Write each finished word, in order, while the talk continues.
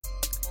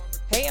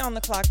Hey On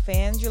The Clock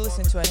fans, you're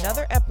listening to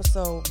another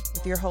episode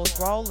with your hosts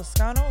Raul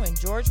Lascano and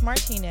George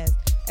Martinez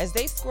as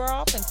they square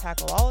off and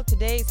tackle all of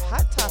today's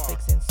hot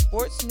topics in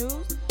sports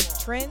news,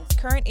 trends,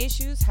 current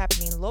issues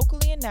happening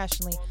locally and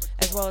nationally,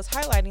 as well as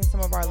highlighting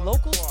some of our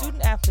local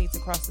student athletes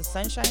across the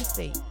Sunshine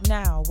State.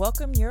 Now,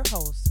 welcome your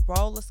hosts,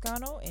 Raul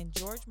Lascano and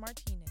George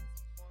Martinez.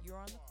 You're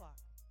on the clock.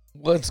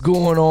 What's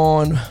going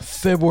on?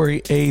 February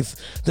 8th,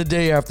 the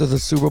day after the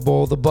Super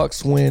Bowl, the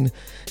BUCS win.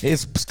 I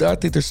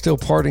think they're still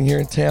partying here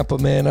in Tampa,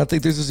 man. I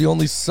think this is the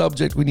only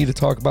subject we need to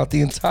talk about the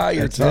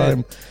entire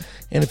time.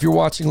 And if you're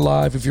watching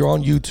live, if you're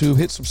on YouTube,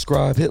 hit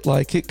subscribe, hit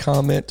like, hit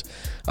comment.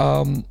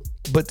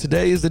 But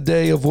today is the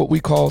day of what we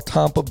call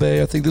Tampa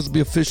Bay. I think this will be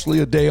officially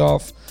a day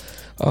off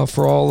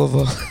for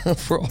all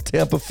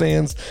Tampa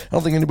fans. I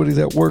don't think anybody's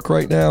at work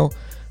right now.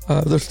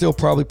 They're still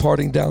probably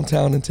partying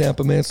downtown in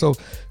Tampa, man. So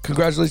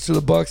congratulations to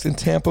the BUCS in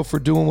Tampa for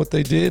doing what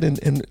they did,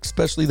 and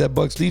especially that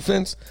BUCS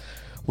defense.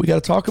 We got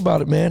to talk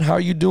about it, man. How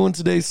are you doing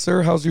today,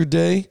 sir? How's your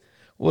day?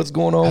 What's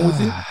going on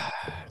with you?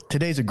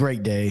 Today's a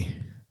great day.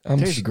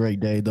 Today's a great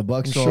day. The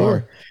BUCS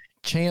are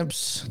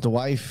champs. The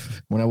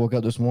wife, when I woke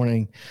up this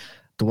morning,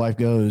 the wife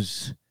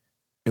goes,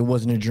 "It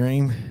wasn't a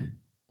dream."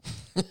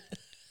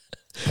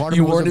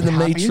 You weren't in the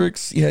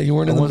Matrix. Yeah, you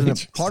weren't in the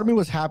Matrix. Part of me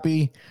was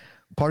happy.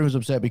 Part of me was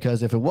upset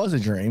because if it was a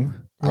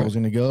dream, I was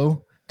going to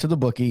go to the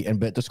bookie and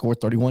bet the score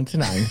 31-9.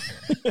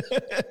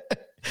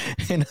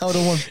 And I would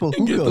have won full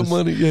get the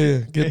money. Yeah,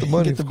 get the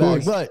money. Get the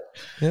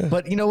bag.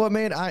 But you know what,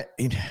 man?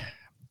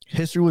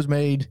 History was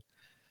made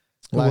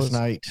last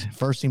night.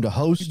 First team to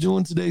host. What you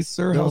doing today,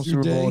 sir? How's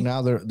your Super Bowl. day?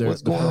 Now they're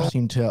the first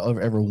team to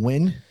ever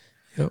win.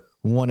 Yep.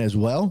 One as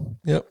well.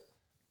 Yep.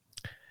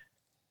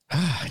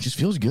 It just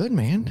feels good,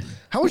 man.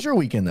 How was your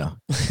weekend, though?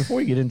 Before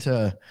we get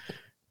into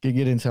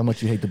how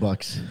much you hate the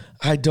BUCS.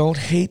 I don't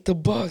hate the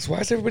BUCS. Why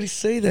does everybody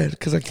say that?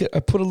 Because I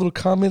put a little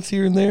comments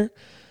here and there.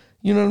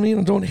 You know what I mean?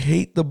 I don't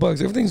hate the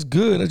BUCS. Everything's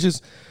good.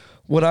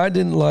 What I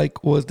didn't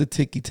like was the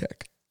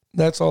ticky-tack.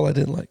 That's all I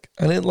didn't like.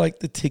 I didn't like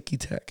the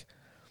ticky-tack.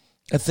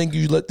 I think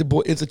you let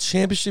it's a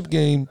championship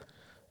game.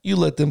 You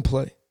let them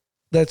play.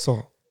 That's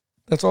all.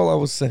 That's all I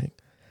was saying.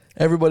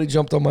 Everybody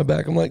jumped on my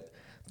back. I'm like,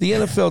 the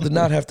NFL did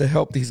not have to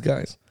help these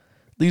guys.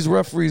 These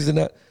referees did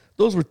not.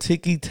 Those were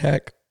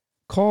ticky-tack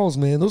calls,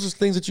 man. Those are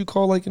things that you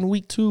call like in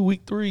week 2,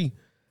 week 3.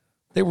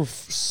 They were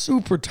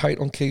super tight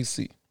on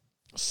KC.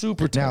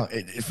 Super tight.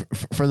 Now,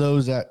 for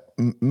those that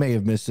may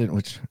have missed it,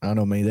 which I don't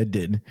know many that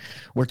did,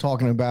 we're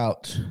talking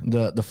about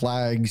the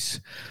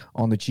flags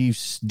on the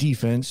Chiefs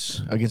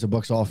defense against the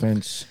BUCS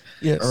offense.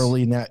 Yes.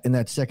 Early in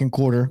that second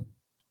quarter.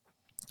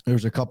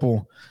 There's a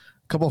couple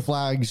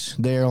flags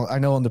there. I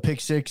know on the pick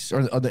six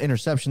or the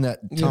interception that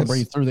Tom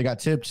Brady threw, they got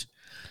tipped.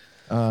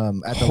 At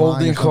the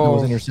holding line, call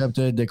was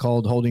intercepted. They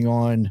called holding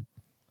on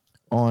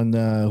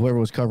whoever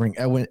was covering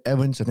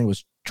Evans. I think it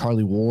was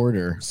Charlie Ward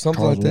or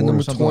something Charles like that. Ward,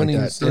 Number something 20,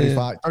 like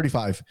that.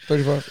 35.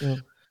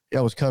 35.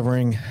 Yeah, was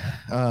covering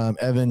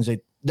Evans.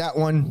 That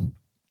one,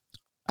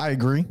 I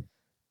agree.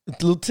 A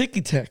little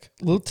ticky tack.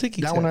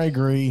 That one, I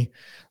agree.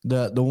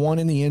 The one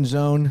in the end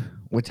zone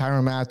with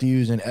Tyrann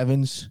Mathieu and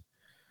Evans,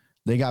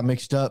 they got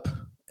mixed up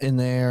in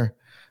there.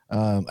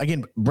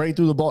 Again, Brady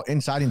threw the ball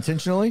inside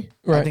intentionally.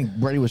 Right. I think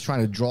Brady was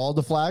trying to draw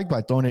the flag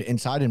by throwing it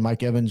inside, and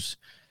Mike Evans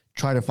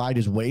tried to fight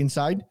his way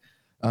inside.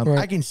 Right.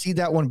 I can see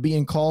that one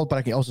being called, but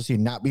I can also see it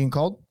not being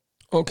called.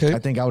 Okay. I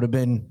think I would have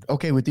been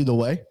okay with either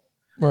way.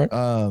 Right.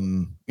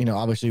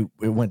 Obviously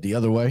it went the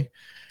other way.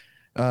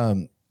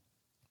 But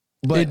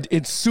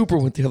it super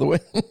went the other way.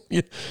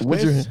 Yeah.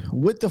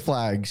 with the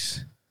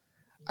flags,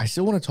 I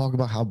still want to talk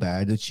about how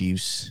bad the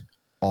Chiefs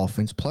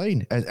offense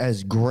played.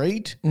 As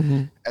great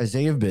as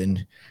they have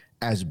been,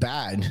 as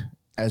bad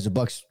as the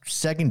BUCS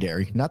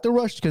secondary, not the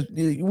rush, because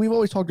we've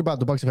always talked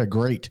about the BUCS have had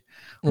great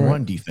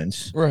run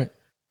defense. Right.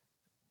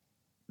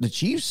 The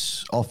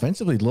Chiefs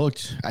offensively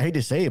looked, I hate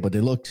to say it, but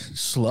they looked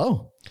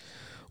slow.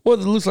 Well,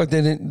 it looks like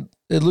they didn't.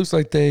 It looks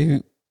like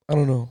they, I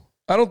don't know.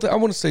 I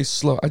want to say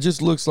slow. It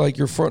just looks like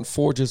your front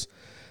four just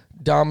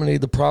dominated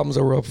the problems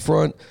that were up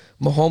front.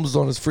 Mahomes was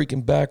on his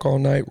freaking back all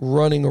night,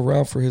 running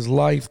around for his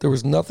life. There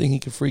was nothing he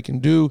could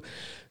freaking do.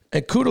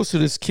 And kudos to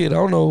this kid. I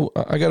don't know.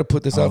 I got to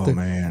put this out there.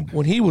 Man.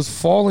 When he was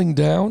falling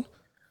down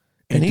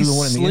and he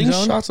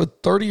slingshots a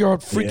 30-yard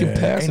freaking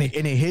pass. And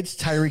it hits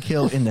Tyreek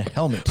Hill in the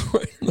helmet.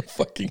 Right in the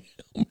fucking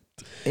helmet.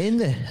 In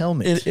the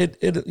helmet.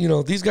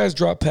 These guys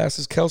drop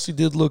passes. Kelsey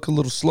did look a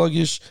little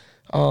sluggish.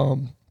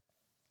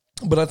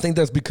 But I think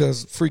that's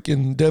because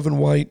freaking Devin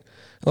White,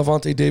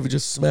 Levante David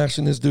just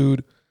smashing this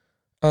dude.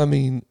 I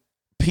mean,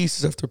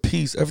 pieces after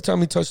piece. Every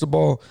time he touched the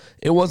ball,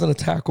 it wasn't a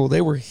tackle.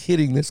 They were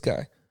hitting this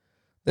guy.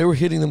 They were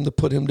hitting him to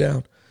put him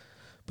down.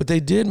 But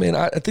they did, man.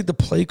 I think the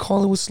play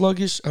calling was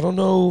sluggish. I don't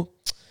know.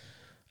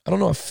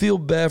 I feel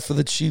bad for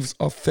the Chiefs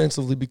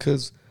offensively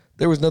because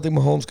there was nothing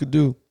Mahomes could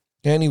do.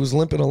 And he was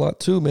limping a lot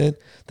too, man.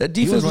 That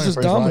defense was just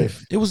dominant.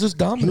 It was just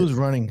dominant. He was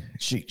running.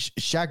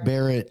 Shaq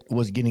Barrett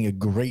was getting a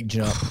great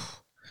jump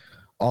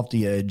off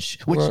the edge.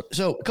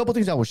 So a couple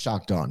things I was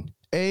shocked on.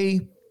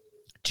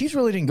 Chiefs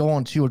really didn't go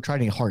on to or try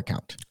to hard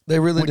count. They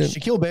really didn't.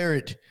 Shaquille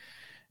Barrett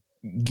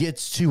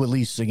gets to at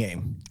least a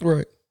game.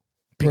 Right.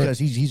 Because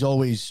he's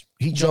always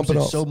jumps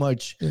it so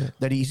much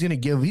that he's gonna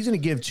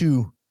give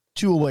two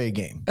away a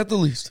game. At the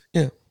least.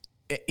 Yeah.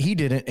 He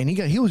didn't, and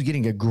he was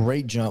getting a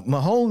great jump.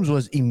 Mahomes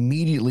was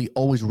immediately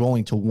always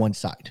rolling to one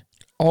side.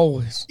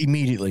 Always.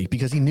 Immediately,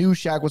 because he knew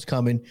Shaq was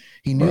coming.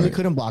 He knew they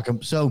couldn't block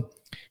him. So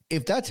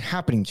if that's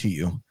happening to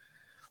you,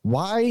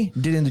 why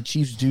didn't the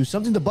Chiefs do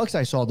something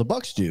I saw the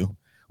Bucs do,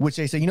 which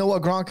they say, you know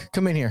what, Gronk,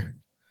 come in here.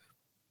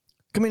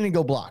 Come in and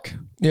go block.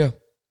 Yeah.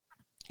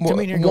 Come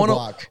in here and go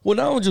block. Well,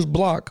 not just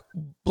block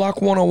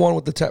one-on-one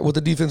with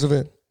the defensive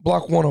end.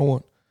 Block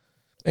one-on-one.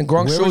 And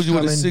Gronk shows you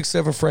what a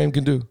 6'7" frame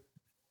can do.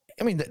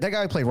 I mean, that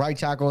guy played right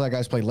tackle. That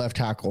guy's played left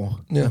tackle.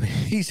 Yeah. I mean,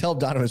 he's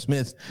helped Donovan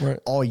Smith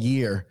all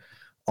year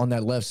on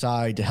that left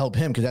side to help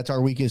him because that's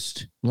our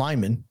weakest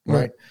lineman,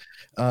 right?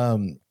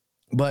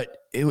 But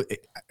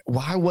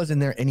why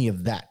wasn't there any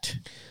of that?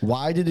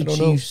 Why did the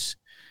Chiefs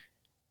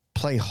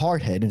play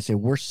hard head and say,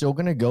 we're still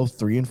going to go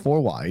 3 and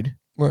 4 wide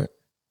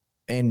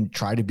and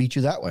try to beat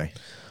you that way?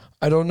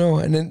 I don't know.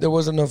 And then there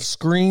wasn't enough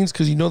screens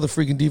because the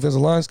freaking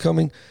defensive line's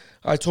coming.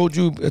 I told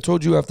you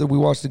after we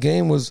watched the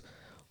game was,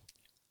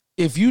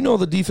 if you know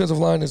the defensive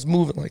line is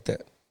moving like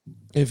that,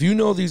 if you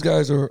know these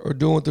guys are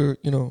doing what they're,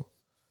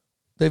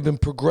 they've been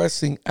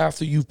progressing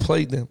after you've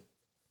played them,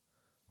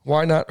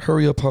 why not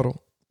hurry up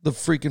huddle the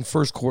freaking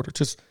first quarter?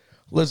 Just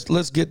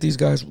let's get these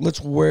guys,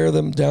 let's wear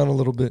them down a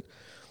little bit.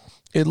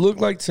 It looked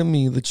like to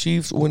me the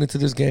Chiefs went into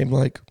this game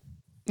like,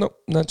 nope,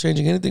 not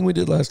changing anything we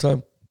did last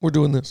time. We're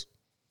doing this.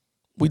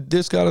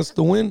 This got us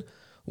the win.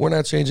 We're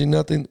not changing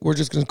nothing. We're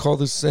just going to call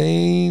the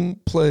same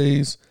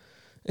plays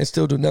and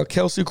still do. Now,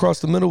 Kelsey across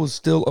the middle was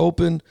still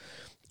open.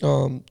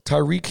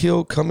 Tyreek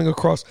Hill coming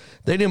across.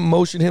 They didn't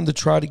motion him to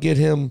try to get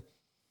him,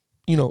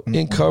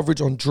 in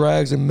coverage on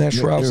drags and mesh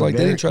routes. Like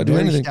they didn't try to do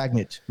anything.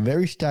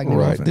 Very stagnant.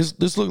 Right. Offense.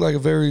 This looked like a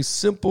very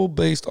simple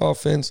based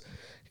offense,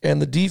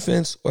 and the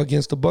defense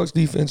against the Bucs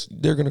defense,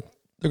 they're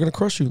gonna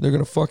crush you. They're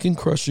gonna fucking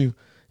crush you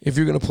if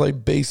you're gonna play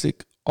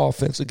basic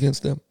offense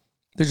against them.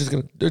 They're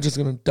just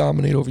gonna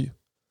dominate over you.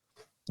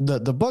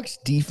 The Bucs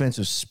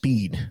defensive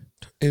speed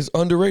is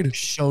underrated.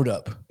 Showed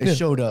up. It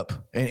showed up,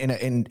 and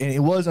it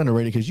was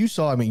underrated because you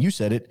saw. I mean, you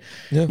said it.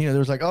 Yeah. There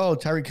was like, oh,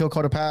 Tyreek Hill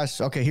caught a pass.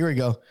 Okay, here we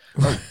go.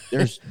 Oh,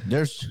 there's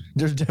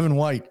Devin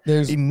White.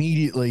 There's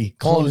immediately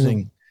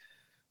closing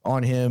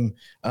on him.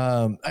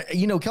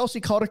 Kelsey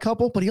caught a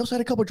couple, but he also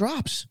had a couple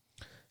drops.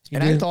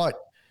 I thought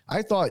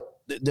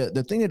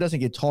the thing that doesn't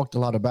get talked a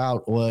lot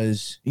about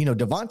was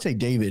Devontae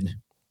David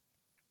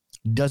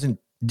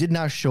did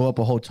not show up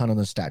a whole ton on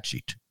the stat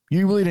sheet.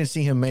 You really didn't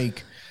see him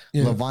make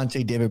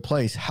Levante David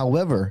plays.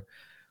 However,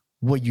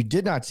 what you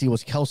did not see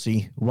was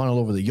Kelsey run all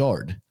over the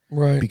yard.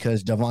 Right.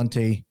 Because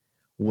Devontae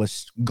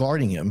was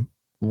guarding him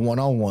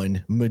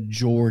one-on-one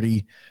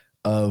majority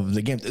of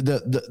the game.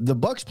 The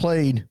Bucs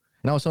played,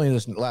 and I was telling you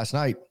this last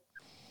night,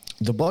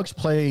 the Bucs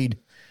played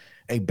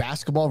a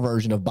basketball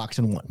version of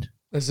boxing one.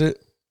 That's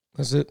it.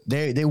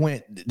 They were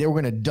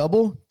going to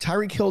double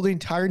Tyreek Hill the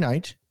entire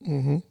night.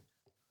 Mm-hmm.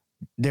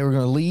 They were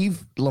going to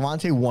leave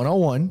Levante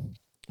one-on-one.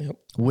 Yep.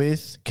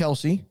 With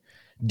Kelsey.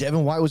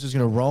 Devin White was just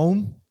going to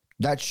roam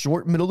that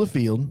short middle of the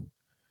field.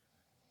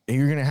 And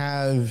you're going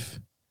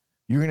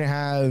to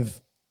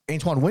have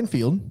Antoine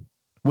Winfield,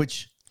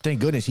 which thank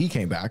goodness he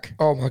came back.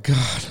 Oh my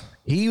God.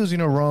 He was going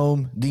to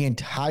roam the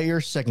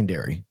entire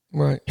secondary.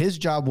 Right. His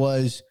job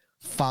was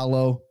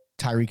follow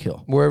Tyreek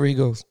Hill wherever he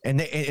goes. And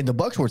the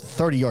Bucs were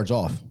 30 yards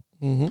off.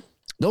 Mm-hmm.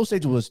 Those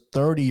states was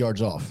 30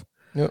 yards off.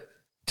 Yep.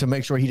 To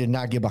make sure he did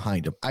not get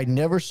behind him. I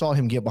never saw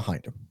him get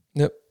behind him.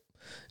 Yep.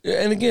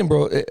 And again,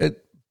 bro,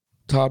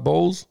 Todd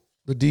Bowles,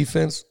 the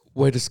defense,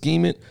 way to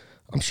scheme it.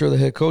 I'm sure the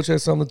head coach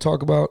has something to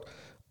talk about.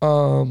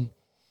 I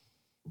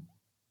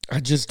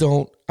just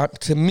don't.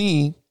 To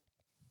me,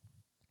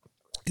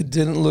 it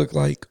didn't look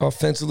like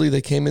offensively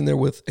they came in there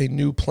with a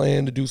new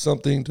plan to do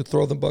something to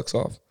throw the Bucs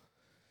off.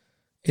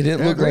 It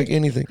didn't look like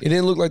anything. It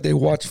didn't look like they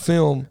watched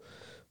film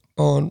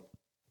on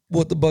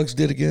what the Bucs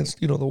did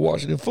against, the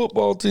Washington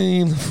football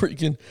team, the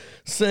freaking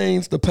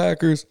Saints, the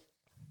Packers.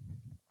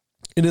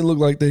 It didn't look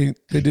like they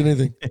did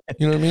anything.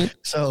 You know what I mean?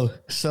 So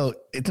it's going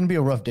to be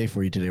a rough day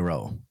for you today,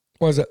 Raul.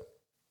 Why is that?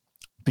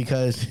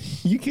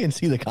 Because you can't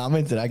see the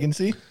comments that I can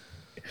see.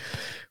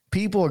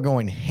 People are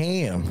going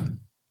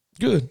ham.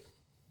 Good.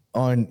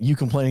 On you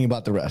complaining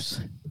about the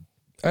refs.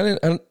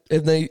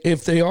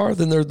 If they are,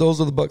 then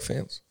those are the Buck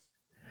fans.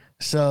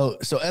 So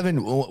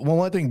Evan,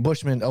 one thing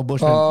Bushman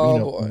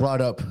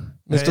brought up.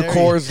 Mr.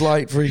 Coors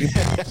Light for you.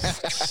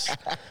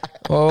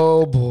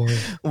 Oh boy.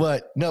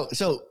 What? No.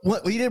 So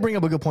what you did bring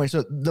up a good point.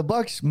 So the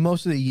Bucs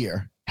most of the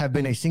year have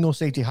been a single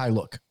safety high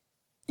look.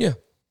 Yeah.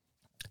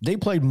 They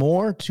played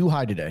more too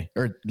high today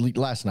or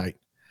last night.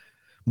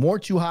 More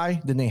too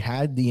high than they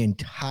had the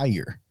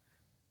entire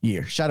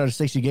year. Shout out to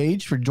Stacey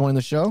Gage for joining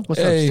the show.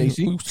 What's up,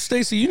 Stacey?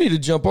 Stacey, you need to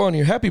jump on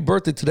here. Happy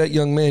birthday to that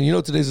young man.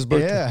 Today's his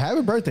birthday. Yeah,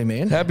 happy birthday,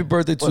 man. Happy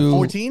birthday to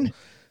 14?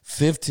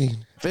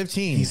 15.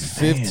 15. He's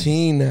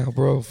 15 now,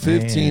 bro.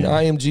 15. Man.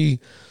 IMG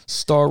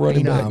star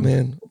running back,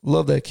 man.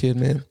 Love that kid,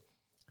 man.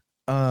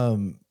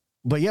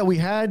 But yeah, we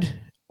had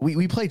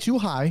we play too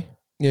high.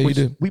 Yeah, you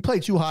do. We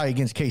played too high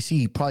against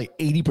KC probably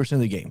 80% of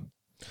the game.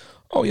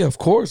 Oh, yeah, of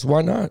course.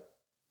 Why not?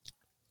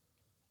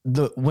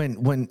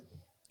 When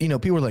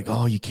people are like,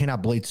 oh, you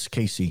cannot blitz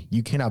KC.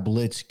 You cannot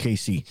blitz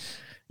KC.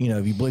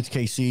 If you blitz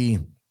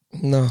KC,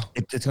 no,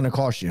 it's going to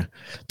cost you.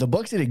 The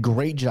Bucs did a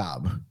great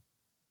job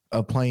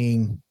of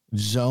playing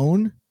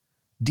zone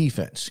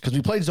defense because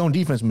we played zone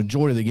defense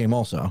majority of the game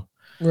also.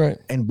 Right.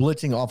 And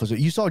blitzing offense.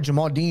 You saw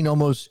Jamal Dean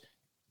almost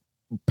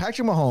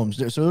Patrick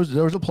Mahomes. So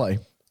there was a play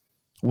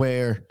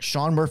where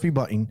Sean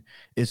Murphy-Bunting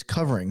is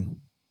covering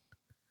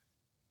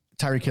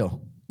Tyreek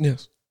Hill.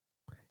 Yes.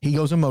 He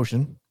goes in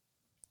motion.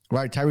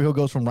 Right. Tyreek Hill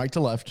goes from right to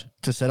left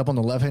to set up on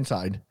the left-hand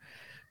side.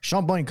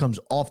 Sean Bunting comes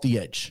off the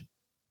edge.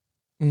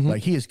 Mm-hmm.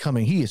 Like he is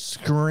coming. He is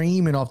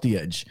screaming off the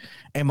edge.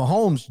 And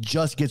Mahomes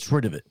just gets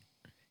rid of it.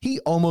 He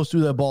almost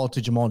threw that ball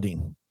to Jamal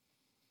Dean.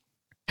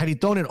 Had he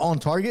thrown it on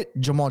target,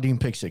 Jamal Dean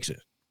pick six it.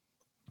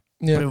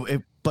 Yeah.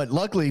 But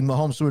luckily,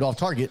 Mahomes threw it off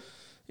target.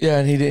 Yeah,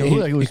 and he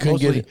didn't. He was couldn't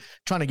get it.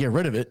 Trying to get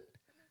rid of it.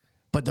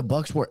 But the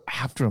Bucs were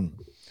after him.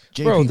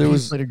 Bro,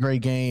 played a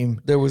great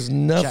game. There was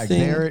nothing. Jack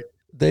Barrett.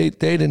 They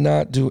did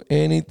not do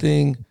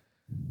anything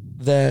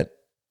to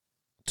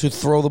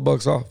throw the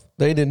Bucs off.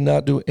 They did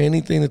not do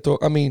anything to throw.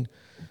 I mean,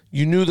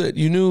 you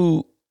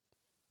knew.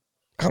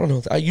 I don't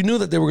know. You knew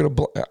that they were going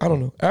to. I don't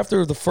know.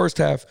 After the first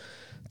half,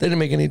 they didn't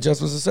make any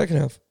adjustments. The second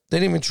half, they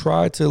didn't even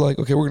try to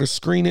okay, we're going to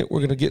screen it. We're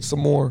going to get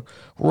some more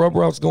rub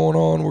routes going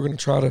on. We're going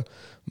to try to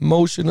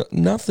motion.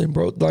 Nothing,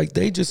 bro. Like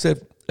they just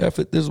said, "F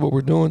it. This is what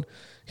we're doing.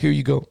 Here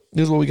you go.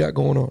 This is what we got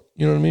going on."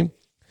 You know what I mean?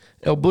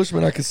 El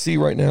Bushman, I can see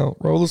right now.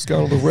 Raul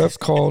Escano, the refs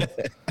called.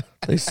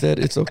 They said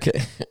it's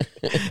okay.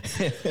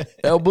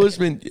 El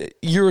Bushman,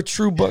 you're a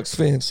true Bucs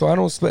fan, so I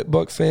don't expect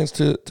Bucs fans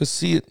to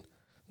see it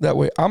that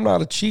way. I'm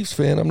not a Chiefs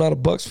fan. I'm not a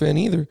Bucs fan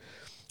either.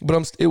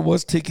 But it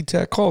was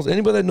ticky-tack calls.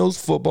 Anybody that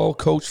knows football,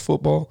 coached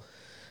football,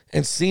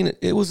 and seen it,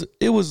 it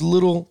was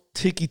little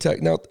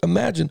ticky-tack. Now,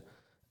 imagine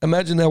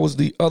that was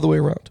the other way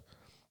around.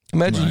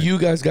 Imagine You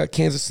guys got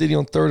Kansas City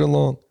on 3rd and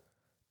long,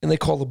 and they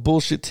call a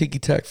bullshit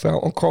ticky-tack foul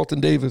on Carlton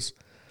Davis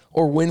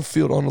or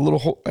Winfield on a little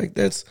hole. Like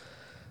that's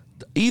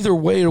either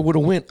way it would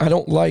have went. I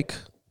don't like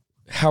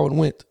how it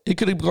went. It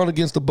could have gone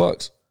against the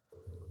Bucs,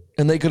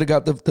 and they could have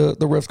got the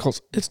refs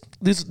calls. This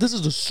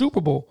is a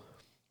Super Bowl.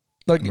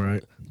 Like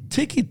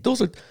ticky,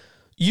 those are.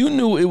 You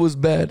knew it was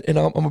bad, and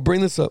I'm gonna bring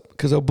this up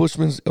because El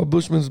Bushman's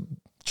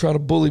trying to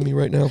bully me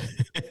right now.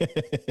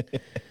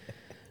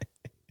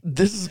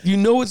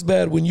 It's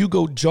bad when you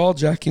go jaw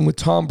jacking with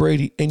Tom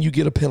Brady and you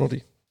get a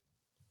penalty.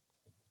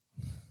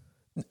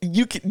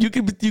 You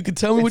can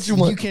tell me what you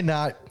want.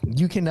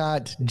 You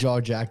cannot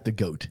jaw jack the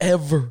GOAT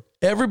ever.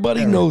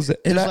 Everybody knows that.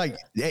 And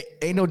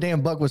ain't no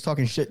damn Buck was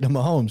talking shit to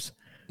Mahomes.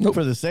 Nope.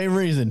 For the same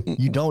reason.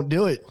 You don't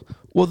do it.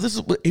 Well,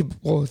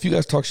 if you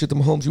guys talk shit to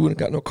Mahomes, you wouldn't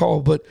have got no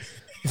call. But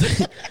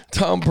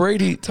Tom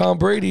Brady,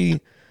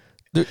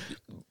 this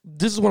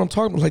is what I'm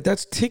talking about. Like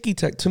that's ticky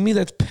tack. To me,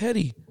 that's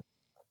petty.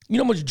 You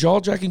know how much jaw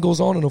jacking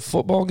goes on in a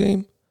football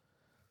game?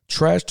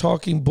 Trash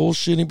talking,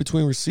 bullshitting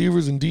between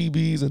receivers and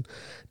DBs and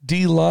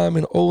D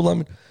linemen, O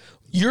linemen.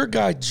 Your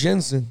guy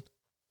Jensen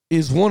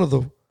is one of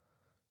the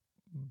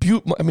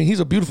he's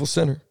a beautiful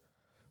center.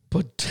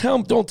 But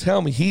don't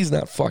tell me he's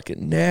not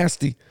fucking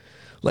nasty.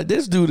 Like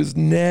this dude is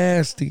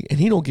nasty and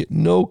he don't get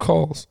no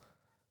calls.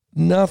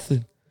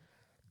 Nothing.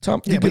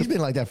 But he's been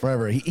like that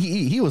forever.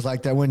 He was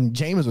like that when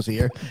James was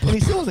here. And he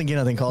still doesn't get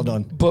nothing called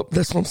on. But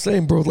that's what I'm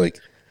saying, bro. Like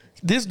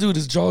this dude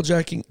is jaw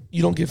jacking.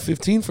 You don't get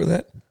 15 for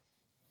that.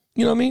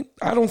 You know what I mean?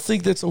 I don't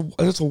think that's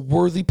a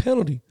worthy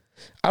penalty.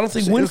 I don't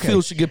think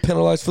Winfield should get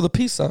penalized for the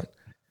peace sign.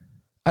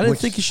 I didn't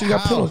think he should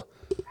have got penalized.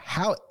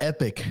 How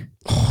epic!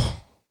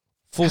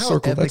 Full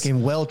circle. Epic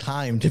and well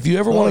timed. If you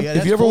ever want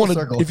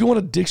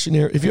a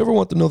dictionary, if you ever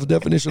want to know the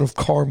definition of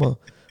karma,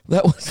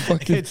 that was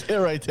fucking. It's it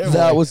right there.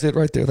 That was it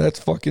right there. That's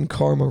fucking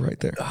karma right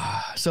there.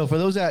 So for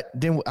those that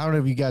didn't, I don't know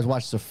if you guys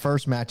watched the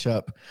first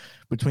matchup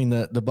between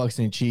the Bucs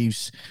and the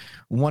Chiefs.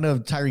 One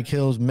of Tyreek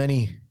Hill's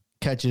many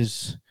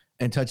catches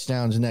and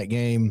touchdowns in that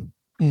game,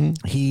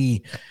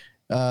 he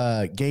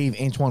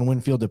gave Antoine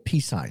Winfield a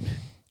peace sign.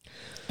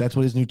 That's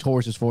what his new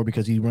Taurus is for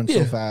because he runs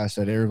so fast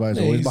that everybody's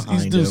always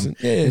behind him.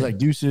 Yeah. He's like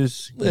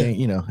deuces.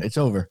 Yeah. It's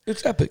over.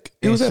 It's epic.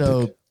 It was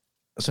epic.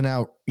 So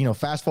now,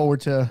 fast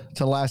forward to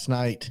last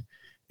night.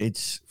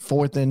 It's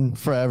 4th and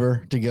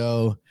forever to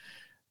go.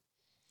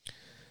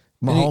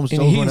 Mahomes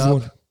throws one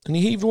up. And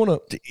he heaved one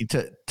up. To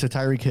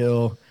Tyreek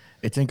Hill.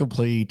 It's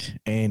incomplete.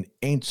 And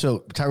so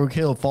Tyreek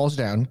Hill falls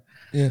down.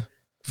 Yeah.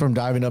 From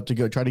diving up to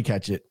go try to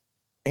catch it.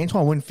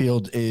 Antoine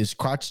Winfield is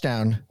crouched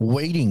down,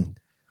 waiting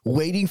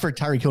for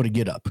Tyreek Hill to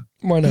get up.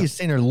 Why not? He's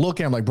sitting there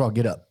looking at him like, bro,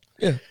 get up.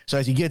 Yeah. So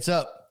as he gets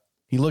up,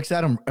 he looks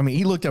at him. I mean,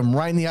 he looked at him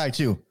right in the eye,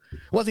 too. It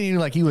wasn't even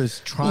like he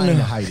was trying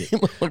to hide it.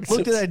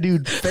 Looked at that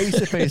dude face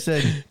to face,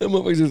 said, that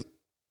motherfucker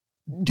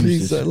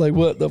just, like,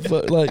 what the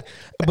fuck? Like,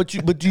 but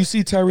do you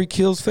see Tyreek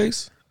Hill's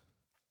face?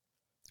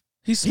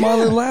 He's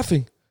smiling,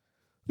 laughing.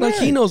 Like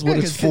he knows what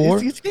it's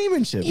for. It's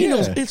gamemanship. He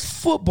knows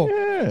it's football.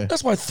 Yeah.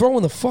 That's why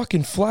throwing the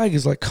fucking flag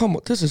is like, come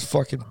on, this is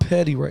fucking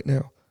petty right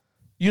now.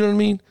 You know what I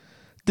mean?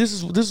 This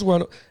is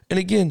why. And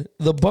again,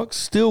 the Bucs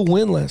still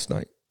win last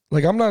night.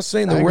 Like, I'm not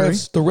saying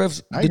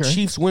the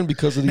Chiefs win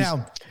because of these.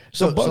 Now,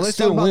 so let's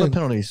talk about the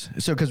penalties.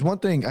 So, because one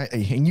thing,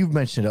 and you've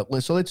mentioned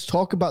it, so let's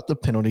talk about the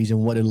penalties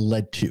and what it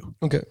led to.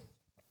 Okay.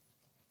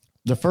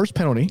 The first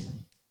penalty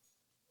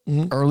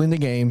early in the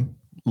game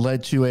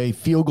led to a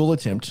field goal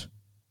attempt.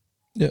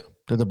 Yeah.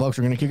 That the Bucs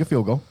were going to kick a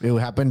field goal. It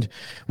happened.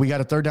 We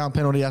got a third down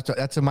penalty.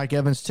 That's a Mike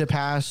Evans tip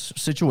pass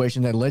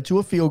situation that led to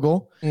a field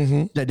goal.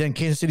 That then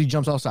Kansas City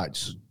jumps off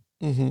sides.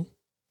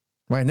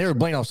 Right, and they were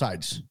blatant off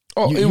sides.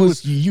 Oh,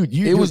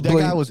 that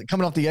guy was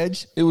coming off the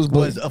edge. It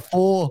was a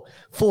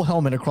full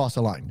helmet across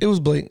the line. It was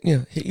blatant.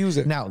 Yeah, he was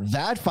there. Now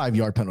that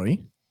 5-yard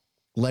penalty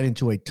led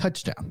into a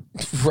touchdown.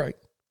 Right.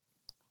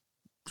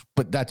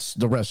 But that's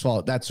the ref's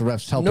fault. That's the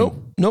ref's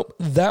helping. Nope.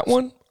 That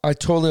one I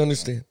totally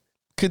understand.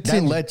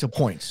 Continue. That led to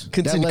points.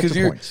 Continue,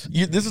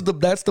 because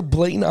that's the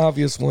blatant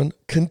obvious one.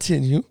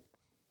 Continue.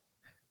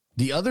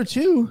 The other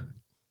two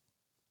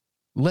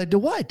led to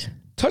what?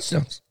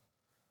 Touchdowns.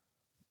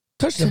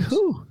 To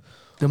who?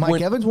 The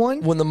Mike Evans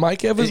one? When the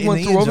Mike Evans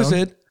went through over his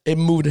head, it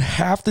moved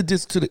half the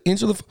distance to the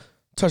inch of the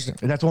touchdown.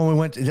 And that's the one we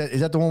went.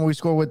 Is that the one we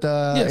scored with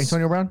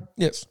Antonio Brown?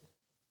 Yes.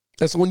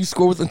 That's the one you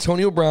scored with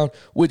Antonio Brown,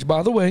 which,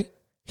 by the way,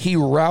 he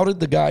routed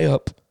the guy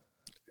up.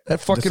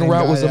 That fucking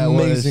route was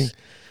amazing.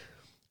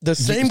 The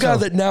same guy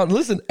that now,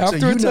 listen,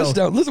 after a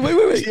touchdown, listen,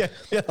 wait.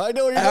 Yeah, I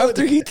know.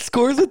 After he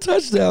scores a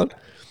touchdown,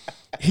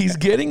 he's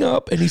getting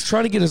up and he's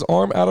trying to get his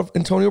arm out of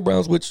Antonio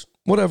Brown's, which,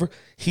 whatever.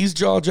 He's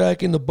jaw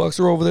jacking. The Bucs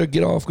are over there.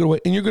 Get off, get away.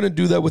 And you're going to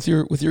do that with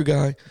your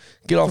guy.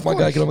 Get off my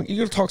guy. Get off. You're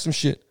going to talk some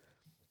shit.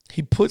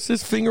 He puts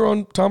his finger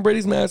on Tom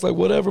Brady's mask, like,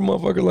 whatever,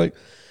 motherfucker, like,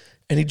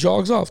 and he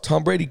jogs off.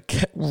 Tom Brady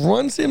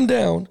runs him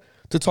down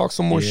to talk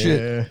some more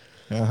shit.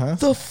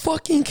 The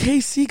fucking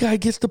KC guy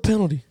gets the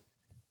penalty.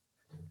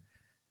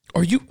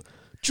 Are you,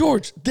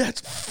 George?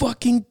 That's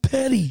fucking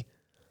petty.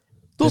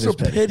 Those are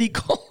petty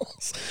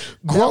calls.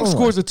 Gronk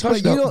scores a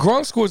touchdown.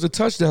 Gronk scores a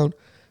touchdown.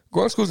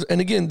 Gronk scores,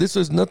 and again, this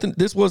is nothing.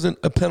 This wasn't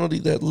a penalty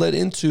that led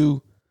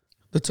into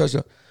the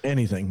touchdown.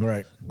 Anything,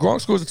 right?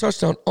 Gronk scores a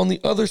touchdown. On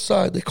the other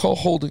side, they call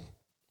holding.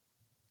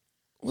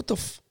 What the?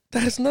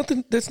 That has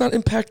nothing. That's not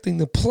impacting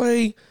the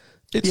play.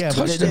 It's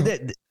touchdown.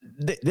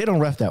 But they don't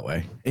ref that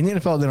way. In the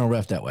NFL, they don't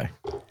ref that way.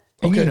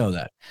 And you know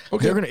that.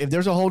 Okay. If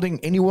there's a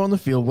holding anywhere on the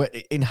field,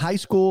 in high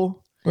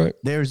school, right,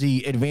 there's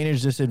the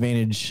advantage,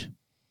 disadvantage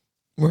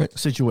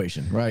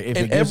situation, right? If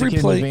and every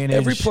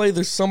play,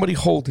 there's somebody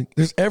holding.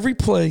 There's every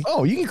play.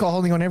 Oh, you can call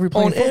holding on every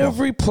play. On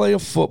every play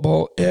of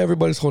football,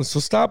 everybody's holding.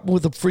 So stop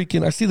with the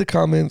freaking. I see the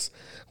comments.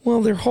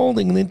 Well, they're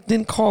holding and they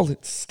didn't call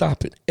it.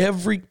 Stop it.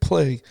 Every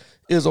play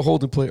is a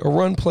holding play, a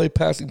run play,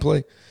 passing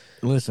play.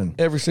 Listen,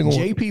 every single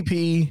one.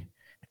 JPP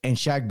and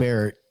Shaq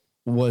Barrett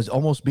was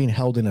almost being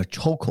held in a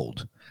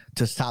chokehold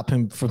to stop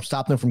them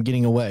from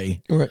getting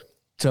away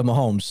to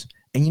Mahomes.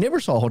 And you never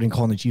saw a holding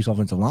call on the Chiefs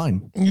offensive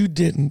line. You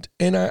didn't.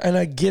 And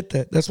I get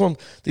that. That's why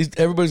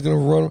everybody's going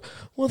to run.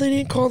 Well, they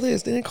didn't call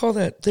this. They didn't call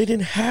that. They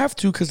didn't have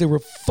to because they were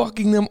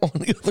fucking them on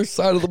the other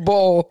side of the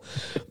ball.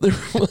 They were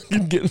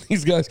fucking getting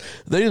these guys.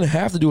 They didn't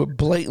have to do it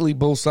blatantly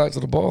both sides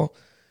of the ball.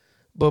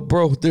 But,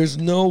 bro, there's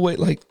no way.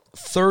 Like,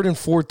 3rd and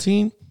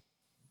 14,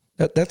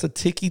 that's a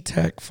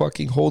ticky-tack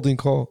fucking holding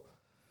call.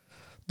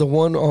 The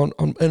one on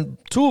and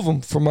 2 of them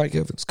for Mike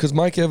Evans, because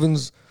Mike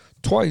Evans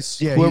twice,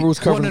 whoever was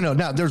covering. No.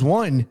 Now, there's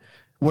one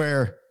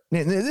where,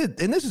 and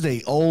this is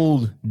a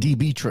old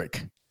DB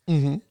trick.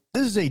 Mm-hmm.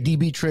 This is a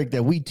DB trick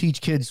that we teach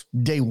kids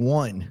day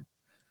one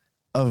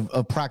of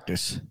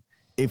practice.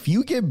 If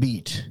you get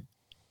beat,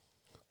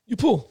 you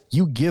pull.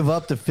 You give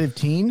up the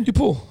 15. You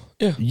pull.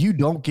 Yeah. You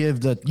don't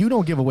give away the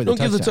touchdown. Don't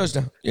give the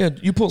touchdown. Yeah,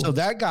 you pull. So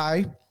that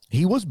guy,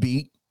 he was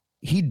beat.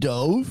 He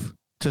dove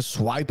to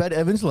swipe at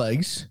Evans'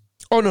 legs.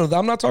 Oh, no,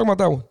 I'm not talking about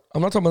that one.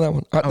 I'm not talking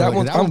about that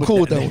one. I'm cool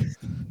with that one.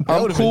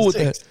 I'm cool with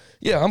that.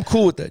 Yeah, I'm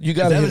cool with that. You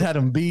got to had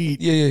him beat.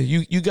 Yeah.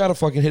 You got to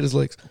fucking hit his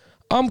legs.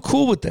 I'm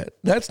cool with that.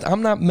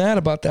 I'm not mad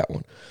about that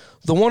one.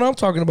 The one I'm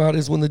talking about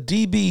is when the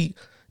DB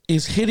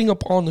is hitting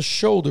up on the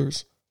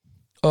shoulders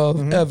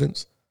of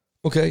Evans.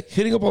 Okay,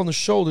 hitting up on the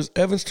shoulders.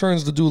 Evans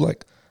turns to do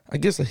like, I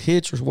guess, a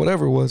hitch or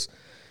whatever it was.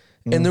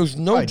 And there's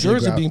no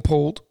jersey being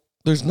pulled.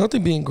 There's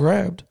nothing being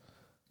grabbed.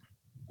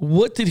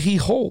 What did he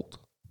hold?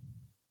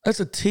 That's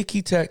a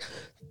ticky-tack.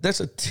 That's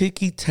a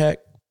ticky-tack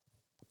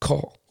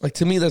call. Like,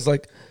 to me, that's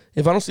like,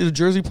 if I don't see the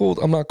jersey pulled,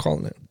 I'm not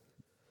calling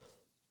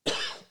that.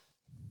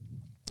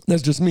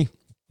 That's just me.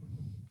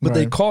 But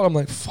they call, I'm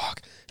like,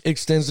 fuck.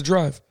 Extends the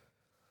drive.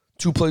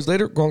 2 plays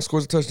later, Gronk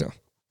scores a touchdown.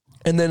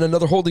 And then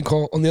another holding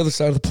call on the other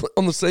side of the play,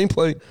 on the same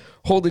play,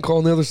 holding call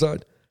on the other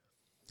side.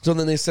 So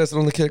then they assess it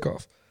on the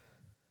kickoff.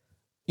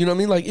 You know what I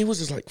mean? Like, it was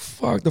just like,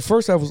 fuck. The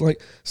first half was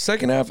like,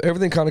 second half,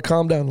 everything kind of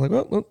calmed down. Like,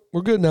 well,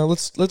 we're good now.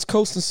 Let's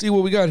coast and see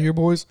what we got here,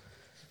 boys.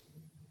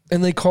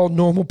 And they called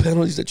normal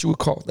penalties that you would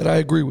call, that I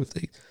agree with.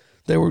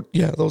 They were,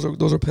 those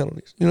are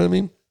penalties. You know what I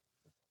mean?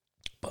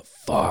 But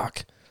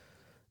fuck.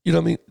 You know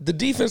what I mean? The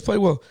defense played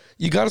well.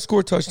 You got to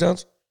score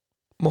touchdowns.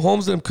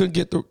 Mahomes and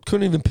them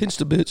couldn't even pinch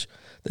the bitch.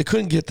 They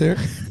couldn't get there.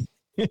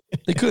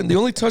 They couldn't. The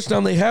only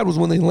touchdown they had was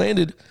when they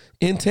landed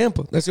in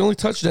Tampa. That's the only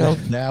touchdown.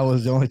 That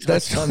was the only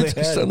touchdown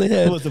they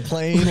had. It was a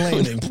plane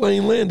landing.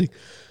 Plane landing.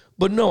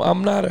 But no,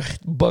 I'm not a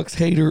Bucs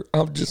hater.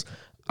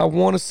 I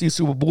want to see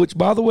Super Bowl, which,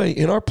 by the way,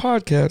 in our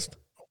podcast,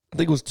 I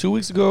think it was 2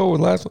 weeks ago or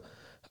last one,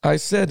 I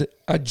said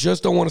I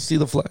just don't want to see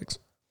the flags.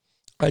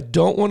 I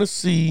don't want to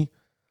see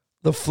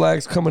the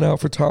flags coming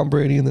out for Tom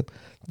Brady and them.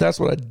 That's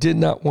what I did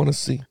not want to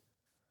see.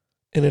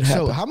 And it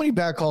happened. So how many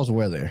bad calls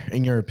were there,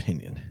 in your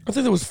opinion? I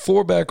think there was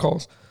 4 bad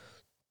calls.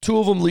 2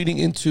 of them leading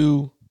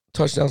into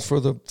touchdowns for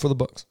the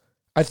Bucs.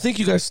 I think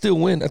you guys still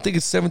win. I think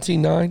it's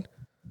 17-9,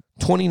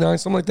 29,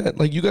 something like that.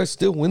 Like, you guys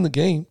still win the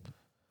game.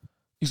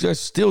 You guys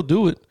still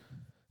do it.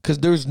 Because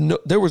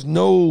there was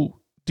no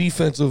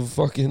defensive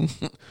fucking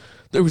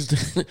there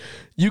was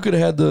you could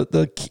have had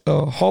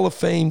the Hall of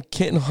Fame,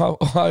 Canton,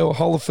 Ohio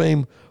Hall of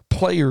Fame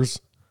players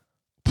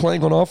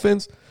playing on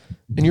offense,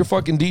 and your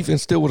fucking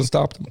defense still would have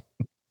stopped them.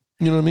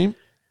 You know what I mean?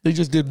 They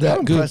just did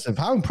that good.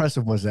 How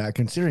impressive was that,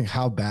 considering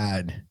how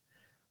bad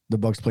the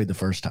Bucs played the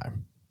first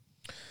time?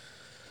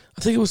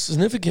 I think it was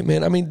significant,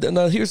 man. I mean,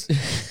 now here's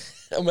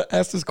I'm gonna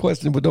ask this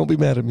question, but don't be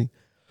mad at me.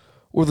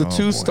 Were the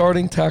two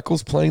starting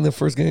tackles playing the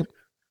first game?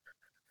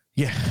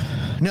 Yeah.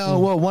 No,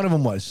 well, one of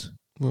them was.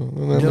 Well,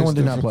 the other one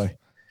did not play.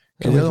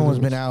 The other one's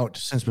been out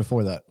since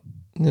before that.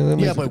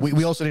 Yeah, but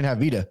we also didn't have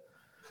Vita.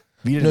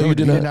 You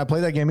did not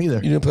play that game either.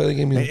 You didn't play that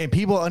game either. And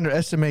people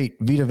underestimate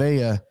Vita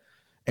Vea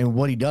and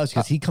what he does,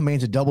 because he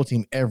commands a double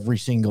team every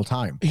single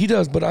time. He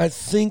does, but I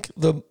think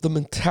the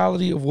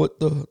mentality of what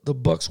the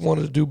Bucs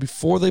wanted to do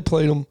before they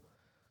played him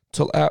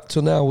till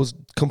now was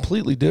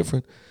completely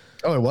different.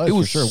 Oh, it was. It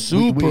was for sure.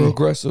 super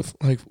aggressive.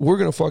 Like, we're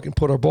gonna fucking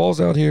put our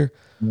balls out here.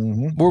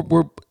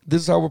 Mm-hmm.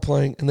 This is how we're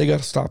playing, and they got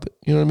to stop it.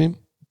 You know what I mean?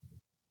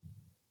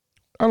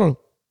 I don't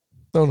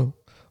know.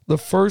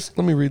 Let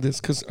me read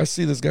this, because I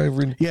see this guy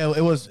reading. Yeah,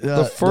 it was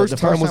the first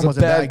time was a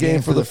bad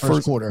game for the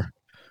first quarter.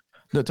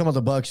 Talking about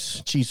the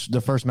Bucs Chiefs, the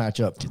first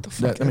matchup.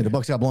 The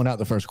Bucs got blown out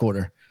the first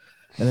quarter,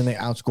 and then they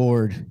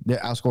outscored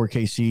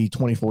KC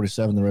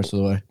 24-7 the rest of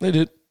the way. They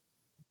did,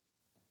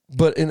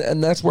 but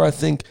and that's where I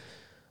think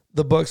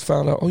the Bucs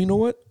found out. Oh, you know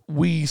what?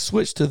 We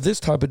switched to this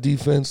type of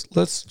defense.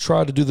 Let's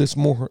try to do this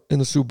more in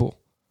the Super Bowl.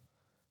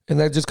 And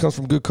that just comes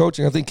from good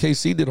coaching. I think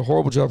KC did a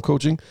horrible job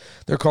coaching.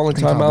 They're calling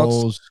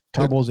timeouts.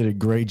 Todd Bowles did a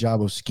great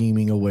job of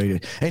scheming away.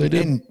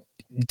 And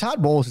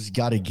Todd Bowles has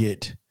got to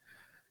get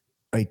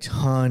a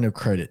ton of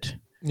credit.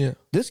 Yeah.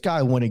 This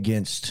guy went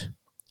against,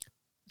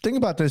 think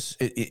about this,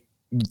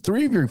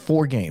 3 of your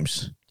 4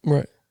 games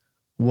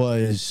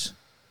was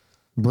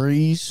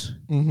Breeze,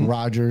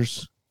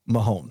 Rodgers,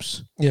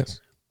 Mahomes. Yes.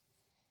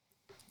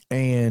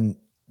 And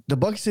the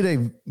Bucs did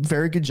a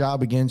very good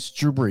job against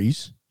Drew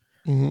Brees.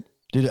 Mm-hmm.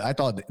 I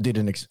thought did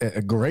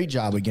a great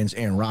job against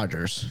Aaron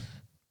Rodgers.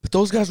 But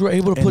those guys were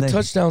able to put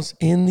touchdowns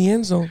in the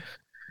end zone.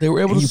 They were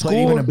able to score.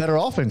 Played even a better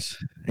offense.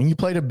 And you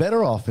played a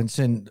better offense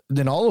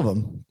than all of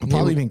them,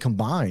 probably even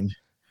combined.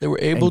 They were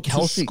able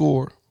to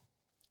score.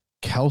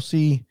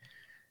 Kelsey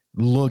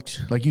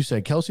looked, like you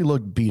said,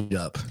 looked beat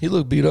up. He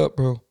looked beat up,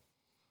 bro.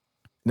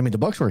 I mean, the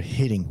Bucs were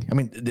hitting. I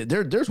mean,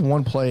 there's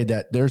one play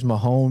that there's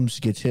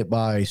Mahomes gets hit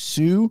by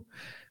Sue,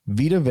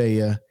 Vita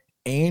Vea,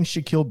 and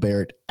Shaquille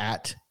Barrett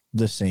at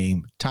the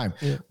same time.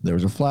 Yeah. There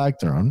was a flag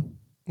thrown,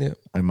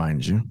 I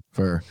mind you,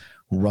 for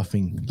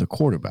roughing the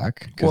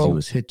quarterback because he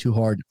was hit too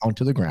hard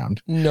onto the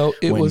ground. No,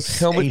 it was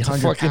helmet to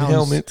fucking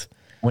helmet.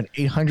 When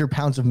 800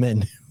 pounds of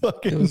men.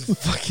 It was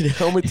fucking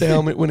helmet to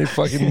helmet when they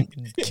fucking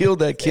killed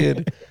that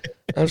kid.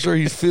 I'm sure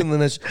he's feeling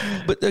that.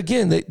 But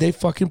again, they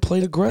fucking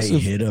played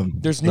aggressive. They hit him.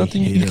 There's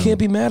nothing you can't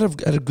be mad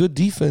at a good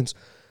defense.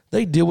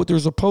 They did what they're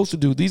supposed to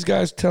do. These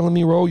guys telling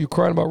me, "Ro, you're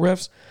crying about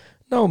refs."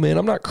 No, man,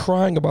 I'm not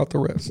crying about the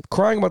refs.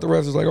 Crying about the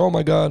refs is like, oh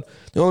my God,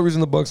 the only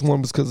reason the Bucs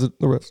won was because of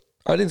the refs.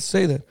 I didn't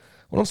say that.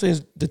 What I'm saying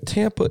is the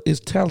Tampa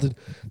is talented.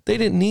 They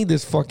didn't need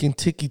this fucking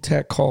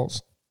ticky-tack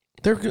calls.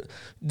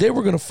 They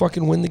were going to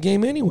fucking win the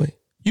game anyway.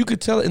 You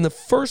could tell it in the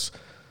first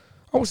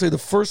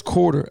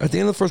quarter. At the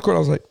end of the first quarter, I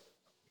was like,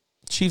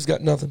 Chiefs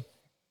got nothing.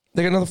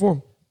 They got nothing for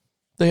them.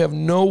 They have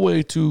no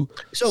way to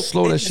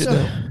slow that shit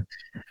down.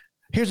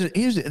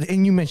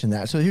 And you mentioned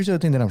that. So here's the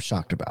other thing that I'm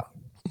shocked about.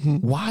 Mm-hmm.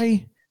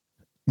 Why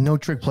no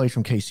trick plays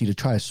from KC to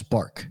try a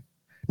spark?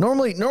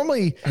 Normally,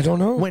 I don't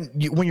know. When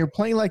you're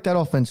playing like that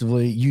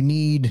offensively, you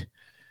need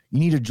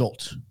a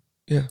jolt.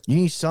 Yeah, you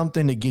need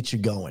something to get you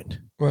going.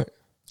 Right.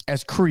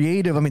 As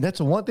creative, I mean, that's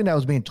the one thing that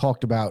was being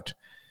talked about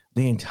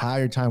the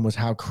entire time was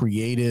how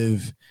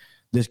creative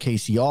this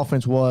KC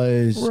offense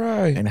was,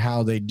 right? And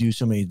how they do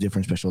so many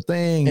different special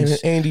things. And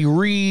Andy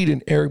Reid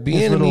and Eric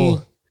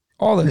Bieniemy.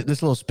 All that.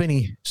 This little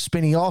spinny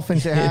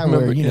offense they have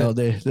where,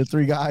 the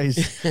 3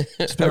 guys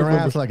spin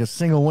around for like a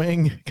single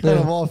wing kind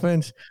of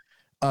offense.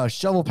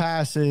 Shovel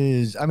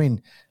passes. I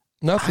mean,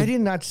 nothing. I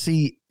did not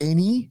see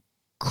any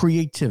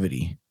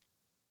creativity.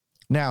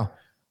 Now,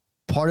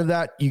 part of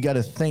that you got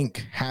to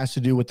think has to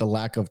do with the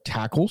lack of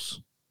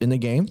tackles in the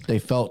game. They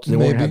felt they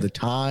wouldn't have the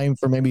time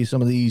for maybe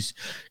some of these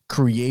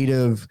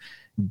creative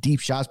deep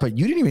shots, but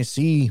you didn't even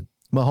see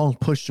Mahomes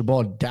push the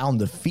ball down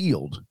the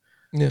field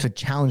to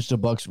challenge the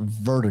Bucs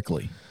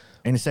vertically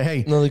and to say,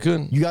 hey, no, they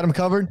couldn't. You got them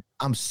covered.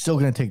 I'm still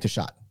going to take the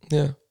shot.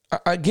 Yeah.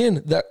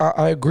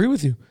 I agree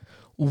with you.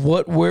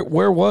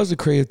 Where was the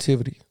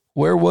creativity?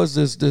 Where was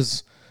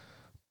this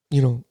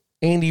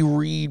Andy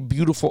Reid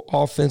beautiful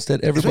offense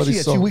that everybody saw?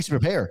 Especially 2 weeks to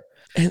prepare.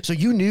 And so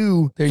you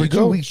knew for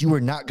 2 weeks you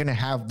were not going to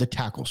have the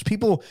tackles.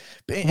 People,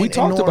 we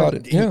talked about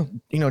it. Yeah,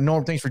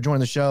 Norm, thanks for joining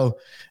the show.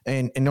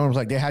 And Norm was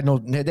like, they had no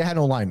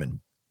linemen.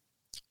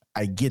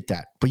 I get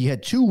that, but you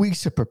had 2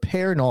 weeks to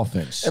prepare an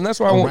offense, and that's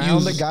why I want you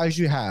the guys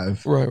you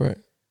have, right,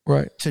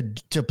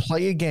 to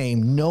play a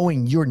game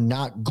knowing you're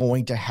not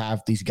going to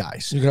have these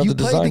guys. You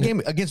played the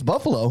game against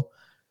Buffalo.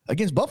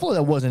 Against Buffalo,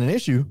 that wasn't an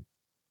issue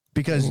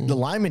because the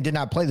linemen did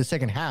not play the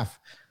second half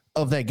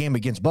of that game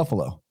against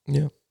Buffalo.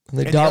 Yeah. And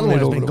they the other one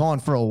has been them. gone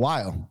for a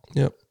while.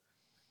 Yep.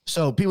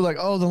 So people are like,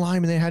 oh, the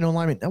linemen, they had no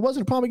linemen. That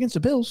wasn't a problem against the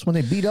Bills when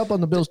they beat up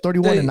on the Bills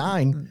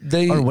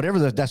 31-9 or whatever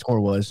that score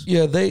was.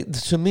 Yeah,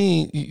 to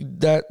me,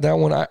 that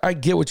one, I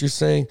get what you're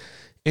saying.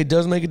 It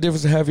does make a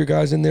difference to have your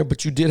guys in there,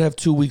 but you did have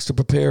 2 weeks to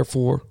prepare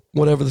for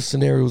whatever the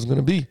scenario was going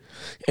to be.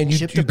 And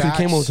you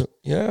came over.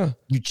 Yeah.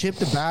 You chip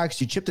the backs,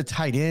 you chip the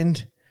tight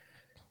end.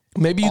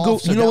 Maybe you go.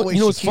 So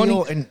what's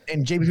funny?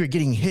 And JP are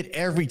getting hit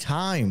every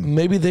time.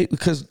 Maybe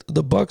because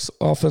the Bucs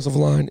offensive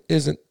line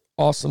isn't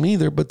awesome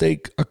either, but they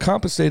are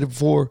compensated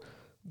for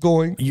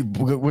going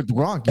with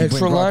Gronk. You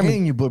extra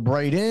lineman. You put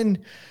Brady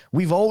in.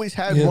 We've always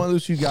had one of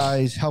those two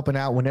guys helping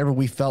out whenever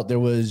we felt there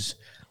was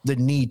the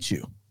need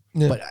to.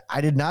 Yeah. But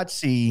I did not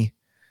see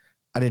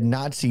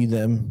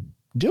them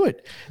do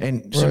it.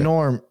 And so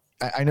Norm,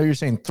 I know you're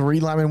saying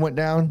 3 linemen went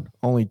down,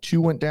 only 2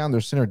 went down.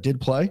 Their center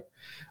did play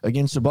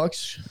against the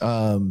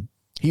Bucs.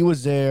 He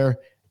was there.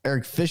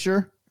 Eric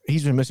Fisher,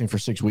 he's been missing for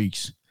 6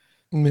 weeks.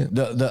 Yeah.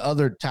 The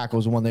other tackle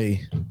is the one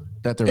they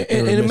were and it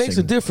missing. Makes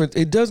a difference.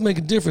 It does make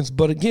a difference.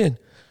 But again,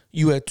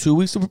 you had 2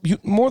 weeks,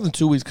 more than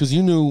 2 weeks, because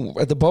you knew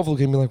at the Buffalo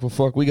game, you're like, well,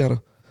 fuck, we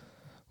gotta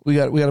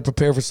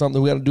prepare for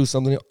something. We gotta do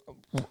something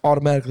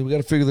automatically. We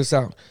gotta figure this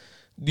out.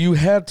 You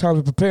had time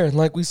to prepare, and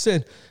like we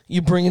said,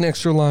 you bring in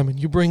extra linemen,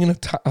 you bring in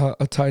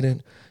a tight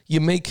end,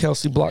 you make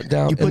Kelsey block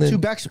down. You put 2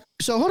 backs.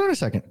 So hold on a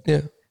second.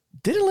 Yeah.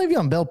 Didn't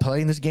Le'Veon Bell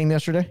play in this game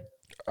yesterday?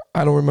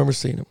 I don't remember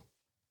seeing him.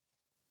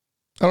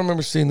 I don't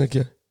remember seeing that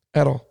kid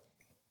at all.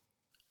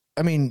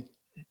 I mean,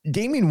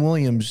 Damian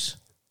Williams,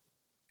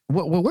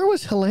 where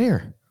was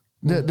Hilaire?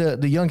 The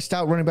young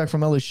stout running back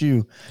from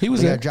LSU. He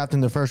was got drafted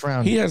in the first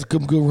round. He has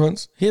good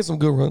runs. He has some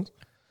good runs.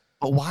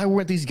 But why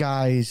weren't these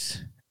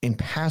guys in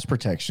pass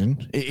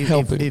protection?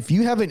 If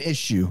you have an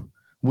issue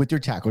with your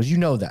tackles, you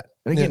know that.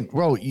 And again,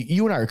 bro,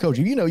 you and I are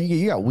coaching. You know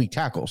you got weak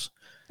tackles.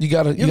 You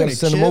got to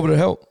send them over to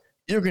help.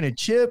 You're going to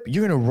chip.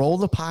 You're going to roll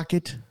the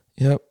pocket.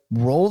 Yep.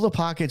 Roll the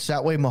pockets.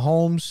 That way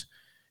Mahomes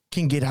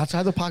can get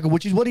outside the pocket,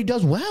 which is what he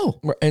does well.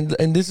 And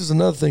this is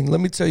another thing. Let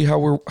me tell you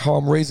how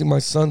I'm raising my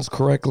sons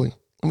correctly.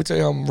 Let me tell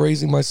you how I'm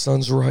raising my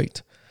sons right.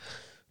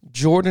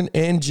 Jordan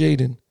and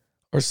Jaden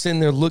are sitting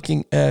there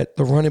looking at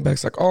the running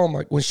backs like, oh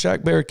my! When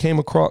Shaq Barrett came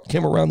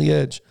around the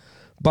edge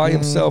by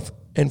himself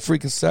and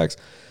freaking sacks,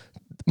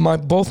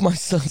 both my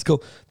sons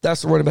go,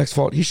 that's the running back's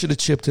fault. He should have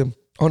chipped him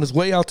on his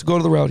way out to go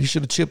to the route. He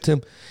should have chipped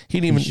him.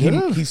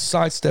 He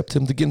sidestepped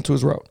him to get into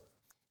his route.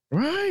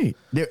 Right.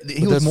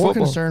 He was more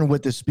concerned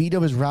with the speed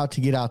of his route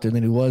to get out there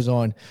than he was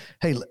on,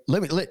 hey,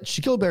 let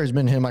Shaquille Barrett's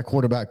been my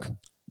quarterback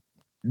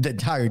the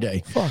entire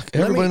day. Fuck,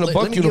 everybody in the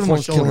Buck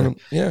uniform's killing him.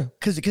 Yeah.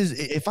 Because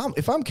if I'm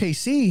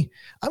KC,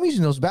 I'm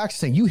using those backs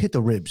saying you hit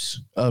the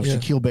ribs of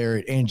Shaquille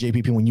Barrett and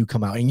JPP when you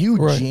come out, and you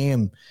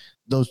jam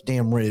those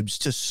damn ribs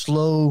to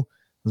slow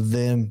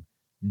them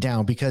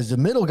down, because the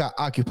middle got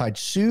occupied.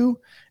 Sue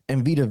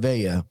and Vita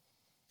Vea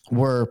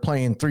were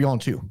playing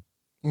 3-on-2.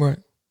 Right.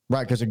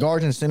 Right, because the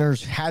guards and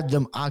centers had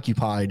them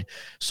occupied.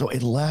 So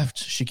it left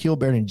Shaquille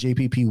Barrett and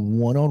JPP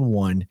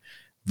one-on-one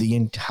the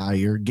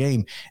entire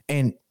game.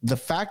 And the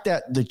fact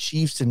that the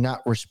Chiefs did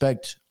not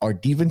respect our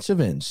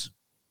defensive ends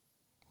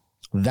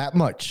that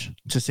much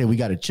to say we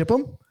got to chip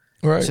them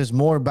says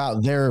more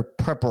about their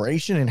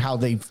preparation and how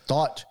they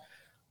thought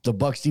the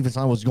Bucs defense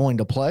line was going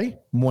to play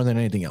more than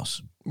anything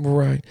else.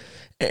 Right.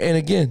 And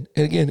again,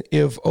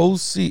 if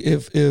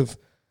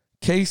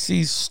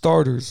KC's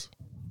starters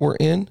were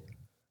in,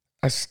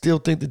 I still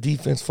think the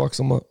defense fucks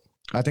them up.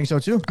 I think so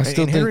too. And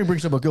Henry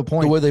brings up a good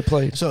point. The way they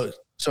played.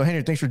 So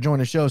Henry, thanks for joining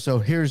the show. So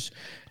here's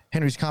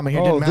Henry's comment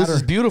here. Didn't matter. This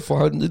is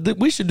beautiful.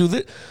 We should do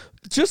this.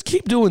 Just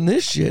keep doing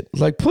this shit.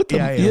 Like put them.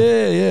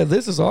 Yeah.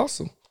 This is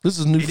awesome. This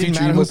is a new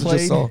feature you must have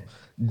just saw.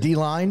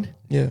 D-line,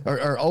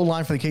 or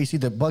O-line for the KC.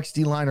 The Bucs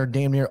D-line are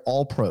damn near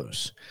all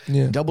pros.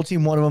 Yeah. Double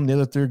team one of them, the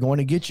other 3 are going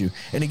to get you.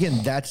 And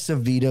again, that's the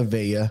Vita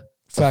Vea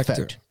factor.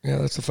 Effect. Yeah,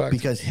 that's a fact.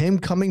 Because him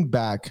coming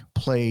back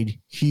played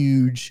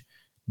huge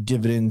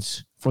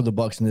dividends for the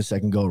Bucs in the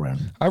second go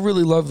around. I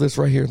really love this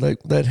right here. Like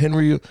that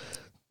Henry.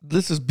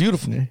 This is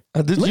beautiful. You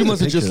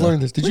must have just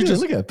learned this. Did you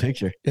just look at a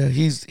picture? Yeah,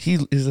 he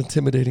is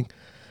intimidating.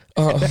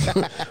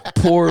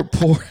 Poor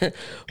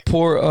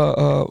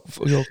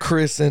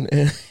Chris and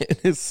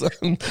his son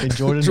and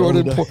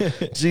Jordan.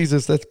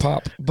 Jesus, that's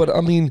Pop. But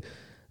I mean,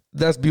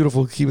 That's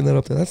beautiful, keeping that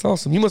up there. That's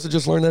awesome. You must have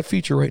just learned that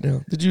feature right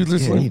now. Did you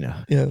just learn? You know.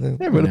 Yeah, then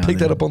we're going to pick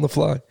that up on the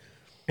fly.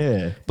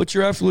 Yeah. But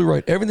you're absolutely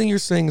right. Everything you're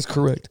saying is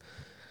correct.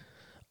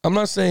 I'm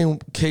not saying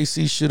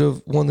KC should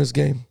have won this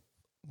game.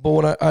 But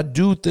what I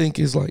do think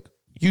is like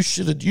you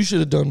should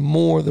have done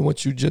more than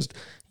what you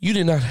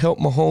did not help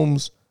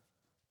Mahomes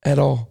at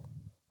all.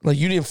 Like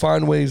you didn't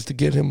find ways to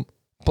get him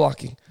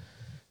blocking.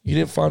 You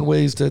didn't find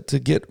ways to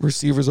get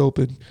receivers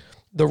open.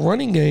 The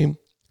running game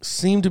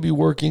seemed to be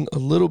working a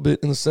little bit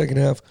in the second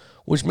half,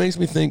 which makes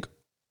me think,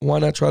 why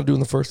not try to do it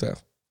in the first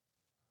half?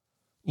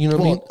 You know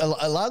what I mean?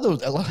 A lot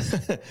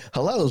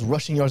of those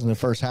rushing yards in the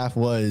first half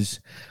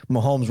was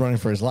Mahomes running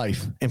for his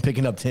life and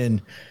picking up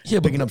 10,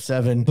 picking up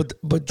 7.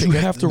 But you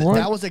have to run.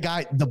 That was a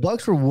guy. The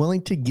Bucs were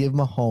willing to give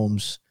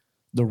Mahomes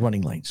the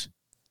running lanes.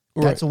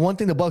 Right. That's the one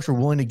thing the Bucs were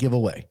willing to give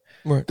away.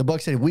 Right. The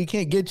Bucs said, we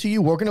can't get to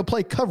you. We're going to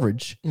play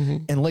coverage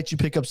and let you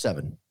pick up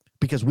 7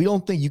 because we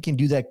don't think you can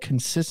do that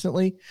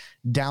consistently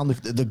down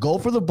the goal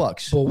for the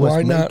Bucs. But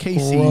why not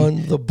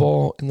run the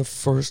ball in the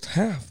first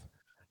half?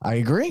 I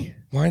agree.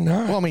 Why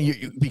not? Well, I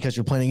mean, because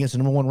you're playing against the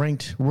number 1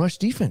 ranked rush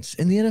defense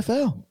in the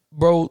NFL.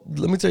 Bro,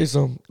 let me tell you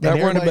something.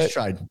 That running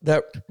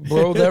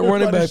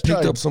back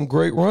picked up some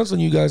great runs on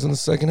you guys in the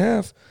second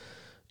half.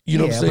 You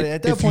know what I'm saying? But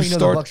at that point, the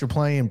Bucs are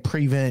playing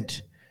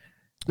prevent.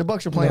 The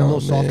Bucs are playing a little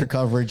softer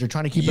coverage. They're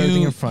trying to keep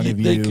everything in front of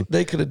you.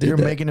 They could have did You're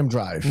that. making them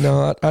drive.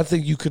 No, I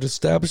think you could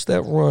establish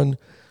that run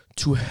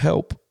to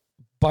help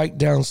bite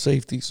down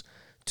safeties,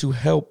 to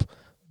help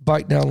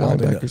bite down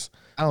linebackers.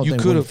 I don't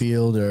think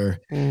Winfield or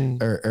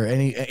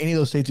any of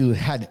those safeties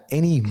had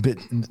any bit.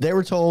 They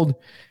were told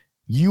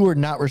you are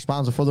not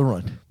responsible for the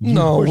run. In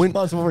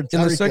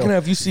the second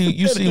half, you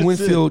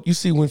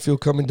see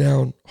Winfield coming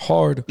down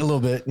hard a little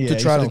bit to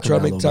try to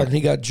make the tackle.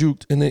 He got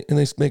juked and they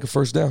make a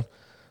first down.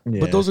 Yeah.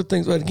 But those are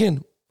things.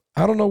 Again,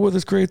 I don't know where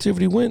this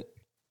creativity went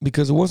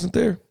because it wasn't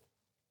there.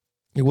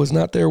 It was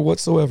not there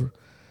whatsoever.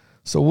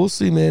 So we'll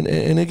see, man.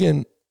 And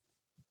again,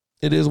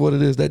 it is what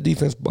it is. That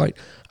defense bite.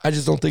 I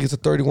just don't think it's a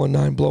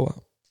 31-9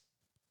 blowout.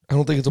 I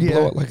don't think it's a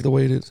blowout like the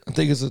way it is. I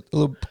think it's a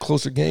little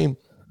closer game.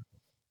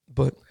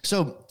 But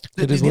so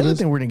the other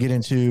thing we're going to get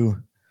into,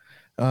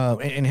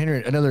 and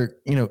Henry, another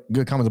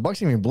good comment. The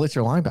Bucs even blitz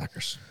their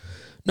linebackers.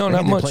 No,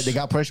 not much. They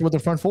got pressure with the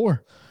front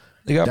 4.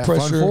 They got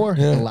pressure. Front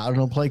 4 allowed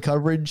them to play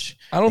coverage.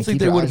 I don't think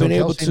they would have been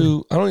able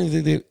to. I don't even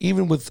think they,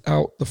 even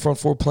without the front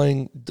 4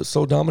 playing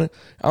so dominant,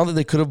 I don't think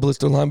they could have blitzed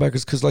their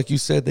linebackers because, like you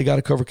said, they got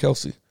to cover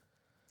Kelsey.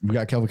 We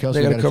got to cover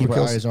Kelsey. They got to keep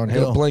our eyes on Hill.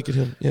 They got to blanket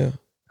him. Yeah.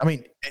 I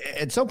mean,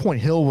 at some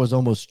point, Hill was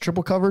almost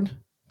triple covered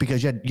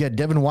because you had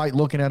Devin White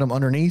looking at him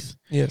underneath.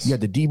 Yes. You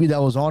had the DB that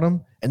was on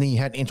him, and then you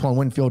had Antoine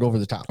Winfield over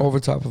the top. Over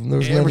top of him.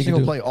 There's every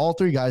single play, all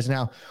 3 guys.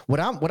 Now,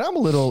 what I'm a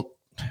little,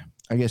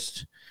 I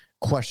guess,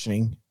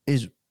 questioning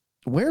is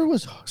where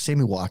was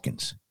Sammy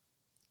Watkins?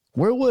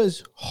 Where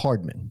was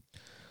Hardman?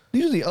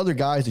 These are the other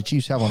guys the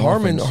Chiefs have on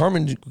offense.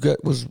 Harmon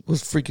was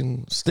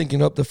freaking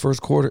stinking up the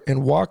first quarter,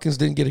 and Watkins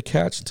didn't get a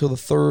catch until the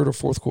third or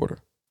fourth quarter.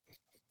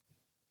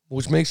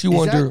 Which makes you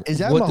wonder, is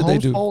that what did they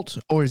do? Fault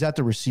or is that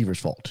the receiver's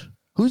fault?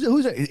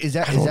 Is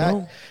that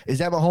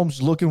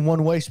Mahomes looking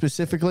one way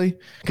specifically?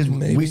 Because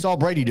we saw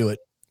Brady do it,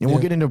 and we'll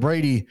get into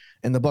Brady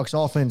and the Bucs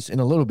offense in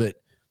a little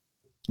bit.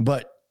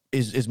 But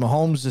is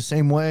Mahomes the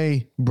same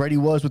way Brady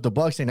was with the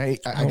Bucs? And I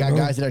got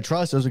guys that I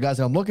trust. Those are guys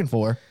that I'm looking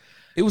for.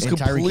 It was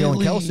completely Tyreek Hill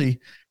and Kelsey,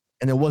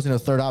 and there wasn't a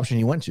third option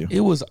he went to.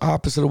 It was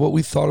opposite of what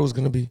we thought it was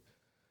going to be.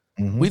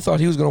 Mm-hmm. We thought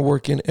he was going to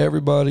work in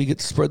everybody, get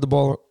to spread the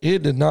ball.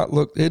 It did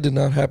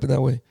not happen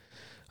that way.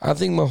 I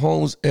think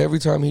Mahomes, every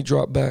time he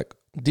dropped back,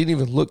 didn't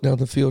even look down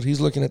the field. He's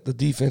looking at the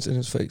defense in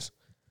his face.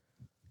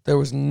 There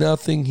was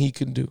nothing he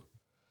could do.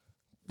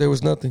 There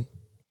was nothing.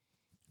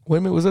 Wait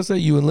a minute, was that say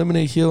you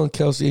eliminate Hill and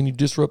Kelsey and you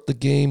disrupt the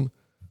game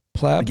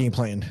plan? The game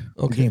plan.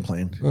 Okay. The game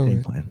plan. Right.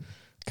 Game plan.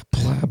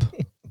 Plab.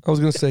 I was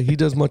going to say, he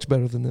does much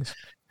better than this.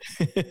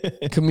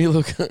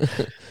 Camilo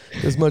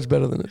is much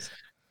better than this.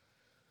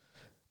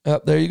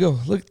 There you go.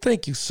 Look,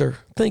 thank you, sir.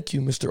 Thank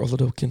you, Mr.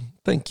 Oladokin.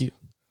 Thank you.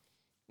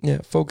 Yeah,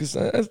 focus.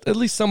 At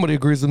least somebody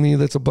agrees with me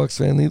that's a Bucs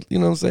fan. You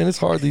know what I'm saying? It's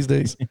hard these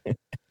days.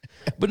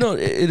 But no,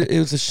 it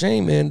was a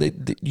shame, man.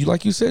 You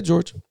like you said,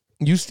 George,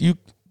 you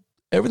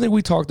everything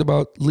we talked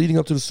about leading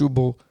up to the Super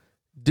Bowl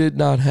did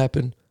not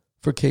happen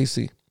for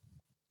KC.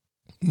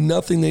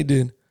 Nothing they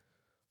did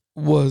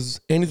was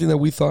anything that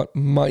we thought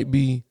might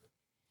be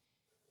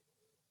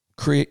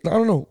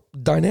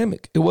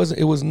dynamic. It wasn't.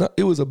 It was not.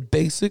 It was a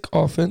basic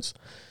offense.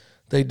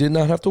 They did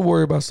not have to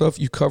worry about stuff.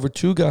 You covered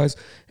 2 guys,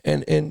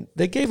 and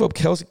they gave up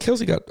Kelsey.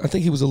 Kelsey got, I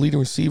think he was a leading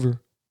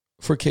receiver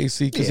for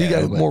KC because he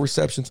got more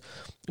receptions.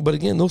 But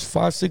again, those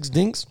 5-6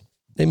 dinks,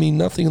 they mean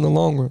nothing in the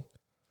long run.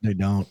 They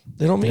don't.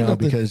 They don't mean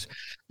nothing because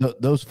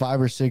those 5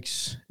 or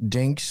 6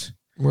 dinks,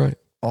 right,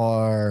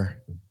 are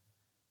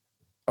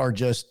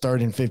just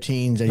 3rd and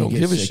 15s that you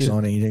get 6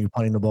 on, and you're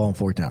punting the ball on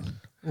 4th down.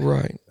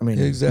 Right. I mean,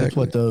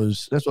 exactly.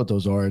 That's what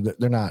those are.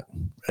 They're not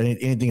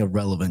anything of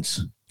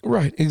relevance.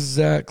 Right,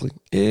 exactly.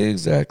 And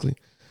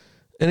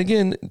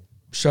again,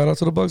 shout out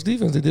to the Bucs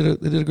defense. They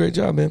did a great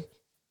job, man.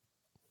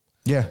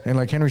 Yeah, and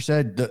like Henry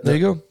said, There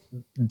you go.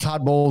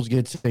 Todd Bowles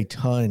gets a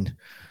ton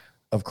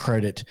of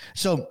credit.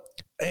 So,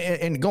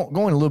 and going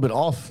a little bit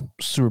off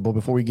Super Bowl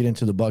before we get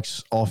into the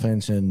Bucs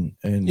offense and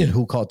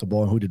who caught the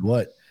ball and who did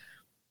what.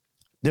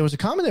 There was a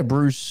comment that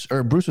Bruce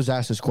was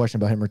asked this question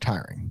about him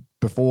retiring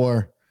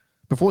before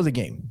the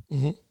game.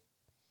 Mm-hmm.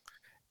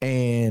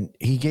 And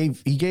he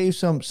gave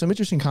some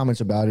interesting comments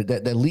about it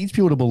that leads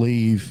people to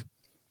believe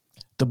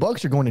the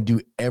Bucs are going to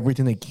do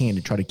everything they can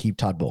to try to keep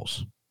Todd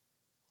Bowles.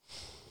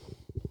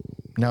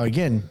 Now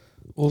again,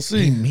 we'll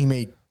see.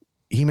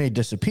 He may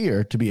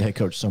disappear to be a head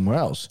coach somewhere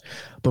else,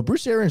 but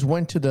Bruce Arians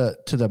went to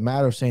the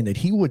matter of saying that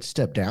he would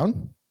step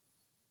down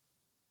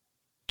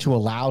to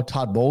allow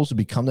Todd Bowles to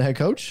become the head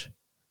coach.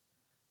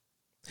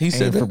 He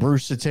said for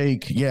Bruce to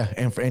take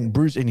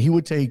Bruce he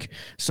would take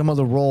some of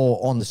the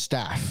role on the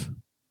staff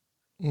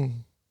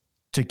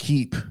to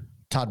keep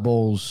Todd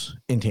Bowles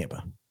in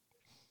Tampa.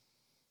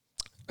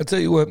 I tell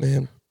you what,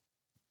 man.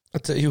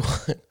 That's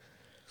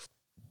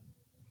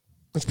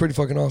pretty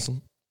fucking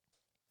awesome.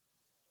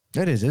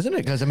 That is, isn't it?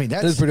 Because I mean,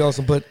 that's pretty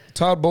awesome. But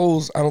Todd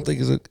Bowles, I don't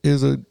think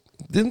is a.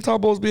 Didn't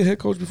Todd Bowles be a head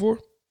coach before?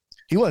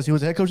 He was. He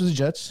was the head coach of the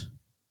Jets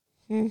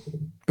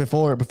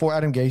before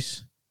Adam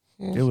Gase.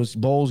 It was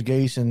Bowles,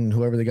 Gase, and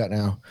whoever they got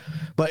now.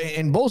 But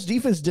and Bowles'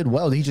 defense did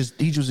well.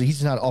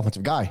 He's not an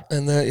offensive guy.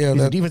 And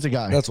he's a defensive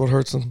guy. That's what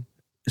hurts him.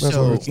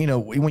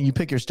 When you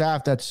pick your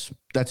staff, that's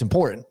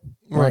important,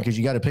 right? Because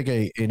you got to pick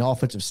an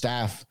offensive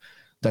staff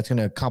that's going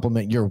to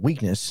complement your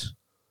weakness,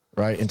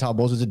 right? And Todd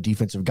Bowles is a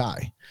defensive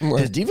guy. Right.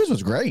 His defense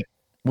was great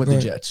with the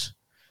Jets.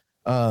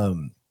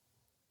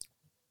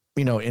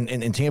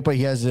 In Tampa,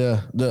 he has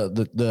the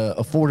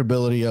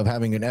affordability of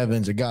having an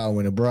Evans, a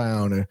Godwin, a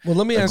Brown.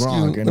 Let me ask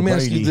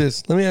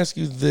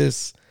you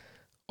this,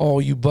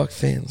 all you Buck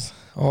fans.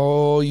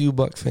 Oh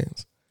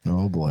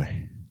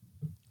boy,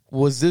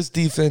 was this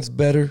defense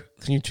better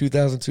than your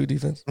 2002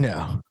 defense?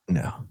 No.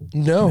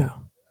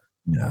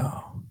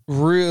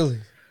 Really?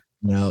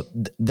 No.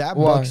 That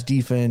Bucs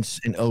defense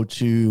in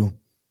 2002,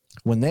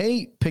 when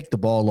they picked the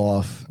ball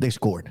off, they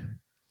scored.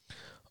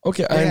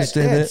 Okay, I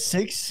understand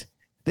that.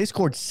 They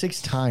scored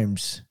 6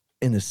 times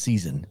in the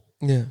season.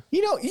 Yeah.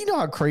 You know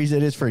how crazy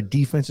it is for a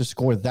defense to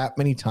score that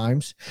many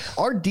times?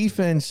 Our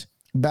defense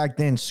back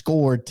then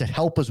scored to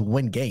help us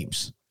win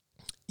games.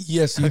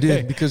 Yes, you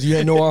did, because you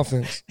had no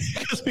offense.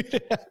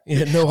 You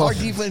had no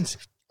offense.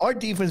 Our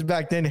defense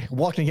back then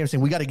walked in the game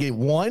saying, we got to get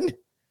one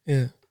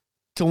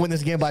to win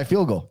this game by a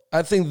field goal.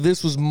 I think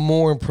this was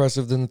more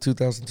impressive than the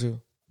 2002.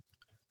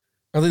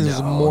 I think this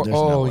was more.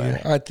 Oh, yeah,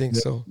 I think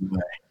so.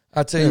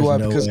 I'll tell you why,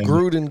 because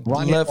Gruden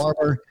left.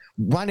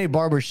 Ronnie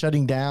Barber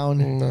shutting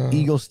down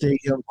Eagle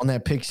Stadium on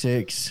that pick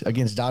 6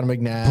 against Don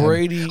McNabb.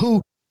 Brady.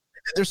 Who,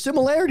 there's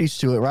similarities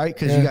to it, right?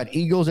 Because you got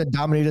Eagles that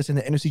dominated us in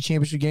the NFC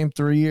Championship game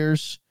 3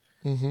 years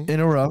in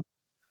a row.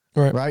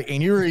 Right?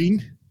 Andy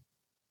Reid.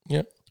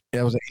 Yep.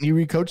 That was an Andy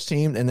Reid coach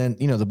team. And then,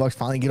 the Bucs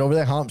finally get over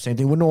that hump. Same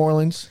thing with New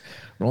Orleans.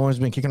 New Orleans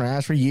has been kicking our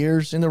ass for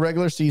years in the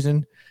regular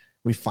season.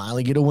 We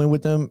finally get a win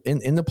with them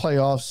in the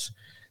playoffs.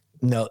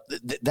 No,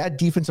 that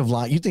defensive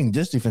line. You think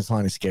this defensive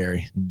line is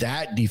scary?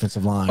 That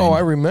defensive line. Oh, I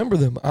remember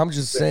them. I'm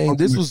just saying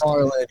this was.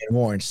 And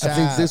Warren Sapp, I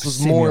think this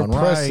was more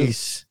impressive.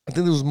 Rice. I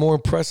think this was more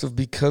impressive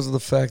because of the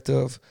fact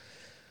of.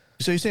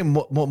 So you're saying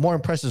more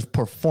impressive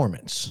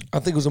performance? I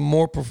think it was a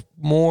more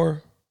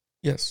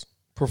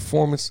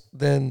performance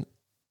than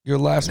your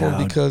last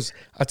one, because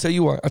I tell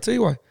you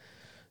why.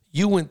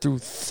 You went through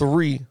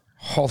 3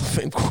 Hall of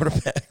Fame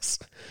quarterbacks.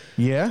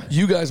 Yeah.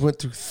 You guys went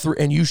through 3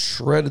 and you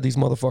shredded these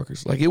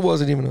motherfuckers. Like it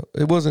wasn't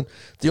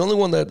the only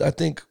one that I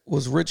think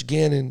was Rich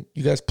Gannon.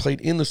 You guys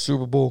played in the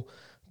Super Bowl,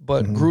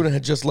 but Gruden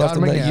had just left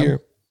him that year.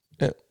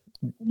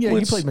 Yeah,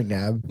 you played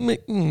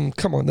McNabb.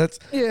 Come on, that's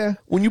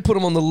when you put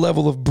him on the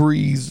level of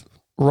Breeze,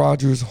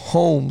 Rodgers,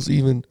 Holmes,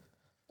 even.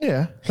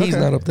 Yeah, he's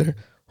not up there.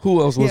 Who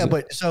else was it? Yeah,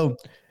 but so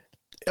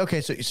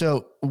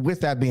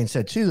with that being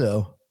said, too,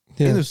 though,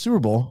 in the Super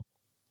Bowl,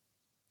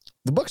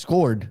 the Bucs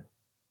scored.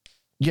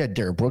 You had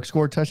Derek Brooks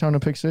score a touchdown on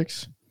pick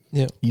 6.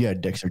 Yeah, you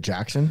had Dexter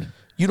Jackson.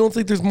 You don't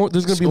think there's more?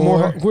 There's going to be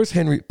more. Where's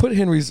Henry? Put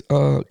Henry's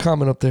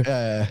comment up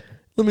there.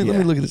 Let me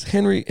look at this.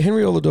 Henry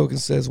Oladokin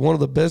says one of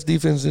the best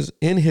defenses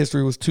in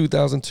history was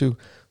 2002.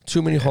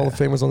 Too many Hall of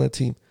Famers on that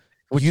team.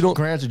 Which you don't.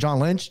 Congrats to John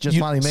Lynch.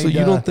 Finally made. So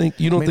you don't think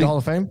the Hall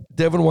of Fame?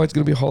 Devin White's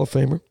going to be a Hall of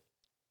Famer?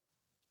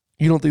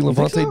 You don't think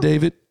Levante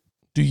David?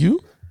 Do you?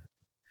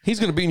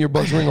 He's going to be in your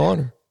Bucs Ring of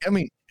Honor. I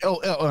mean,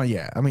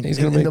 yeah. I mean, he's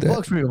going to make the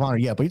Bucs Ring of Honor.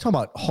 Yeah, but you're talking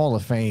about Hall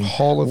of Fame.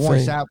 Hall of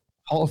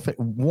Fame.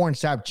 Warren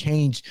Sapp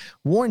changed.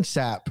 Warren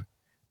Sapp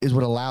is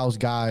what allows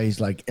guys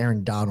like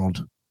Aaron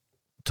Donald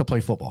to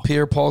play football.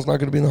 Pierre Paul's not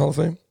going to be in the Hall of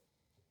Fame?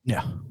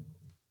 Yeah.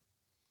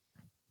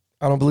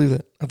 I don't believe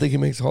that. I think he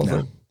makes the Hall of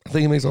Fame. I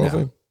think he makes the Hall of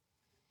Fame.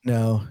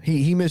 No,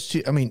 he missed.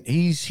 I mean,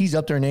 he's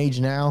up there in age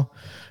now.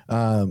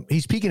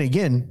 He's peaking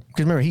again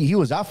because remember he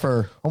was out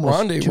for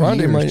almost 2 years.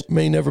 Rondé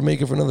may never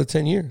make it for another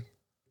 10 years.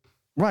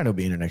 Rondé will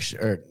be in the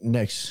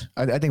next.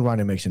 I think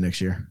Rondé makes it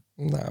next year.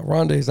 Nah,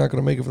 Rondé's not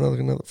going to make it for another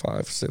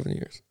 5-7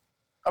 years.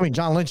 I mean,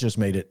 John Lynch just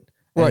made it.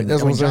 Right,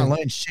 that's what I'm saying. John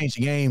Lynch changed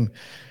the game.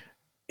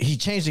 he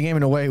changed the game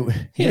in a way.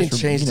 He didn't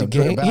change the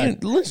game.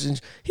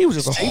 He was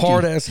just a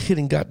hard ass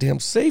hitting goddamn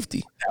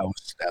safety.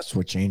 That's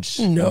what changed.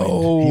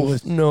 No.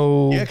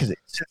 Yeah, because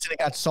it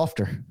got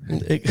softer.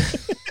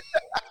 Because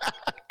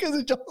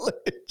of John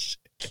Lynch.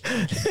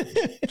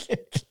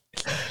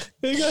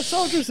 It got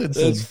softer since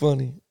then. That's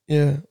funny.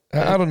 Yeah.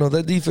 I don't know.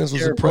 That defense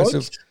was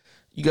impressive.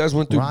 You guys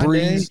went through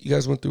Breeze. You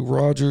guys went through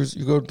Rodgers.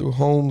 You go through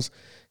Holmes.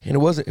 And it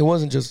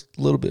wasn't just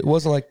a little bit. It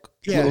wasn't like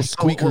little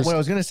squeakers. What I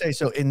was going to say,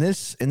 so in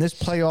this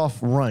playoff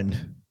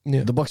run,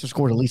 the Bucs have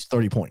scored at least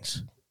 30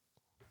 points.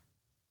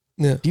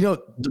 Yeah. Do you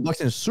know the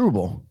Bucs in the Super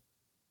Bowl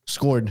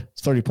scored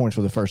 30 points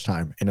for the first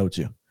time in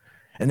 0-2.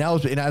 And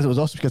it was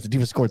also because the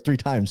defense scored 3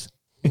 times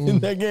in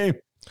that game.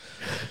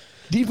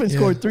 Defense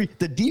scored 3.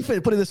 The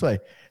defense, put it this way,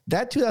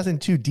 that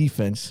 2002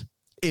 defense,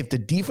 if the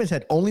defense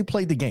had only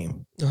played the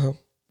game, it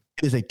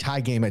is a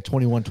tie game at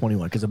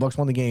 21-21 because the Bucs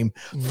won the game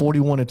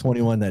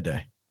 41-21 that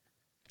day.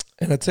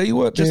 And I tell you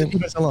what, just man, the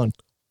defense alone.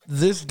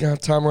 This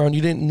time around,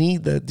 you didn't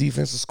need that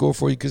defense to score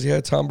for you because you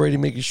had Tom Brady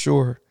making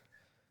sure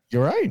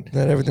you're right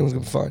that everything was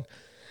going to be fine.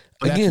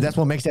 But again, that's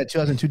what makes that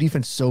 2002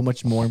 defense so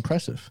much more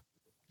impressive.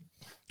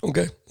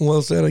 Okay,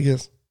 well said, I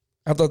guess.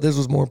 I thought this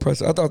was more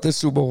impressive. I thought this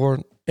Super Bowl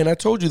run, and I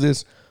told you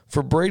this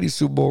for Brady's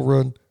Super Bowl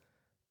run,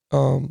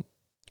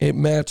 it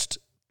matched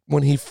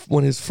when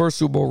his first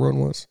Super Bowl run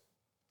was.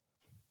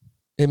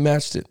 It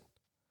matched it.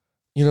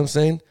 You know what I'm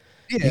saying?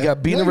 Yeah, he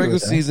got beat in the regular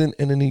season,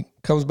 and then he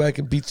comes back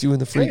and beats you in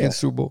the freaking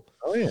Super Bowl.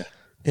 Oh, yeah.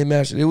 It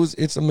matched it.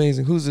 It's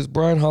amazing. Who's this?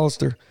 Brian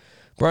Hollister.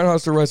 Brian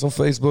Hollister writes on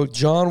Facebook,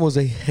 John was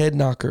a head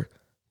knocker.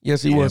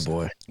 Yes, he was.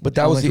 Boy. But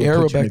that was the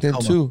era back then,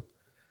 too.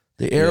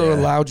 The era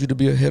allowed you to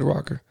be a head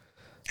rocker.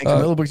 And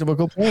Camilo brings up a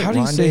good point. How do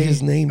you say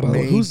his name, by the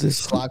way? Who's this?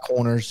 Slot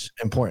corners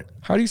important.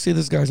 How do you say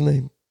this guy's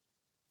name?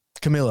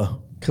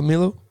 Camilo.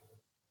 Camilo?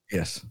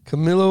 Yes.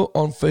 Camilo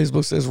on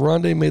Facebook says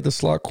Rondé made the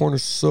slot corner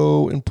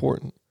so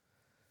important.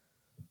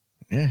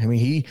 Yeah, I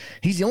mean,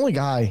 he's the only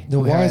guy.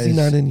 Then why is he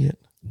not in yet?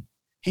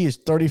 He is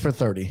 30 for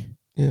 30.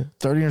 Yeah.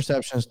 30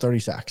 interceptions, 30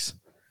 sacks.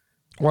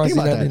 Why is he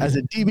not in yet? As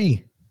a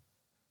DB.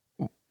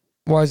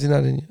 Why is he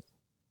not in yet?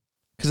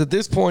 Because at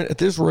this point, at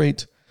this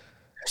rate,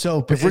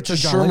 so if Richard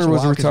Sherman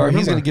was retired,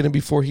 he's going to get him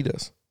before he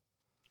does.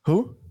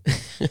 Who?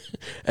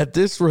 At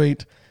this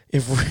rate,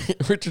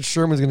 if Richard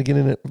Sherman is going to get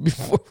in it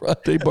before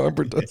Rondé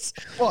Barber does.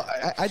 Well,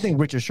 I think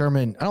Richard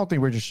Sherman, I don't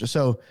think Richard,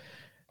 so.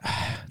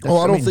 I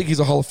don't think he's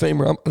a Hall of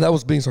Famer. That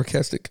was being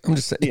sarcastic. I'm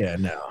just saying. Yeah,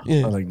 no.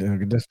 Yeah. I was like,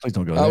 please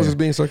don't go there. I was just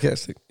being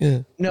sarcastic. Yeah.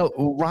 No,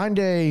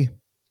 Rondé,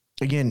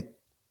 again,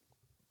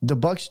 the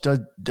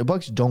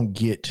Bucs don't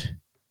get,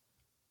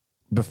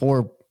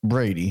 before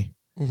Brady,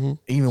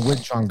 even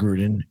with John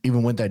Gruden,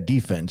 even with that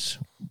defense,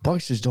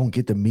 Bucs just don't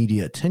get the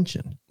media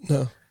attention.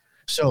 No.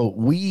 So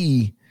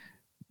we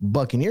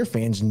Buccaneer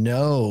fans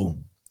know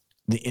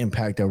the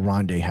impact that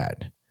Rondé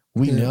had.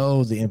 We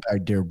know the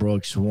impact Derrick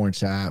Brooks, Warren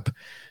Sapp,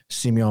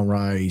 Simeon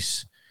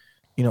Rice,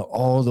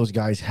 all those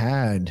guys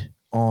had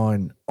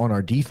on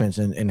our defense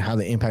and how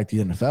they impact the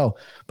NFL.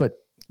 But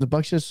the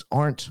Bucs just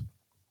aren't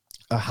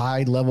a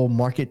high-level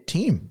market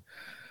team.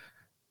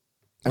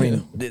 I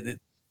mean,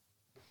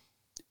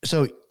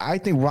 so I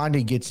think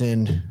Rondé gets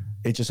in.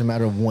 It's just a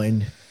matter of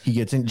when he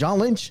gets in. John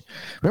Lynch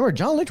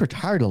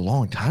retired a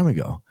long time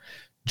ago.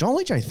 John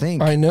Lynch, I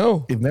think. I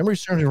know. If memory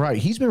serves me right,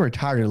 he's been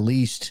retired at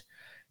least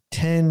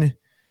 10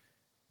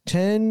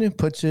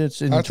 puts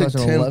it in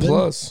 2011. 10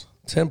 plus.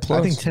 10 plus.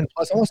 I think 10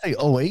 plus. I want to say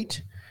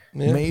 08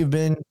 may have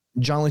been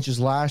John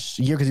Lynch's last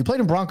year because he played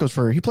in Broncos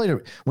when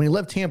he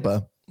left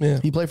Tampa. Yeah.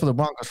 He played for the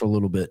Broncos for a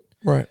little bit.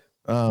 Right.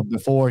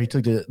 Before he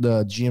took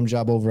the GM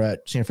job over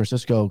at San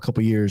Francisco a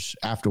couple years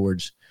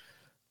afterwards.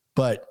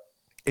 But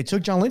it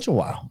took John Lynch a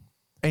while.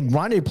 And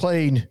Rondé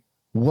played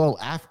well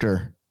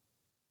after.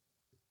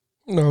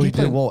 No, he played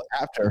didn't. well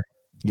after.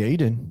 Yeah, he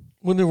did.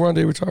 When did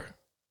Rondé retire?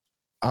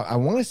 I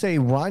want to say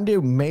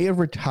Rondé may have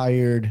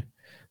retired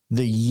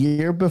the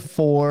year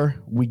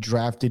before we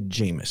drafted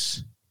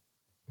Jameis.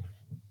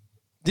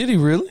 Did he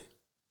really?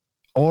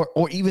 Or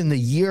even the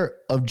year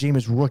of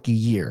Jameis' rookie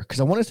year.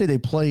 Because I want to say they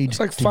played. It's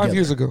like 5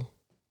 years ago.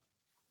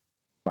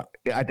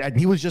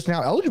 He was just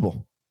now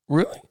eligible.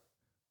 Really?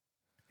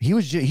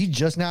 He's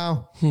just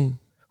now.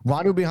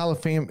 Rondé will be Hall of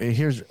Fame.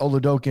 Here's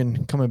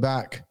Oladokin coming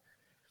back.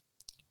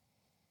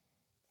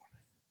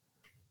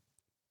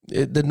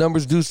 The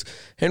numbers do.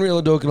 Henry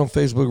Oladokin on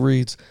Facebook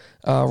reads,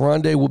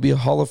 Rondé will be a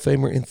Hall of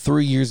Famer in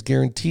 3 years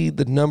guaranteed.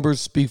 The numbers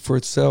speak for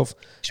itself.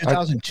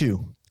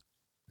 2002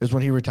 is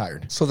when he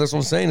retired. So that's what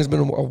I'm saying. It's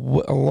been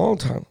a long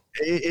time.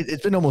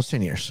 It's been almost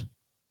 10 years.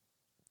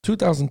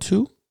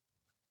 2002?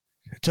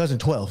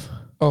 2012.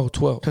 Oh,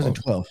 12.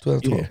 2012.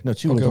 2012. Yeah. No,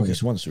 two was when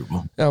he won the Super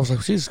Bowl. I was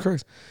like, Jesus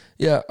Christ.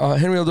 Yeah,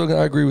 Henry Oladokin,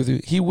 I agree with you.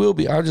 He will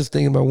be. I'm just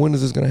thinking about when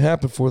is this going to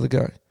happen for the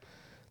guy.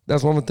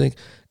 That's one thing.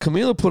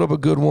 Camila put up a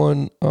good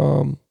one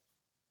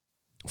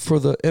for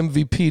the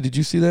MVP. Did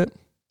you see that?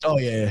 Oh,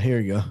 yeah. Here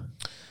you go.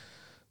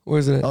 Where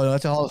is it at? Oh, no,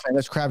 that's a Hall of Fame.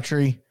 That's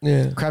Crabtree.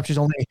 Yeah.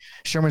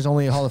 Sherman's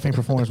only Hall of Fame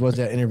performance was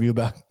that interview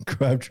about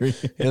Crabtree.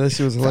 Yeah, that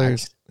shit was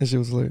hilarious. That shit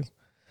was hilarious.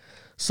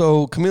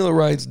 So Camila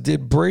writes,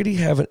 did Brady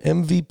have an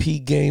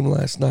MVP game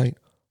last night,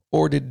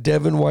 or did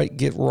Devin White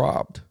get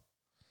robbed?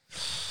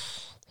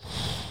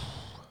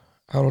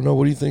 I don't know.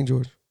 What do you think,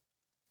 George?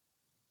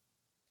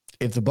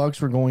 If the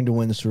Bucs were going to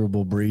win the Super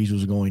Bowl, Breeze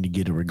was going to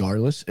get it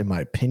regardless, in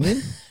my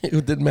opinion.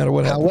 It didn't matter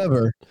what happened.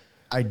 However,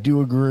 I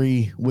do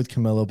agree with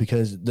Camilo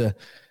because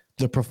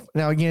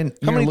now again,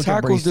 how many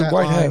tackles did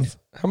White have?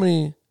 How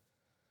many?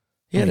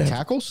 How many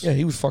tackles? Yeah,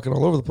 he was fucking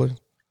all over the place.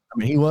 I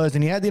mean, he was,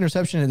 and he had the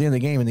interception at the end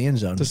of the game in the end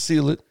zone to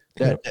seal it.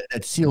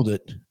 That sealed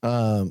it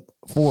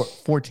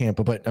for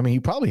Tampa. But I mean, he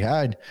probably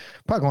going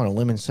on a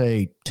limb and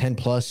say 10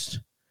 plus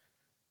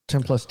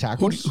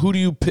tackles. Who do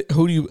you pick?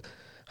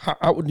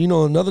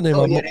 Another name?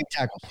 He had 8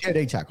 tackles. He had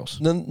 8 tackles.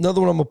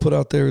 Another one I'm gonna put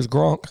out there is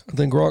Gronk. I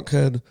think Gronk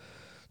had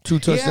 2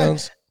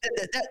 touchdowns.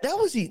 Yeah,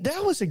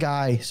 that was a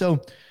guy.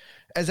 So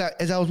as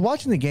I was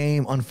watching the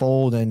game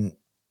unfold and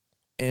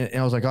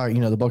I was like, all right,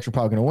 the Bucs are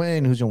probably going to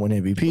win. Who's going to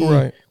win MVP?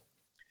 Right.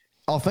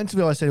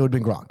 Offensively, I said it would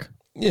have been Gronk.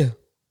 Yeah.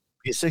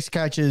 He had 6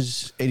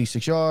 catches,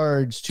 86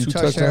 yards, 2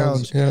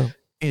 touchdowns. Yeah.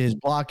 His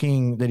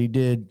blocking that he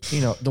did,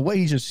 the way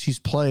he's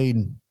played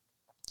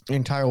the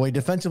entire way.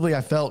 Defensively,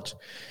 I felt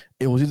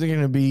it was either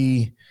going to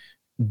be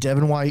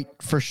Devin White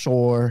for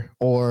sure,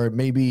 or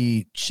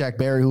maybe Shaq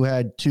Barry, who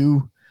had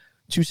 2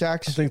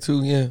 sacks. I think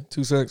 2, yeah.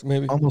 2 sacks,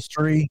 maybe. Almost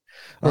 3.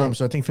 Right.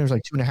 So I think finished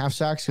like 2.5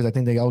 sacks because I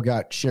think they all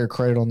got shared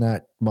credit on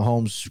that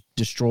Mahomes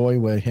destroy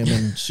where him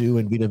and Sue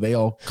and Vita Vea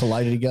all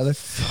collided together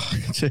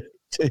to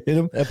hit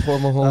him. That poor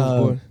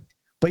Mahomes boy.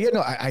 But yeah,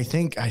 no, I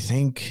think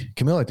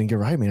Camille, I think you're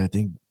right, man.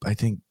 I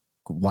think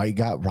White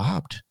got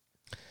robbed.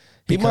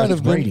 He might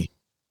have been. Brady.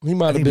 He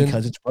might have been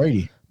because it's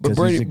Brady. But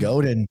Brady, he's a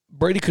GOAT, and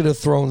Brady could have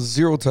thrown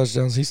 0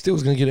 touchdowns. He still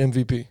was going to get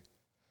MVP.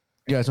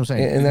 Yeah, that's what I'm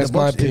saying. And that's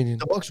my opinion.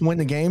 If the Bucs win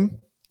the game,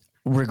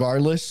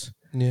 regardless.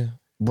 Yeah.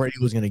 Brady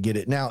was going to get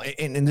it. Now,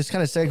 and this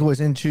kind of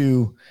segues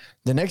into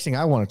the next thing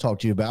I want to talk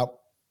to you about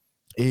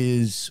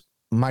is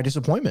my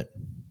disappointment.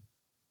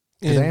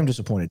 Because I am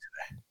disappointed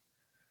today.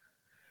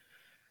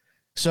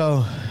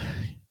 So,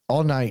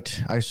 all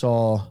night, I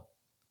saw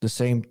the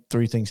same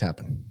 3 things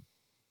happen.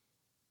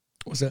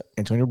 What's that?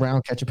 Antonio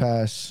Brown catch a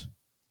pass,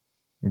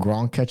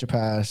 Gronk catch a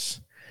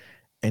pass,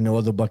 and no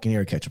other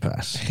Buccaneer catch a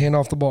pass. Hand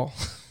off the ball.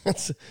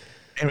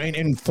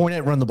 And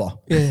Fournette run the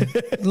ball. Yeah.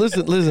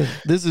 Listen.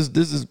 This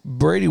is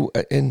Brady,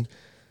 and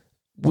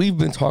we've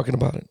been talking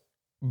about it.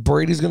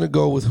 Brady's going to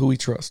go with who he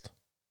trusts.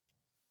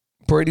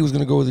 Brady was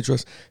going to go with who he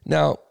trusts.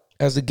 Now,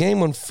 as the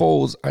game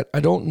unfolds,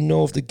 I don't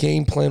know if the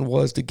game plan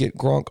was to get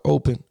Gronk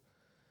open.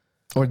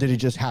 Or did it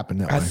just happen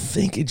that way? I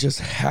think it just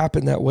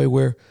happened that way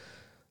where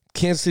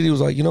Kansas City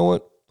was like, you know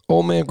what?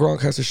 Old man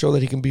Gronk has to show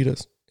that he can beat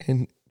us.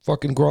 And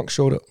fucking Gronk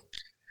showed up.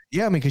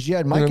 Yeah, I mean, because you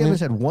had Mike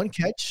Evans had 1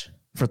 catch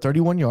for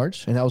 31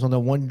 yards, and that was on the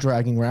 1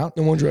 dragging route.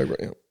 And 1 drag route,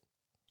 yeah.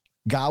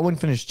 Godwin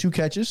finished 2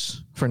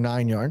 catches for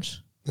 9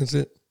 yards. That's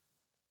it.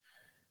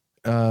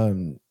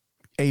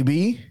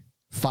 AB,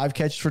 5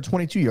 catches for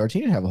 22 yards. He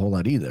didn't have a whole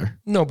lot either.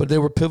 No, but they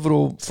were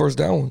pivotal first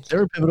down ones. They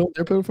were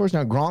pivotal first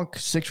down. Gronk,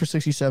 6 for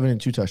 67 and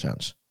 2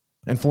 touchdowns.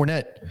 And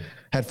Fournette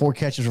had 4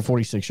 catches for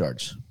 46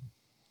 yards.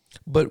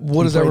 But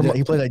what does that remind?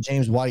 He played that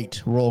James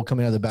White role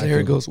coming out of the back. There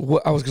it goes.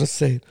 What I was going to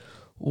say.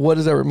 What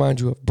does that remind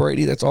you of?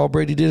 Brady. That's all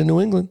Brady did in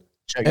New England.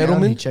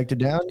 Edelman. He checked it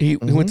down. He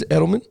went to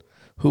Edelman,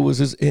 who was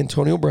his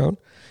Antonio Brown.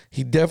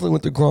 He definitely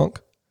went to Gronk,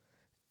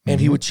 and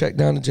he would check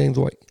down to James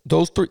White.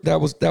 Those 3. That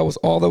was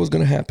all that was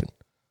going to happen.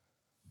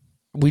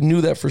 We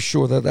knew that for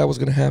sure that was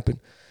going to happen.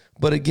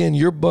 But again,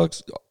 your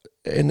Bucs,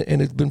 and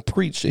it's been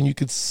preached, and you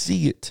could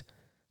see it.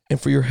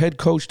 And for your head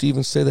coach to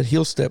even say that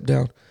he'll step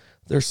down,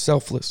 they're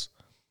selfless.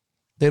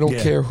 They don't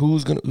care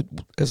who's going to,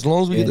 as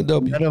long as we get the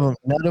W.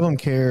 None of them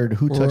cared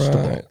who touched the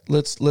ball.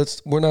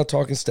 Let's. We're not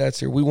talking stats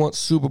here. We want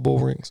Super Bowl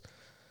rings,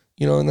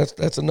 and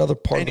that's another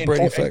part of the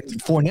Brady effect.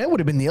 Fournette would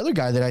have been the other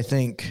guy that I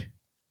think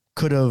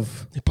could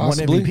have won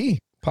MVP.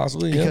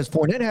 Possibly, because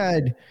Fournette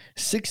had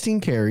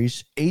 16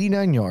 carries,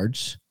 89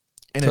 yards,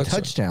 and a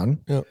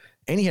touchdown,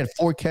 and he had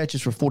 4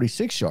 catches for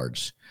 46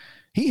 yards.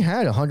 He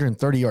had a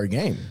 130-yard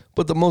game.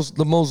 But the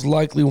most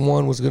likely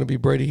one was going to be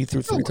Brady. He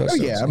threw 3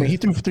 touchdowns. Yeah, I mean, he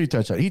threw for 3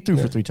 touchdowns. He threw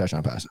for 3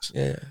 touchdown passes.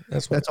 Yeah,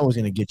 that's always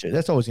going to get you.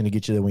 That's always going to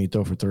get you there when you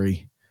throw for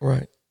 3.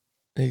 Right.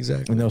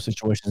 Exactly. In those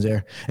situations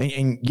there.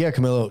 And yeah,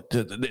 Camilo,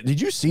 did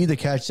you see the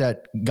catch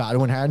that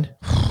Godwin had?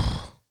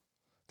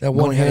 That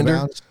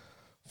one-hander?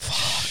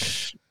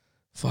 Fuck.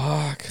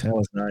 That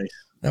was nice.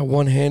 That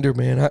one-hander,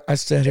 man. I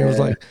sat here and was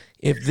like,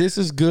 if this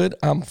is good,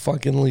 I'm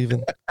fucking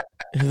leaving.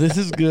 If this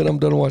is good, I'm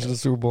done watching the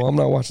Super Bowl. I'm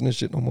not watching this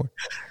shit no more.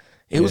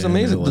 It was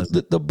amazing.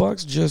 The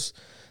Bucs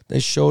they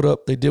showed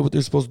up. They did what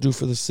they're supposed to do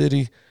for the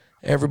city.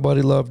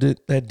 Everybody loved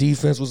it. That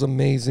defense was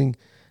amazing.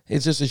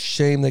 It's just a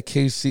shame that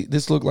KC,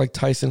 this looked like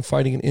Tyson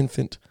fighting an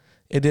infant.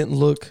 It didn't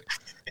look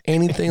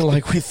anything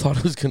like we thought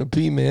it was going to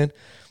be, man,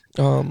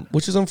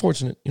 which is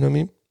unfortunate. You know what I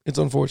mean? It's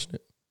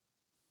unfortunate.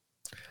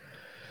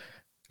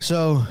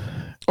 So,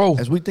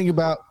 as we think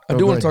about... I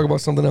do want to talk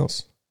about something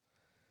else.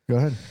 Go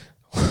ahead.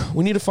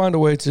 We need to find a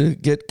way to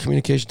get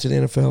communication to the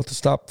NFL to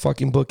stop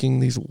fucking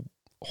booking these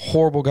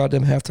horrible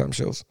goddamn halftime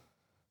shows.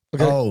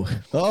 Okay.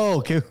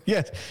 Okay.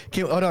 Yes.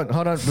 Okay, hold on.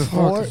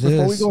 Before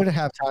we go into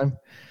halftime,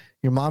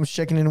 your mom's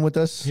checking in with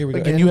us. Here we go.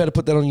 Again. And you had to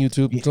put that on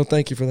YouTube, so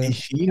thank you for that.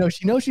 She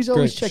knows she's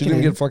always checking She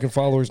didn't in. get fucking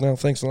followers now.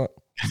 Thanks a lot.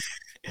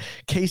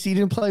 KC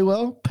didn't play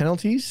well,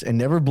 penalties, and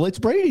never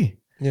blitzed Brady.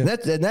 Yeah.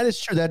 That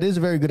is true. That is a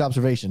very good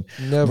observation.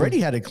 Never. Brady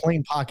had a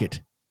clean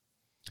pocket.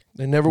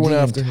 They never went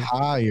after him.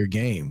 Entire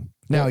game.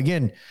 Now,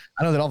 again,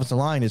 I know that offensive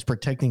line is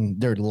protecting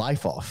their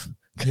life off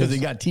because they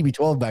got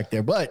TB12 back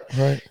there. But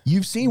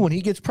you've seen when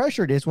he gets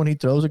pressured, it's when he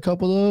throws a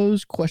couple of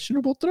those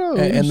questionable throws.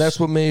 And that's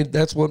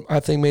what I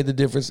think made the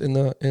difference in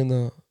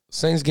the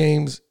Saints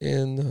games,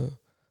 in the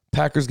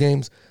Packers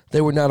games.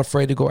 They were not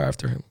afraid to go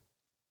after him.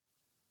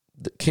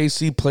 The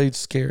KC played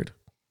scared.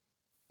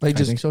 I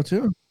think so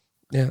too.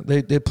 Yeah,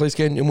 they play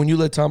scared. And when you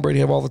let Tom Brady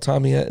have all the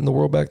time he had in the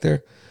world back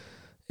there,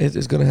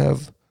 it's going to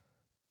have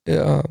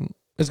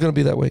it's going to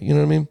be that way. You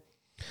know what I mean?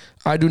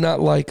 I'm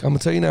going to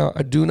tell you now,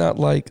 I do not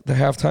like the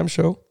halftime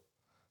show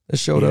that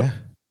showed up.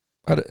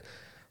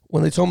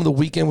 When they told me the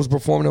Weeknd was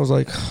performing, I was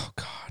like, oh,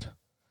 God.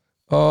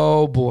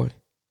 Oh, boy.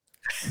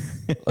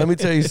 Let me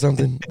tell you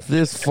something.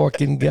 This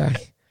fucking guy.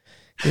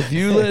 If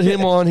you let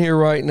him on here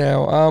right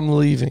now, I'm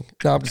leaving.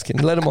 No, I'm just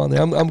kidding. Let him on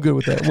there. I'm good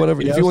with that.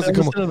 Whatever. If he wants to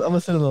come on. I'm going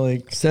to send him the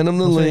link. Send him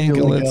the link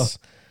and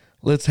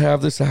let's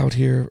have this out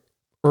here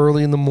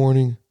early in the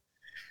morning.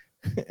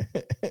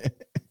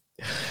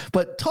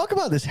 But talk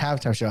about this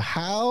halftime show.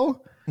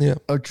 How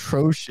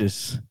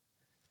atrocious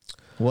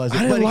was it?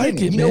 I didn't like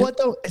it, man. You know what,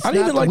 though? I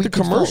didn't even like the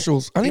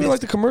commercials. I didn't even like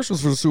the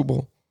commercials for the Super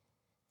Bowl.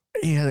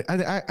 Yeah,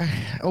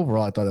 I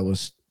overall, I thought that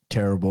was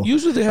terrible.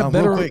 Usually they have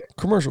better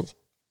commercials.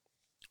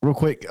 Real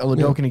quick,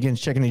 Ladokin again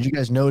checking in. Did you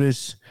guys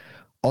notice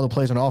all the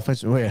plays on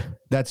offense? Oh, yeah,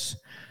 that's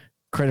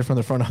credit from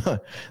the front.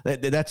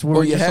 That's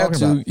where you had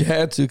to. About. You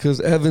had to because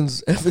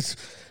Evans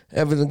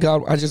and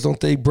God, I just don't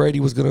think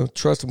Brady was going to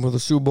trust him with a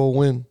Super Bowl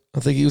win. I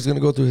think he was going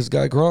to go through his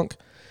guy Gronk,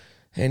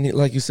 and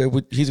like you said,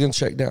 he's going to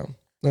check down.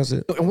 That's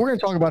it. And we're going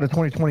to talk about a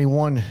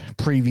 2021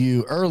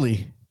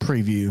 early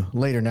preview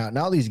later.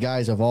 Now these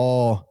guys have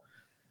all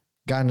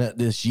gotten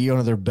this year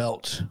under their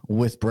belt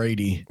with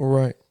Brady.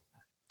 Right.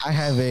 I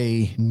have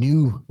a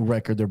new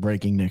record they're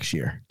breaking next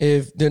year.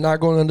 If they're not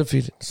going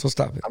undefeated, so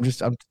stop it.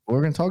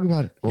 We're going to talk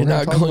about it. You're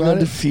not going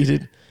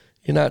undefeated.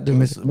 You're not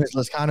doing it. Miss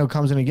Lascano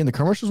comes in again. The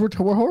commercials were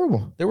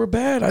horrible. They were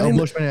bad. I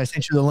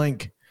sent you the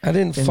link. I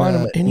didn't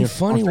find any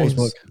funny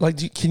ones.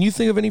 Like, can you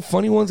think of any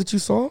funny ones that you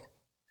saw?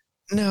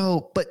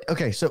 No, but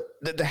okay. So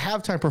the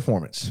halftime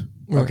performance,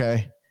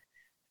 okay,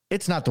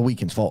 it's not the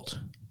Weeknd's fault.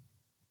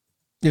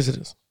 Yes, it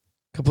is.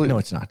 Completely. No,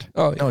 it's not.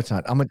 Oh, no, it's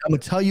not. I'm gonna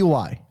tell you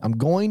why. I'm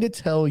going to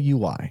tell you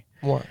why.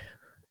 Why?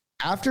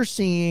 After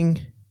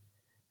seeing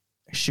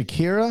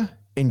Shakira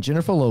and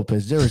Jennifer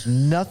Lopez, there is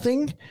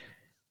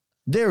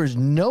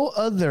no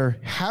other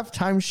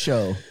halftime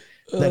show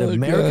that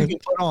America can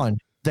put on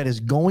that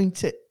is going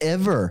to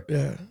ever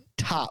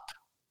top.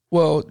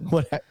 Well,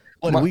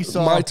 what we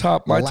saw. My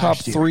top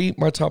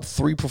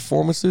three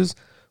performances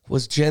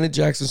was Janet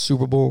Jackson's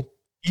Super Bowl.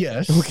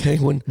 Yes. Okay.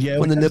 When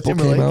the nipple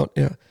came out.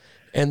 Yeah.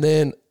 And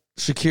then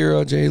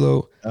Shakira,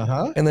 J-Lo,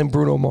 and then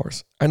Bruno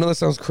Mars. I know that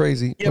sounds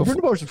crazy. Yeah,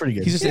 Bruno Mars is pretty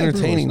good. He's just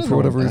entertaining for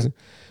whatever reason.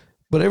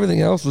 But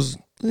everything else was,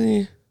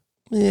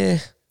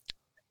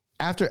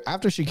 After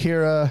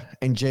Shakira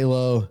and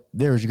J-Lo,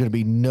 there's going to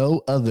be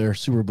no other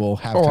Super Bowl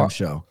halftime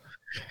show.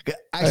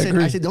 I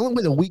said the only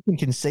way the Weeknd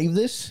can save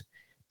this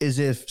is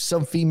if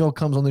some female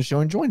comes on the show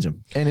and joins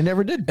him, and it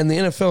never did. And the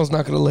NFL is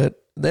not going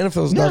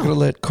to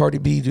let Cardi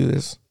B do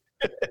this.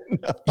 No.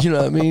 You know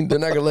what I mean? They're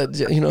not gonna let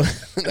they're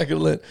not gonna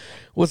let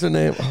what's her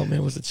name? Oh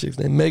man, what's the chick's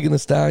name? Megan Thee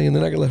Stallion.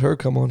 They're not gonna let her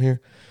come on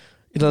here.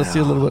 Let's see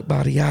a little bit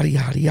body yada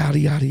yada yada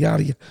yada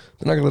yada. They're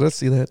not gonna let us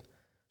see that.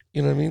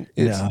 You know what I mean?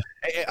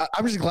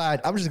 I'm just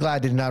glad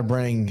they did not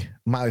bring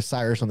Miley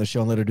Cyrus on the show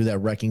and let her do that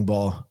Wrecking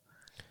Ball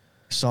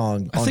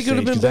song. I think it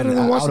would have been better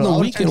than watching the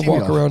Weeknd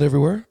walk around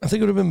everywhere. I think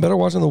it would have been better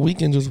watching the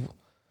Weeknd just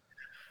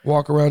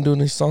walk around doing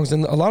these songs.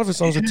 And a lot of his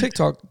songs are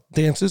TikTok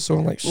dances, so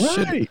I'm like,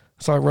 shit.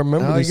 So I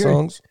remember these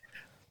songs.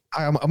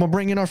 I'm gonna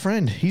bring in our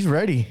friend. He's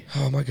ready.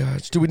 Oh my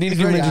gosh! Do we need to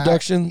give him an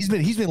introduction? He's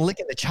been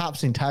licking the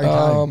chops the entire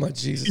time. Oh my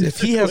Jesus! If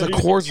he has a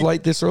Coors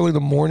Light this early in the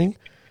morning,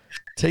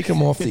 take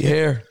him off the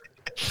air.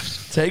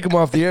 Take him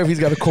off the air if he's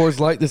got a Coors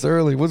Light this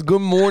early.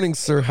 Good morning,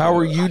 sir. How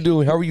are you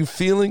doing? How are you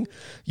feeling?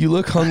 You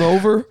look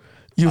hungover.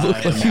 You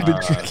look like you've been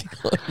drinking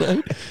all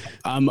night.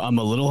 I'm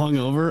a little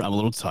hungover. I'm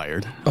a a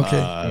tired.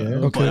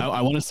 Okay. But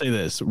I want to say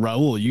this,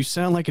 Raul. You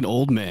sound like an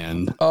old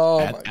man.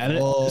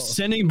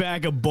 Sending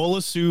back a bowl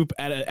of soup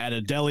at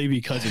a deli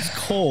because it's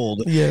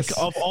cold. Yes.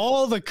 Of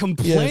all the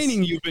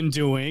complaining you've been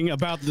doing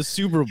about the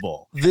Super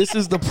Bowl, this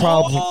is the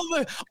problem. All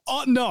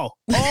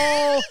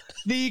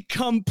the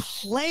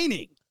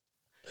complaining.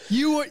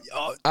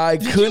 I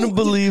couldn't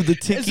believe the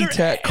ticky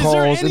tack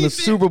calls in the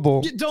Super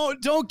Bowl.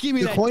 Don't give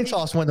me that. The coin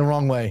toss went the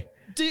wrong way.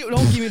 Dude,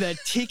 don't give me that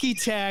ticky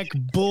tack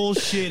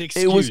bullshit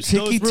excuse. It was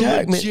ticky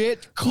tack, man.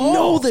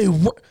 No, they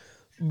were.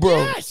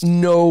 Bro, Yes.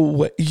 no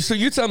way. So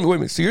you're telling me, wait a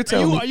minute. So you're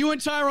telling me. Are you and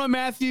Tyrann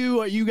Matthew?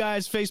 Are you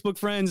guys Facebook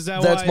friends? Is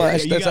that That's why?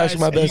 that's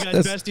actually my best. Are you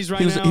guys besties right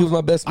now? He was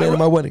my best man at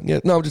my wedding. Yeah,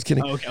 no, I'm just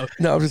kidding. Okay.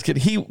 No, I'm just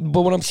kidding.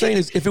 But what I'm saying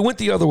is, if it went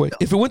the other way,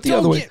 wait. If it went the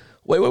other way,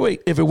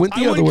 if it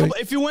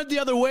went the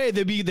other way,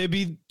 they'd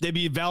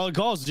be valid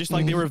calls, just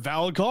like they were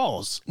valid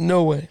calls.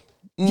 No way.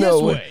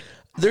 No way.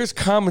 There's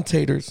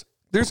commentators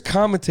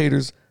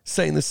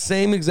saying the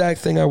same exact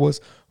thing I was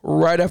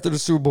right after the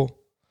Super Bowl.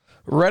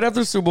 Right after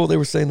the Super Bowl, they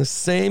were saying the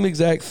same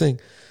exact thing.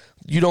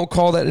 You don't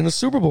call that in a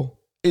Super Bowl.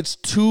 It's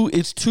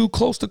too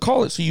close to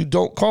call it, so you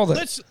don't call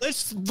that.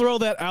 Let's throw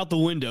that out the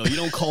window. You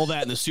don't call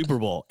that in the Super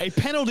Bowl. A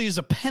penalty is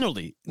a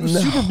penalty.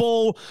 Super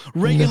Bowl,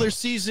 regular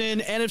season,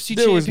 NFC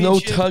there was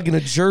championship. no tugging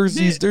of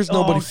jerseys. There's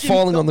nobody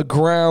falling on the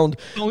ground.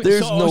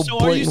 There's no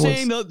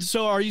blatant ones.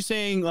 So are you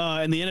saying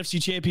in the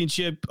NFC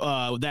championship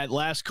that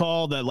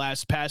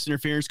last pass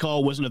interference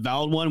call wasn't a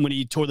valid one when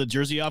he tore the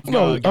jersey off?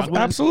 No,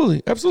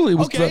 absolutely. It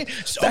was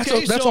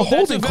that's a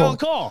holding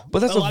call. But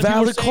that's a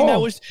valid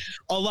call.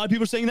 A lot of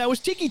people are saying that was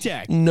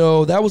ticky-tack.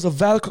 No, that was a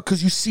valid call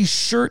because you see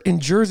shirt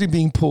and jersey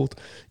being pulled.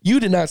 You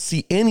did not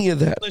see any of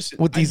that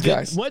with these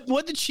guys. What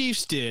the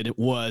Chiefs did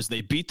was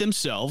they beat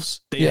themselves.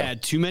 They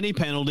had too many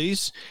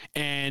penalties,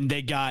 and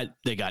they got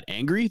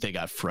angry. They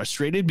got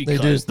frustrated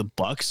because the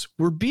BUCS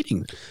were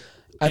beating them.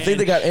 I think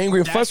they got angry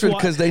and frustrated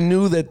because they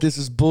knew that this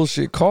is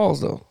bullshit calls,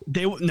 though.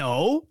 They were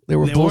bullshit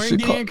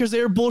weren't calls because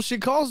they were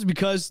bullshit calls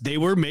because they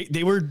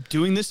were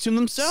doing this to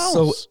themselves.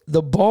 So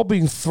the ball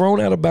being thrown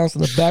out of bounds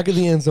in the back of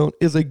the end zone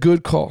is a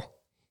good call.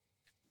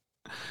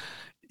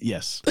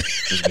 Yes. It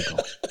was a good call.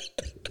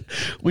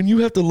 When you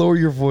have to lower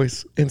your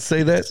voice and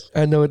say that,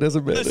 I know it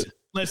doesn't matter.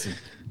 Listen.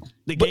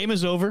 The game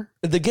is over.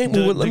 The game.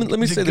 Let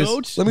me say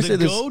this. Let me say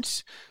this. The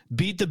goats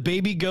beat the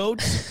baby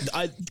goats.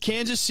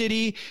 Kansas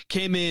City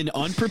came in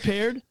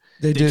unprepared.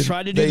 They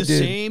tried to do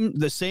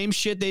the same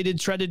shit they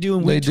tried to do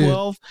in week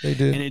 12. They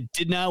did. And it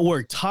did not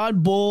work.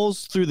 Todd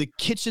Bowles threw the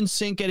kitchen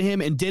sink at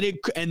him and did it.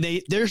 And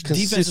their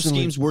defensive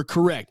schemes were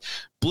correct.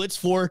 Blitz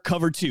 4,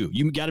 cover 2.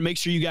 You got to make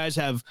sure you guys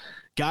have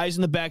guys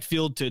in the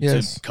backfield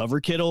to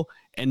cover Kittle.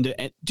 And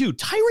dude,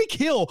 Tyreek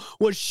Hill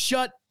was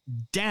shut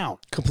down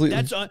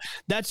completely.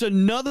 That's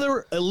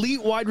another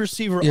elite wide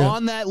receiver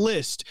on that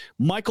list.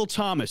 Michael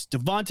Thomas,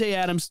 Devontae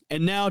Adams,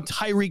 and now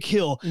Tyreek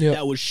Hill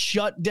that was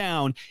shut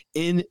down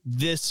in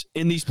these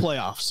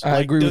playoffs. I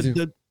agree with you.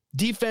 The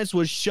defense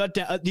was shut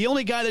down. The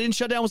only guy that didn't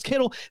shut down was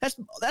Kittle.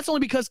 That's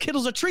only because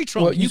Kittle's a tree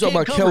trunk. Well, you talking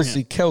about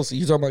Kelsey?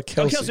 You talking about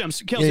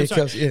Kelsey?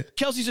 Kelsey.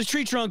 Kelsey's a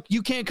tree trunk.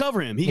 You can't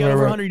cover him. He got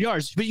over 100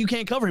 yards, but you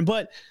can't cover him.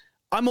 But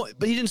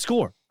he didn't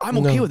score. I'm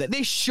okay with that.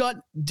 They shut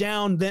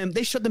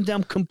them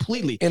down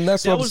completely. And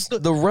that's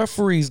what the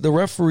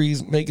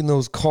referees making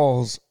those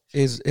calls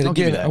is. And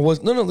again,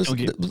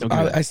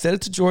 I said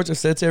it to George. I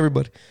said it to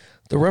everybody.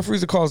 The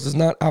referees' calls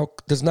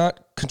does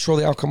not control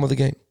the outcome of the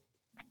game.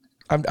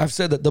 I've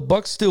said that the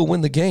BUCS still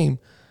win the game,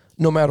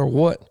 no matter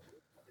what,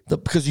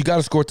 because you got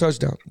to score a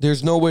touchdown.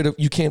 There's no way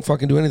you can't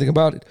fucking do anything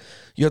about it.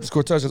 You have to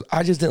score touchdowns.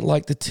 I just didn't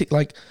like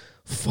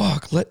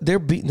they're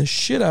beating the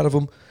shit out of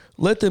them.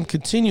 Let them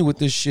continue with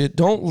this shit.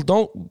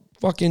 Don't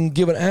fucking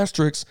give an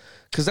asterisk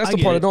because that's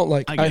the part I don't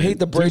like. I hate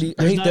the Brady.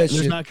 I hate that shit.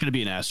 There's not going to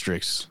be an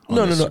asterisk.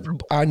 No.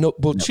 I know.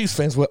 Well, Chiefs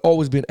fans will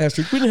always be an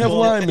asterisk. We didn't have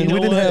linemen. We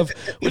didn't have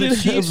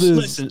this.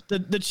 Listen,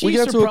 the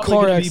Chiefs are probably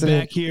going to be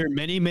back here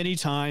many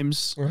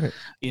times. Right.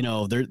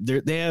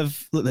 They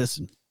have.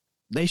 Listen,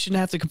 they shouldn't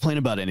have to complain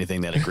about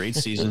anything. They had a great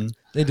season.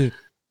 They do.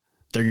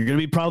 They're going to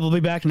be probably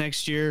back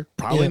next year.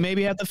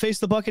 Maybe have to face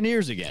the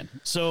Buccaneers again.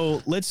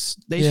 So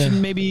shouldn't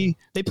maybe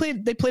they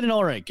played an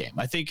all right game.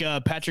 I think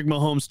Patrick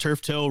Mahomes'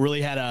 turf toe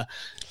really had a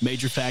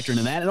major factor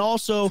in that, and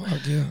also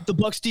the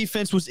Bucs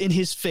defense was in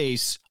his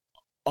face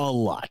a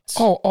lot.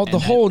 The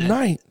whole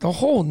night.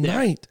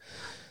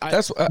 I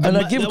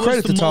give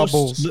credit to Todd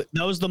Bowles.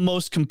 That was the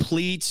most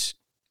complete.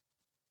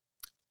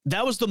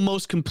 That was the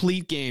most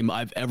complete game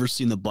I've ever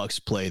seen the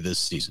Bucs play this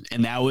season.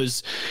 And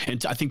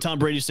I think Tom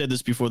Brady said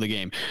this before the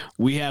game.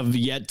 We have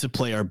yet to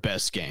play our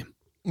best game.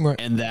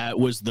 Right. And that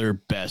was their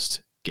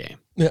best game.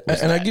 Yeah,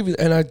 and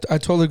I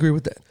totally agree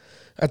with that.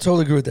 I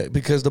totally agree with that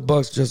because the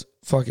Bucs just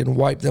fucking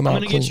wiped them out.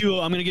 I'm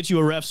gonna get you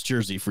a ref's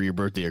jersey for your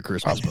birthday or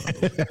Christmas.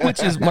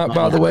 Which is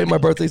by the way, my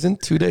birthay's in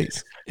 2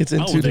 days. It's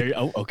in 2 days.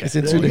 Okay. It's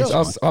in 2 days.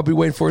 I'll be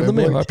waiting for it in the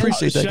mail. I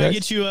appreciate that,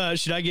 guys.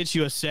 Should I get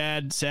you a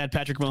sad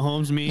Patrick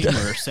Mahomes meme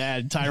or a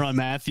sad Tyrann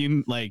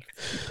Matthew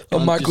a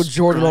Michael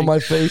Jordan on my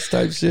face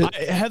type shit?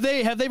 Have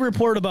they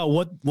reported about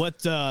what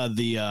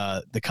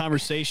the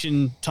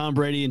conversation Tom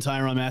Brady and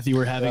Tyrann Matthew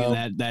were having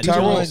in that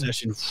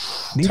session?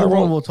 Neither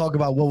one will talk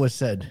about what was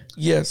said.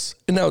 Yes.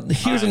 And now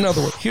here's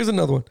another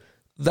one.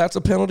 That's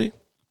a penalty.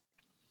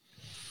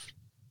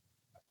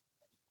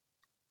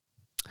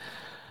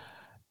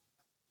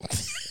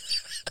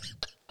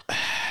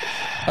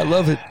 I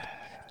love it.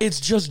 It's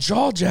just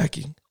jaw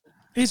jacking.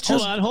 It's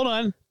just hold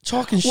on.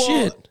 Talking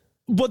shit.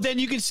 But then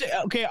you can say,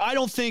 okay, I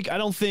don't think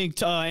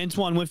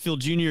Antoine Winfield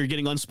Jr.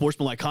 getting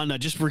unsportsmanlike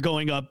conduct just for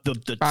going up the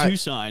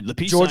peace sign,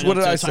 George, what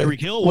did I say?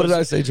 Tyreek Hill. What did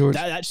I say, George?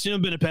 That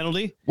shouldn't have been a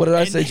penalty. What did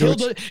I say,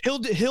 George?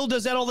 Hill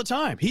does that all the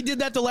time. He did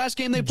that the last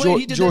game they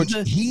played. George,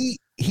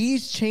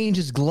 he's changed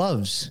his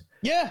gloves.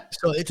 Yeah.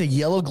 So it's a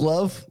yellow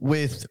glove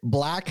with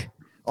black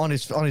on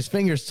his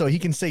fingers, so he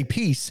can say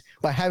peace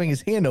by having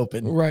his hand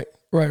open. Right.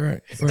 So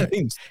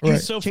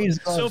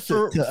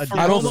for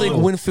I don't think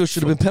Winfield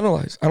should have been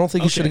penalized. I don't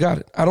think he should have got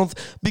it.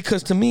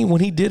 Because to me, when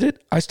he did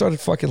it, I started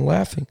fucking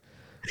laughing.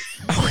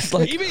 I was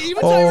like, even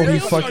Tyreek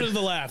Hill started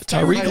to laugh.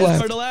 Tyreek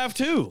started to laugh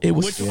too. It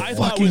was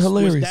fucking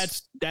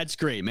hilarious. That's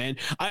great, man.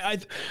 I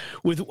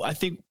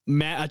think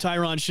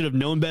Tyron should have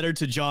known better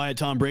to jaw at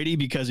Tom Brady,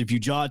 because if you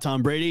jaw at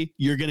Tom Brady,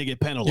 you're going to get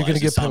penalized. You're going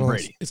to get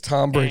penalized. Brady. It's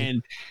Tom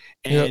Brady.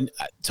 And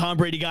Tom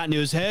Brady got into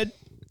his head.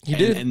 He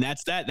did. And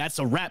that's that. That's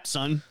a wrap,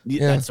 son.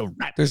 Yeah. That's a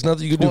wrap. There's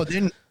nothing you can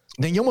do.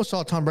 Then you almost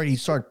saw Tom Brady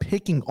start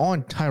picking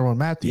on Tyrann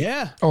Mathieu.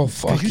 Yeah. Oh,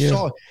 fuck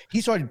yeah.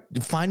 He started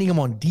finding him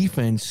on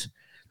defense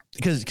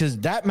because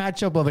that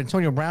matchup of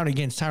Antonio Brown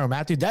against Tyrann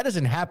Mathieu, that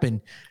doesn't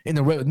happen in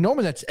the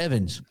normally that's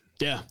Evans.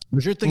 Yeah.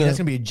 But you're thinking that's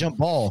going to be a jump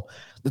ball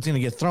that's going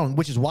to get thrown,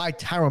 which is why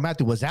Tyrann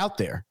Mathieu was out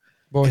there.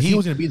 Boy, he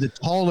was going to be the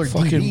taller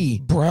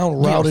DB. Brown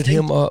routed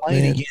him up,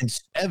 man.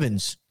 Against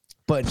Evans.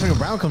 But Antonio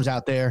Brown comes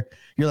out there,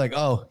 you're like,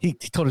 oh, he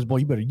told his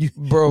boy,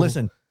 bro,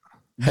 listen.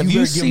 Have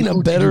you seen a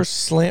better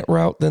slant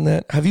route than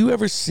that? Have you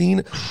ever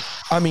seen,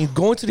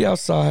 going to the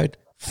outside,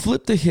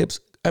 flip the hips,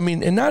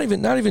 and not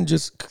even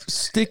just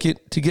stick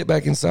it to get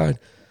back inside.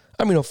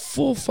 A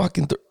full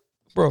fucking,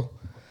 bro.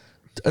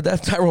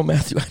 That's Tyrann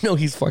Mathieu. I know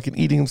he's fucking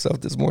eating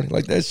himself this morning.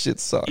 Like, that shit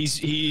sucks.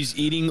 He's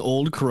eating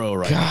old crow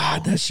right now.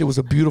 God, that shit was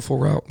a beautiful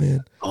route,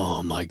 man.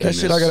 Oh my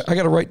goodness. That shit, I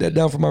got to write that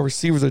down for my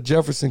receivers at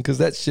Jefferson, because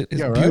that shit is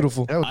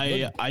beautiful.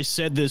 I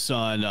said this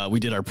on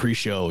we did our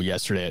pre-show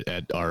yesterday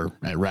at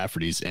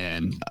Rafferty's,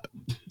 and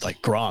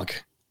like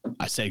Gronk,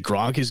 I said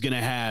Gronk is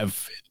gonna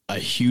have a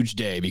huge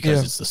day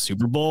because it's the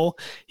Super Bowl.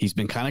 He's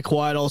been kind of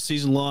quiet all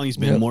season long. He's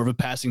been more of a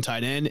passing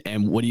tight end.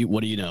 And what do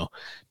you know?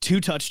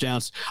 2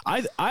 touchdowns.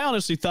 I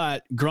honestly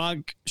thought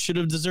Gronk should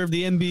have deserved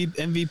the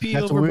MVP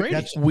over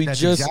Brady. We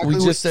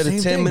just said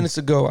it 10 minutes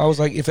ago. I was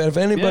like, if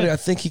anybody, I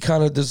think he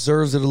kind of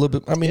deserves it a little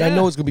bit. I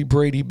know it's gonna be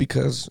Brady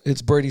because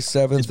it's Brady's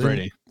 7th. It's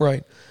Brady,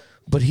 right?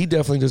 But he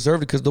definitely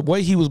deserved it because the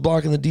way he was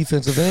blocking the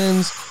defensive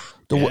ends.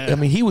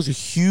 He was a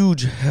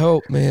huge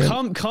help,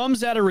 man.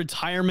 Comes out of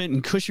retirement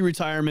and cushy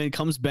retirement,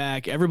 comes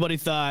back. Everybody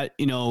thought,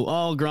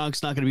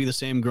 Gronk's not going to be the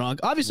same Gronk.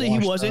 Obviously, he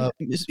wasn't.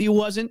 He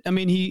wasn't.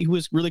 He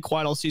was really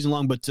quiet all season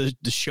long, but to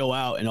show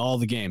out in all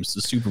the games,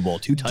 the Super Bowl,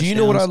 2 touchdowns. Do you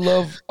know what I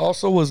love?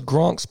 Also, was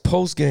Gronk's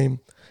post game.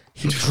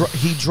 He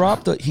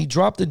dropped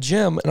the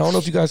gem, and I don't know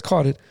if you guys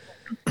caught it.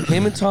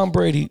 Him and Tom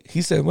Brady.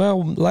 He said,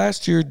 "Well,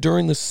 last year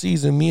during the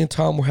season, me and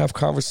Tom will have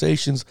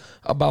conversations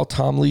about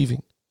Tom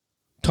leaving.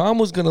 Tom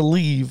was going to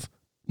leave."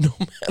 No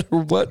matter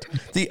what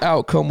the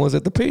outcome was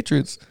at the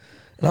Patriots.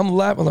 And I'm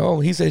laughing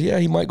like, he said,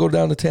 he might go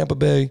down to Tampa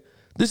Bay.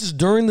 This is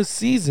during the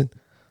season.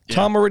 Yeah.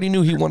 Tom already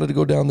knew he wanted to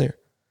go down there.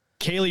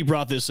 Kaylee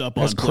brought this up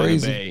on Play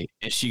Bay,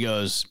 and she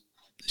goes,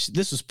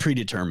 this was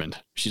predetermined.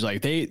 She's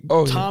like,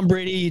 Tom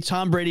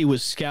Brady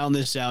was scouting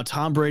this out.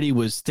 Tom Brady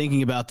was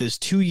thinking about this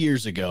 2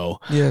 years ago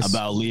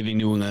about leaving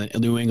New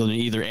England and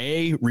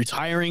either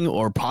retiring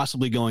or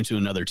possibly going to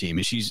another team.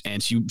 And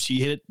she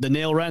hit the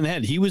nail right in the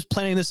head. He was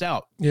planning this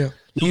out. Yeah.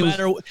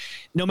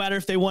 No matter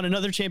if they won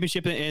another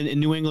championship in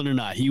New England or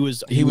not, he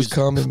was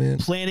coming, man.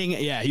 Planning.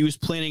 Yeah. He was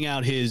planning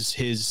out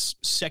his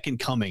second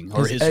coming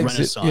or his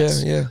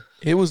renaissance. Yeah.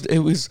 It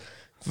was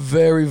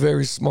very,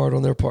 very smart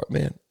on their part,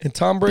 man. And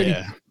Tom Brady,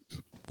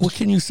 what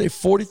can you say?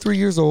 43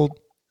 years old.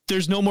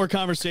 There's no more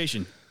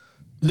conversation.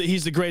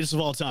 He's the greatest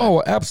of all time.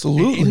 Oh,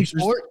 absolutely.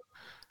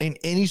 In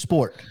any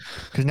sport.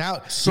 Because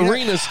now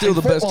Serena's still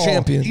the best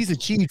champion. He's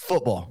achieved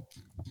football.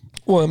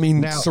 Well,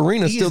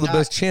 Serena's still the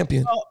best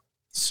champion.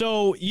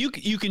 So you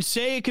can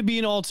say it could be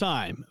an all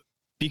time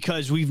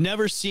because we've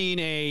never seen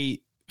a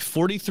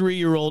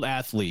 43-year-old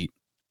athlete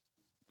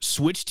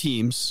switch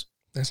teams.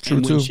 That's true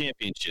and win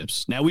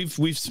championships. Now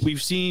we've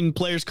seen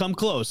players come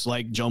close,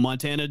 like Joe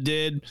Montana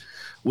did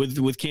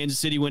with Kansas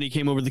City when he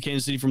came over to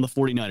Kansas City from the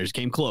 49ers,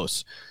 came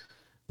close.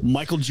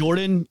 Michael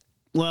Jordan,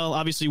 well,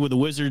 obviously with the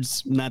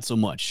Wizards, not so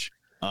much.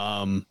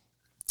 What's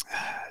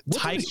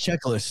his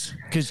checklist?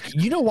 Because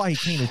you know why he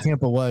came to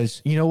Tampa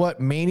was, you know what,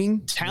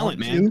 Manning, talent,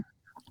 man.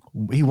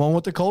 He won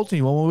with the Colts and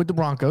he won with the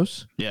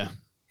Broncos. Yeah.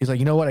 He's like,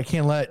 you know what? I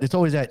can't let. It's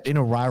always that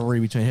inner rivalry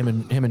between him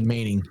and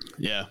Manning.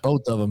 Yeah,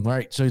 both of them,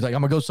 right? So he's like,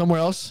 I'm gonna go somewhere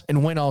else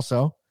and win.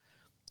 Also,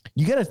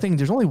 you got to think.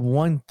 There's only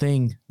one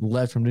thing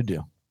left for him to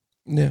do.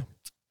 Yeah,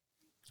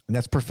 and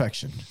that's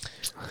perfection.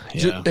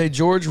 Yeah. Hey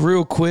George,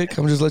 real quick,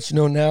 I'm just let you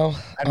know now.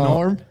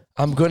 Norm,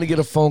 I'm going to get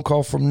a phone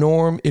call from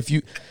Norm. If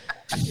you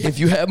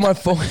have my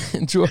phone,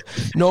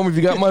 Norm, if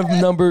you got my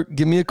number,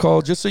 give me a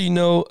call. Just so you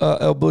know,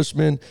 L.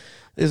 Bushman.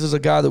 This is a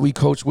guy that we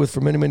coached with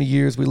for many, many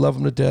years. We love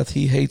him to death.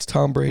 He hates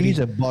Tom Brady. He's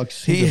a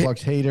Bucks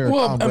hater.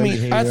 Well,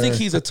 I think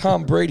he's a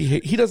Tom Brady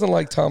hater. He doesn't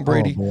like Tom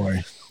Brady. Oh,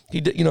 boy.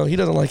 he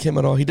doesn't like him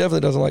at all. He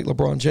definitely doesn't like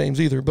LeBron James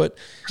either. But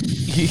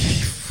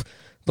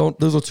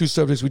those are two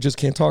subjects we just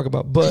can't talk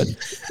about. But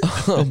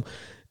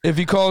if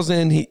he calls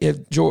in,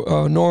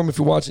 Norm, if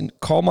you're watching,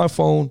 call my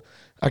phone.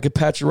 I could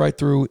patch you right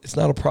through. It's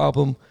not a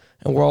problem,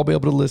 and we'll all be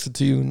able to listen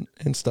to you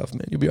and stuff,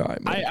 man. You'll be all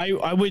right, man.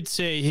 I would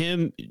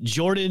say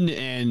Jordan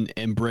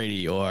and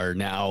Brady are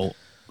now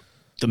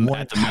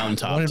at the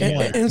mountaintop.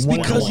 And it's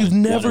because you've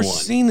never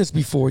seen this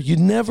before. You've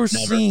never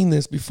seen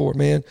this before,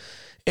 man.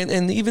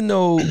 And even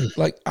though,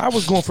 like, I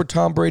was going for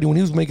Tom Brady when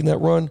he was making that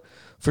run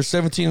for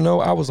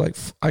 17-0, I was like,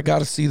 I got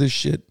to see this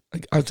shit.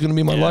 Like, it's going to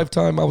be my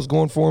lifetime. I was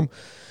going for him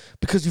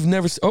because you've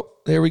never – oh,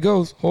 there he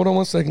goes. Hold on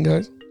one second,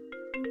 guys.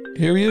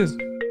 Here he is.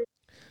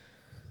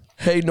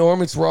 Hey,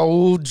 Norm, it's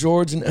Raul,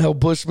 George, and Al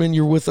Bushman.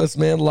 You're with us,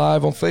 man,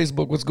 live on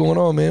Facebook. What's going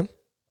on, man?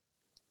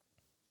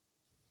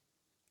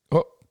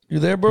 Oh, you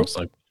there, bro? Looks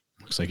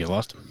like you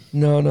lost him.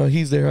 No,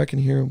 he's there. I can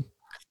hear him.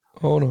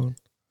 Hold on.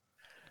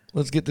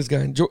 Let's get this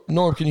guy.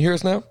 Norm, can you hear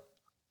us now?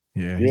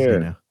 Yeah. He's there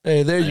now.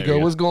 Hey, there you go.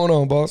 What's going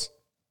on, boss?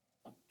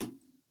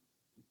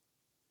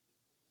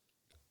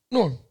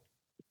 Norm,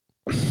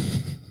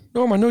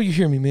 I know you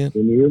hear me, man.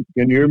 Can you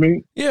hear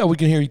me? Yeah, we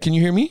can hear you. Can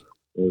you hear me?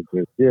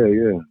 Okay.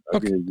 Yeah. I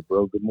can hear you,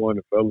 bro. Good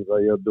morning, fellas. How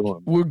y'all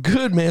doing? We're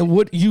good, man.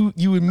 What you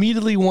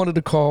immediately wanted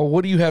to call.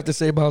 What do you have to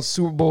say about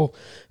Super Bowl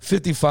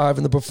 55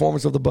 and the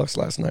performance of the Bucs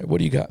last night? What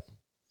do you got?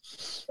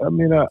 I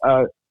mean,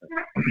 I'll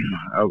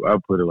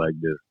put it like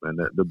this, man.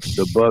 The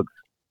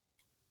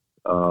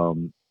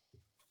Bucs.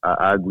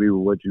 I agree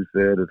with what you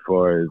said as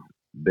far as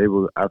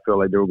I felt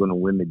like they were going to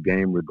win the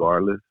game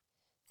regardless.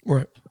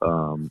 Right.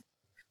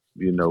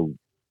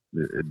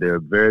 They're a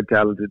very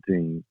talented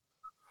team.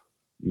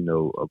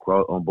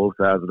 Across on both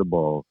sides of the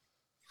ball,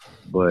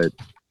 but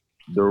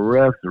the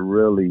refs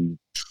really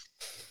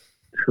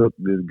took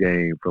this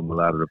game from a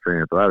lot of the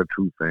fans, a lot of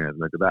true fans,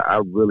 man. Because I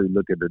really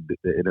look at the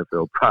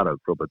NFL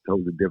product from a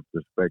totally different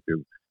perspective.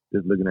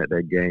 Just looking at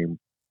that game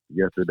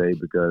yesterday,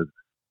 because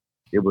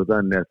it was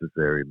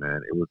unnecessary,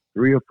 man. It was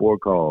 3 or 4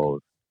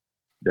 calls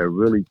that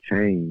really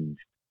changed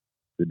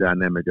the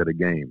dynamic of the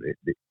game.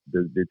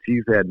 The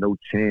Chiefs had no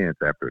chance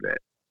after that.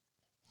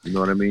 You know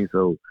what I mean?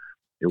 So.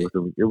 It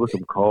was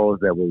some calls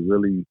that were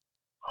really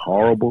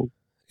horrible.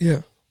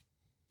 Yeah.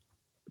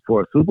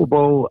 For a Super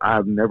Bowl,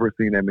 I've never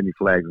seen that many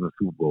flags in a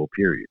Super Bowl,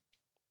 period.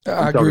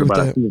 I agree with that.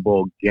 We're talking about a Super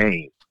Bowl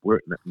game,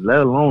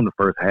 let alone the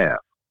first half.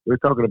 We're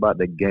talking about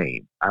the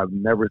game. I've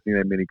never seen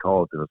that many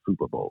calls in a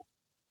Super Bowl.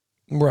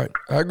 Right.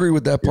 I agree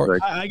with that part.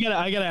 Like, I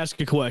gotta ask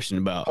a question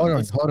about. Hold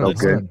on.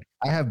 Okay.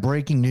 I have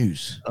breaking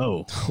news.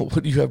 Oh.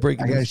 What do you have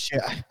breaking news?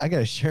 I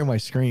gotta share my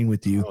screen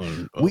with you.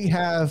 Oh. We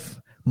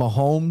have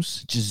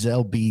Mahomes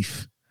Giselle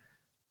beef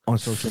on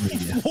social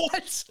media.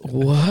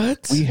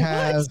 What? We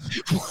have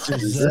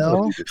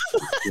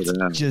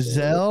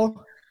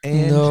Giselle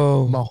and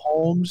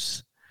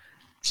Mahomes.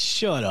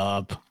 Shut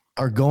up.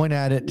 Are going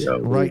at it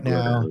right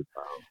now.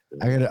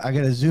 I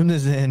gotta zoom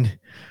this in,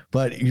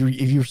 but if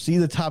you see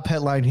the top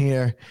headline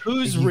here,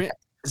 is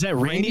that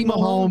Randy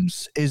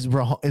Mahomes? Is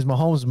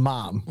Mahomes'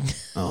 mom?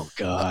 Oh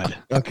God.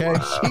 Okay,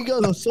 she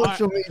goes on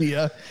social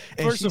media.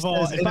 And first of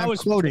all,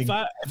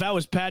 if I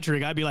was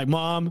Patrick, I'd be like,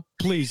 "Mom,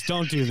 please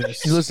don't do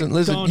this." Listen.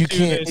 You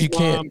can't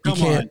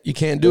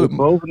do it.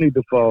 Both need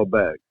to fall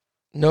back.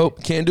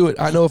 Nope, can't do it.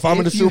 I know if I'm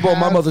in the Super Bowl,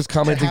 my mother's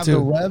commenting too. The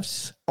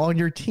refs on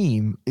your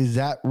team, is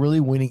that really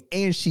winning?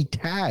 And she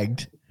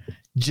tagged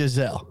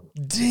Giselle.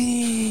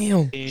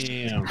 Damn.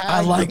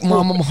 I like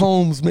Mama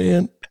Mahomes,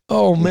 man.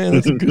 Oh man,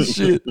 that's good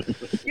shit.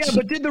 Yeah,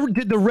 but did the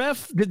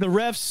refs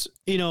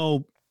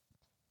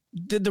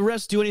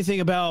do anything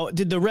about?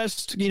 Did the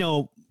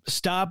refs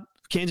stop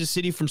Kansas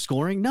City from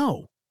scoring?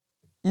 No,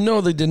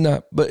 they did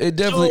not. But it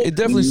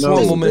definitely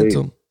swung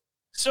momentum.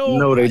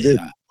 No, they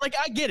didn't. Like,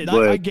 I get it.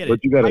 But, I get it.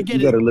 But you got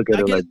to look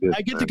at it like this.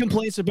 I get the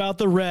complaints about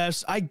the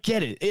refs. I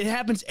get it. It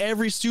happens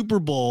every Super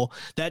Bowl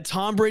that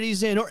Tom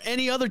Brady's in or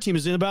any other team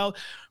is in about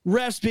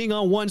refs being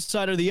on one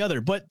side or the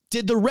other. But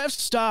did the refs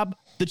stop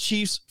the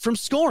Chiefs from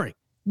scoring?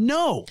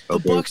 No. The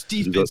Bucs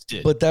defense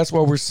did. But that's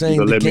why we're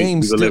saying the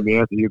game's still. Let me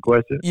answer your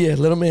question? Yeah,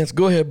 let him answer.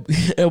 Go ahead.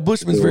 Al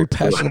Bushman's very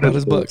passionate about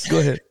his Bucs. Go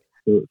ahead.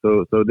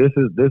 So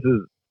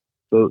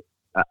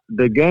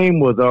the game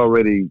was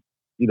already,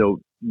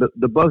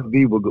 the Bucs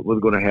D was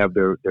going to have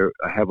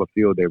have a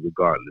field day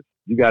regardless.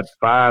 You got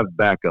 5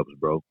 backups,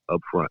 bro, up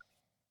front.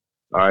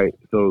 All right,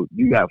 so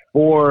you got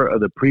 4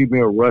 of the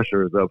premier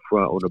rushers up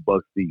front on the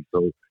Bucs D.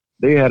 So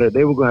they were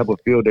going to have a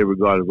field day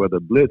regardless, whether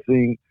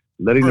blitzing,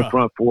 letting the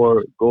front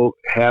 4 go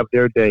have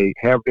their day,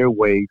 have their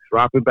way,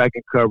 dropping back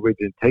in coverage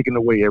and taking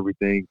away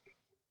everything.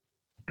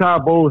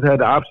 Todd Bowles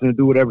had the option to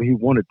do whatever he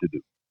wanted to do.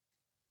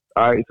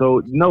 All right,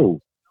 so no,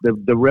 the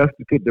refs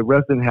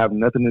didn't have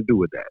nothing to do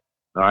with that.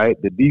 All right,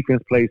 the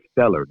defense plays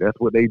stellar. That's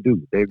what they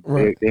do. They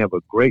have a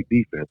great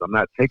defense. I'm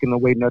not taking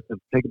away nothing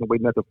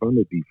from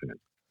the defense.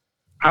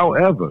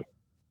 However,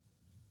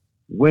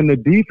 when the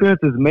defense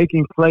is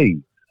making plays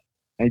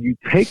and you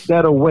take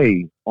that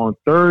away on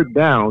 3rd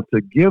down to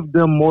give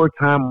them more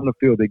time on the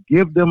field, to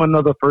give them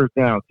another first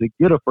down, to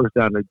get a first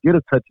down, to get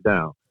a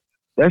touchdown,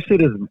 That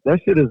shit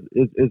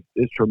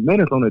is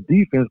tremendous on a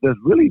defense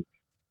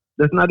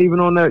that's not even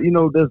on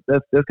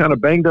that, that's kind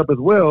of banged up as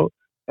well.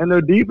 And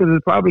their defense is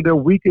probably their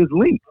weakest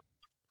link.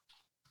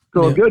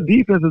 So a good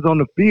defense is on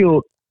the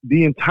field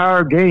the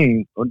entire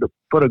game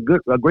for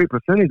a great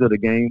percentage of the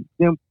game.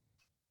 Then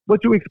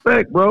what you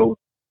expect, bro?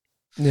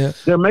 Yeah.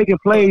 They're making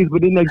plays,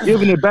 but then they're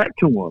giving it back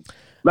to them.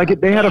 Like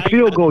if they had a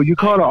field goal, you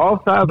called an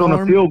offside on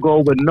a field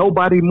goal, but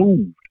nobody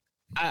moved.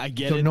 I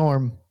get So it.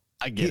 Norm,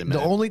 I get it, man.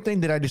 The only thing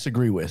that I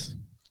disagree with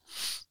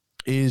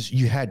is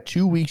you had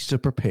 2 weeks to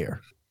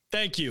prepare.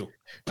 Thank you.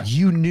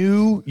 You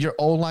knew your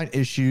O-line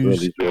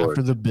issues Really, George.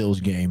 after the Bills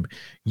game.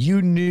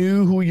 You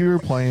knew who you were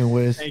playing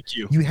with. Thank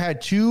you. You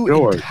had two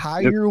George,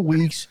 entire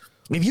weeks.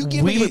 If you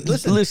give me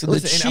listen, the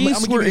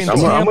Chiefs were in I'm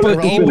Tampa, gonna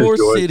let you finish, Ybor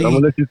George. City. I'm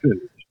gonna let you finish.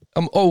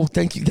 Oh,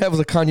 thank you. That was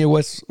a Kanye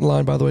West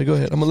line, by the way. Go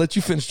ahead. I'm gonna let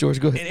you finish, George.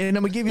 Go ahead. And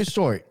I'm gonna give you a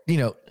story.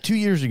 2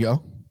 years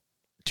ago,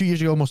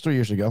 almost 3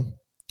 years ago,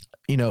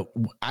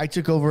 I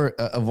took over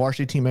a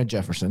varsity team at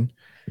Jefferson,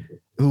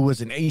 who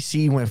was an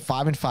AC, went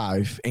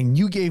 5-5, and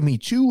you gave me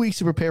 2 weeks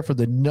to prepare for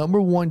the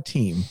number one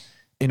team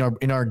in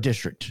our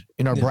district,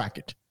 in our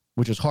bracket,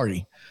 which was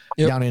Hardy,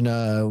 down in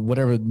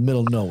whatever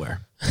middle of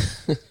nowhere.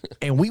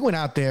 And we went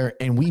out there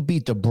and we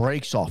beat the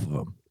brakes off of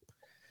them.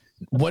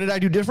 What did I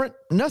do different?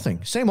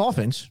 Nothing. Same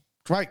offense,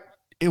 right?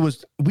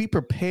 We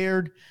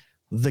prepared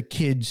the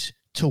kids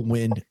to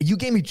win. You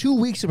gave me 2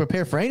 weeks to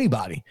prepare for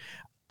anybody.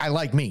 I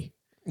like me.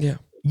 Yeah.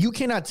 You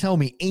cannot tell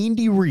me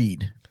Andy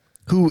Reid,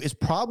 who is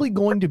probably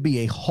going to be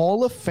a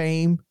Hall of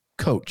Fame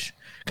coach,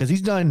 because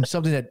he's done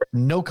something that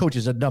no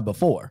coaches have done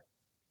before.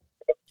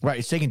 Right.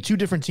 It's taken two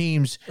different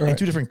teams and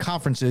two different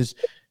conferences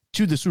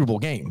to the Super Bowl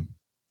game.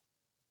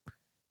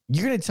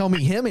 You're going to tell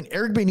me him and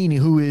Eric Bieniemy,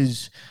 who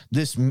is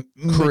this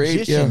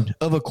magician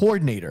of a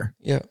coordinator.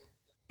 Yeah.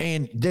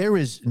 And there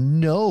is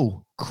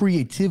no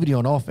creativity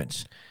on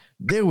offense.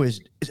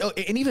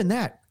 And even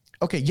that,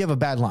 okay, you have a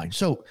bad line.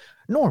 So,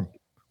 Norm,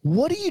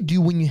 what do you do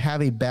when you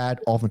have a bad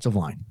offensive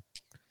line?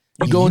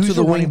 You go into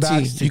the wing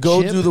tee. You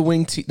go to the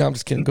wing tee. No, I'm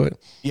just kidding. Go ahead.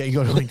 Yeah, you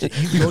go to the wing tee.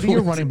 You go to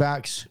your running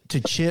backs to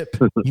chip.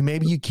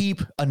 You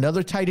keep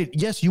another tight end.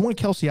 Yes, you want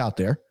Kelsey out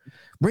there.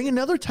 Bring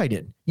another tight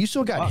end. You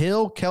still got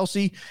Hill,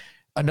 Kelsey,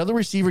 another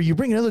receiver. You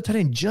bring another tight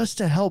end just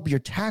to help your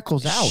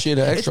tackles out. Shit,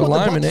 an extra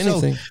lineman,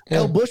 anything.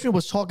 L. Bushman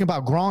was talking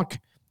about Gronk,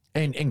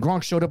 and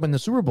Gronk showed up in the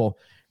Super Bowl.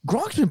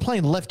 Gronk's been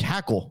playing left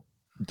tackle,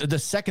 the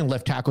second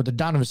left tackle to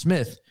Donovan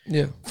Smith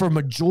for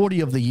majority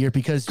of the year,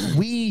 because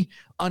we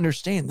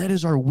understand that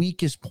is our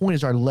weakest point,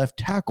 is our left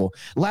tackle.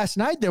 Last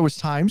night, there was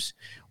times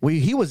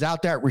he was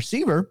out there at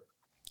receiver.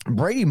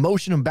 Brady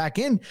motioned him back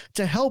in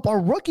to help our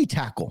rookie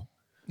tackle.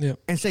 Yeah.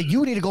 And say,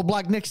 you need to go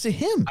block next to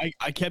him.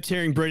 I kept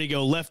hearing Brady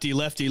go lefty,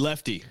 lefty,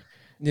 lefty.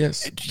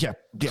 Yes. Yeah.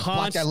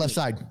 Block that left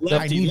side. Lefty,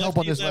 I need help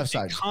on this left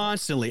side.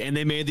 Constantly. And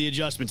they made the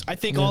adjustments. I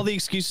think all the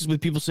excuses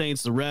with people saying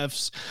it's the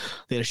refs,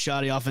 they had a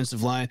shoddy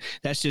offensive line,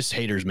 that's just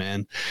haters,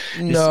 man.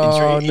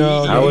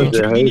 No. How is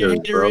it haters,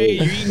 bro?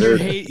 Is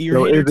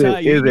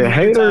it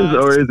haters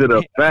or is it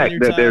a fact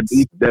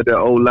that their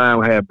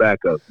O-line had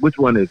backups? Which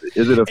one is it?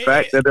 Is it a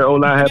fact that their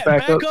O-line had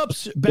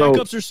backups?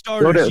 Backups are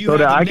starters. So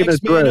that I can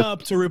address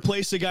up to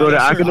replace the guy. So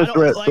that I can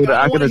address. So that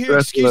I can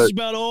address. Excuses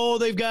about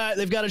they've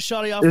got a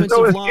shoddy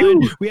offensive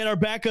line. We had our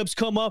backups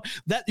come up.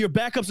 That your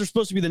backups are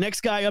supposed to be the next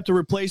guy up to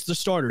replace the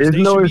starters.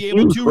 They should be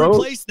able to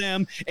replace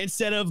them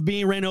instead of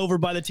being ran over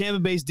by the Tampa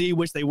Bay D,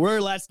 which they were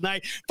last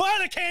night. Fire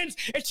the cans!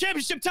 It's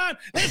championship time.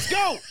 Let's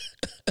go.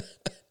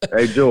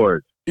 Hey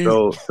George.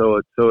 So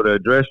to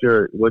address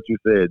what you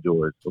said,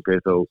 George. Okay,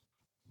 so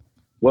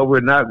what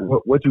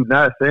you're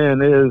not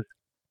saying is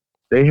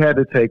they had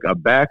to take a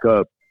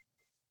backup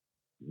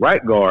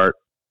right guard,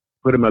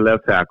 put him at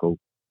left tackle,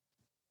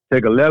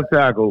 take a left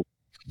tackle,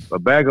 a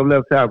backup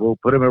left tackle,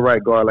 put him at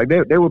right guard. Like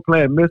they were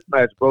playing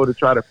mismatch, bro, to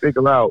try to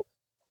figure out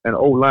an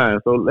O-line.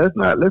 So let's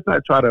not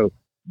try to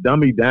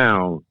dummy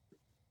down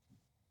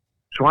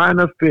trying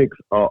to fix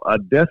a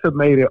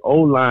decimated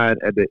O-line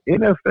at the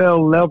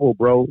NFL level,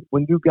 bro,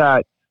 when you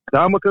got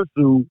Dominican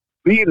Sue,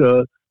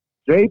 Vita,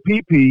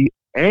 JPP,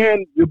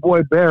 and your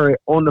boy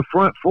Barrett on the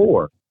front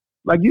four.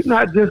 Like, you're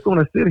not just going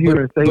to sit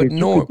here and say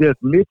that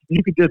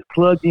you could just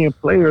plug in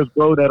players,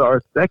 bro, that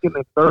are second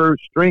and third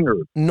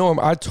stringers. Norm,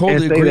 I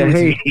totally agree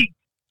with you.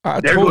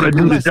 They're going to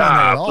do the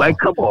job. Like,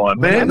 come on,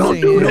 man.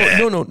 Don't do that.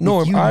 No,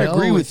 Norm, I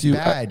agree with you.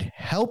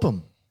 Help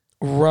them.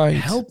 Right.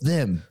 Help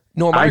them.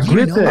 Norm, I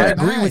agree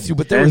with you,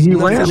 but there was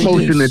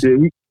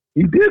nothing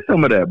he did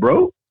some of that,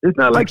 bro. It's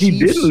not like he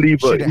didn't leave.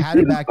 Should have had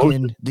it back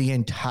in the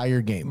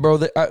entire game, bro.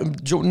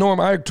 Norm,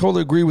 I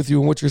totally agree with you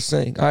in what you're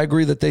saying. I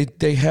agree that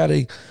they had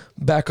a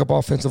backup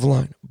offensive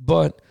line,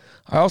 but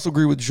I also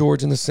agree with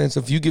George in the sense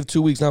of you give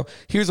 2 weeks. Now,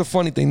 here's a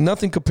funny thing: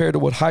 nothing compared to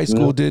what high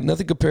school did,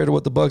 nothing compared to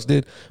what the BUCS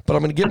did. But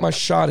I'm going to get my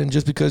shot in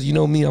just because you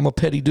know me, I'm a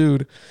petty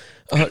dude.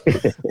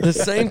 The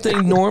same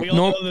thing, Norm. We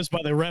all know this by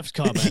the refs'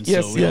 comments.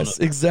 Yes,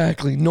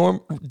 exactly.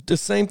 Norm, the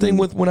same thing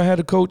with when I had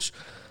to coach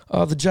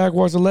the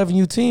Jaguars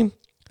 11U team.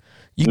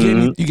 You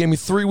gave me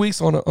 3 weeks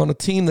on a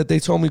team that they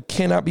told me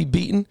cannot be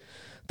beaten.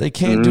 They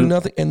can't do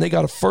nothing, and they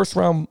got a first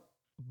round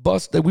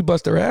bust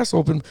their ass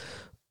open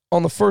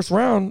on the first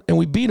round, and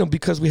we beat them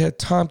because we had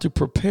time to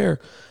prepare.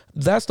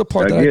 That's the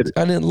part I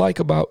didn't like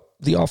about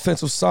the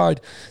offensive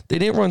side. They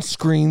didn't run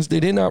screens. They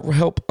did not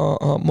help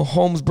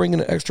Mahomes bring in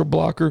an extra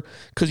blocker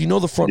because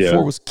the front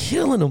four was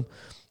killing them.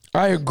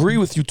 I agree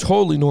with you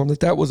totally, Norm,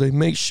 that was a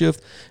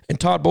makeshift, and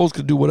Todd Bowles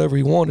could do whatever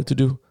he wanted to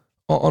do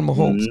on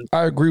Mahomes. Mm-hmm.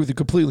 I agree with you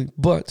completely.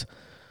 But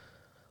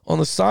on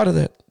the side of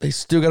that, they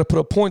still got to put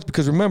up points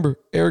because remember,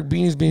 Eric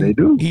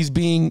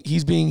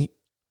Bieniemy's being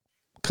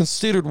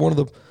considered one of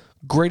the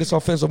greatest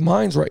offensive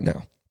minds right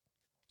now.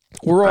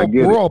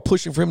 We're all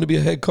pushing for him to be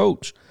a head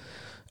coach.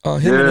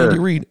 Him and Andy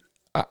Reid.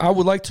 I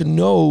would like to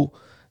know,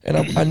 and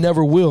I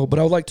never will, but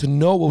I would like to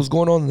know what was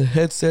going on in the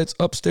headsets,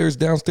 upstairs,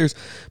 downstairs,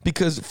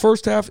 because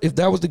first half, if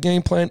that was the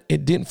game plan,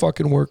 it didn't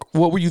fucking work.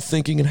 What were you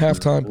thinking in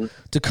halftime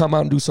to come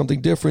out and do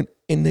something different?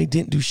 And they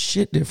didn't do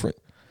shit different.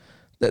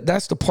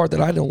 That's the part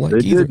that I don't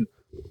like either.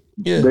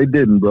 Yeah, they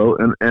didn't, bro,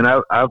 and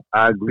I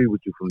agree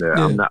with you from there.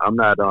 Yeah. I'm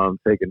not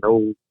taking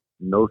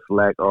no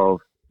slack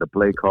off the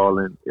play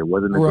calling. It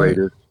wasn't the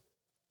greatest,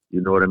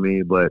 you know what I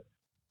mean. But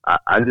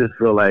I just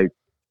feel like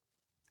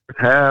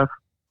half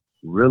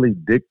really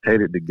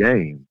dictated the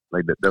game.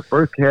 Like the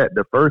first half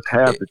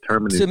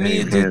determined the game. To me,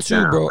 it did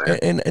too, bro.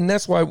 And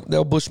that's why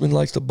Del Bushman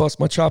likes to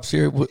bust my chops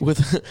here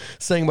with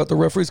saying about the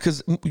referees,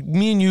 because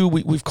me and you,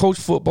 we've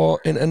coached football,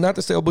 and not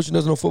to say Del Bushman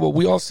doesn't know football.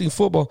 We all see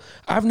football.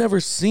 I've never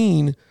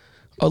seen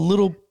a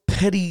little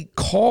petty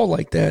call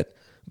like that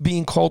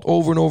being called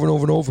over and over and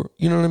over and over.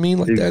 You know what I mean?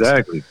 Like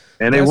exactly.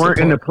 And they weren't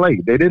in the play.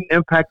 They didn't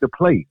impact the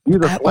play. These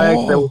are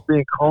flags that were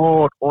being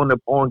called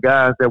on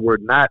guys that were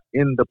not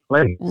in the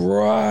play.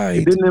 Right.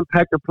 It didn't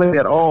impact the play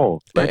at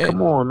all. Like,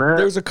 come on, man.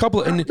 There's a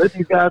couple. And let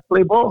these guys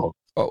play ball.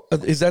 Oh,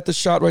 is that the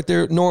shot right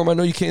there? Norm, I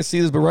know you can't see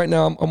this, but right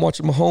now I'm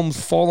watching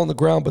Mahomes fall on the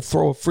ground but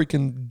throw a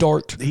freaking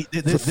dart for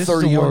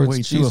 30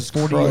 yards. Jesus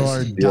Christ.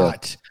 40-yard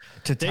dot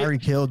to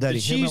Tyreek Hill that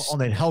he hit on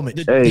that helmet.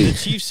 The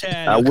Chiefs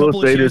had a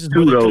couple of chances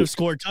where they could have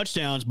scored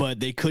touctouchdowns,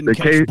 but they couldn't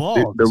catch the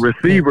ball. The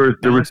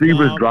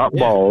receivers dropped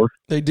balls.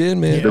 They did,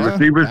 man. The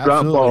receivers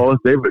dropped balls.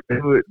 They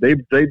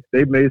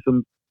made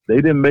some. They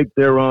didn't make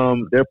their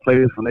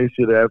plays when they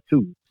should have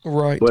too.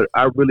 Right. But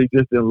I really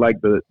just didn't like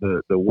the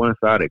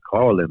one-sided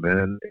calling,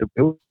 man.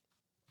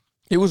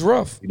 It was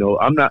rough.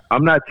 I'm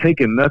not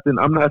taking nothing.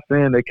 I'm not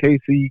saying that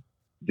KC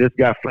just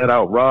got flat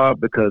out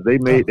robbed because they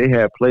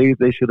had plays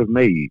they should have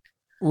made.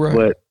 Right.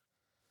 But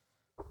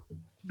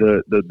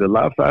the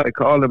lopsided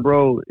calling,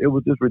 bro, it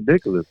was just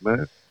ridiculous,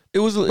 man. It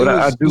was a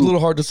little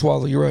hard to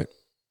swallow. You're right.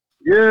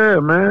 Yeah,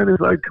 man. It's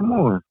like, come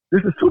on.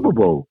 This is Super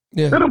Bowl.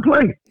 Yeah. Let them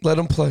play. Let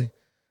them play.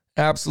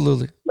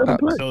 Absolutely. Let them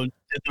play. So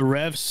did the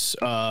refs,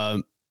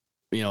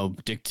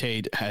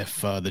 dictate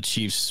if the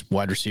Chiefs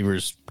wide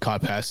receivers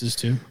caught passes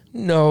too?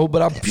 No,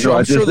 but I'm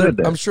sure there'd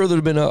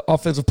have been an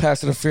offensive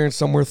pass interference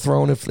somewhere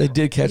thrown if they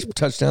did catch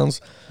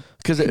touchdowns.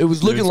 Because it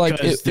was looking like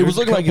if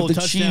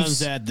the Chiefs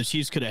that the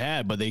Chiefs could have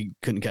had, but they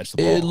couldn't catch the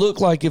ball. It looked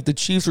like if the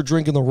Chiefs were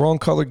drinking the wrong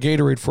color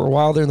Gatorade for a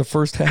while there in the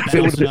first half,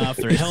 bouncing off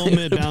their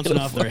helmet, bouncing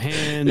off their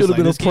hands. It would have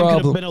been a problem.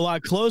 Could have been a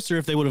lot closer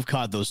if they would have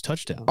caught those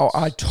touchdowns. Oh,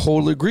 I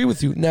totally agree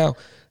with you. Now,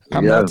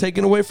 I'm not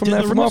taking away from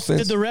that from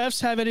offense. Did the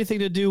refs have anything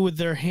to do with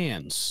their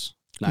hands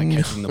not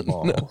catching the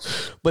ball? No.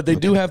 But they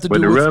do have to do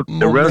with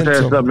the refs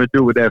had something to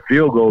do with that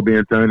field goal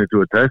being turned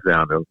into a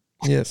touchdown, though.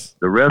 Yes,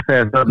 the refs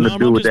had something to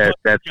do with that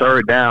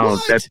third down.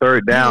 What? That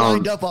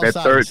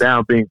third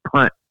down being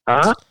punt.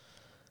 Huh?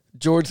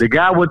 George, the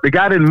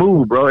guy didn't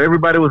move, bro.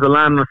 Everybody was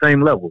aligned on the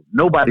same level.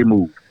 Nobody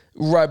moved.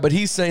 Right, but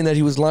he's saying that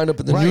he was lined up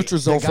in the neutral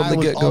zone from the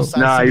get go.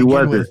 Nah, he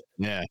wasn't.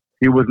 Yeah.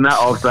 He was not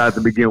offside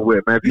to begin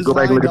with, man. If you go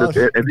back and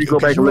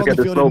look at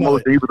the slow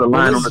motion, he was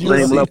aligned on the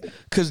same level.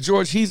 Because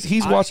George,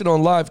 he's watching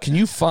on live. Can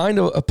you find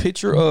a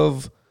picture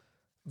of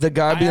the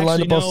guy being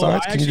lined up off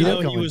sides? I actually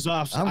know he was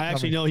off. I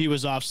actually know he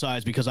was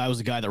offsides because I was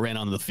the guy that ran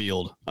onto the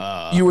field.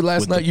 You were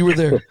last night. You were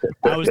there.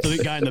 I was the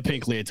guy in the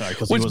pink leotard.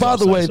 Which, by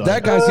the way,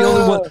 that guy's the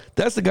only one.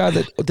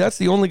 That's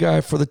the only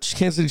guy for the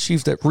Kansas City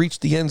Chiefs that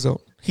reached the end zone.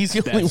 He's the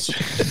only one.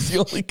 That's the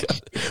only guy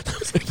that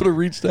was able to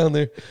reach down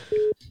there.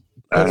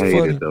 That's I hate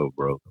funny. it though,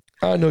 bro.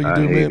 I know you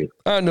do, man.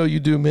 I know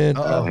you do, man.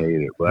 I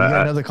hate it. But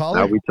another caller?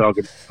 Now we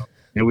talking.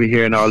 And we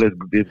hearing all this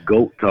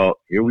GOAT talk.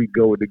 Here we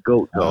go with the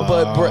GOAT talk.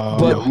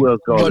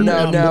 But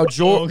now,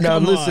 George. Now,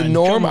 listen,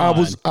 Norm. I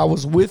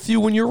was with you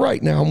when you're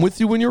right. Now I'm with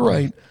you when you're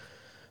right.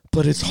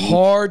 But it's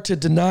hard to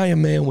deny a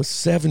man with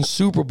 7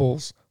 Super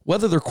Bowls,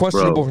 whether they're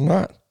questionable or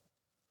not.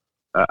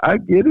 I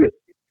get it.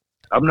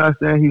 I'm not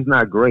saying he's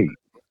not great.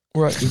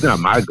 Right. He's not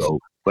my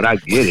GOAT, but I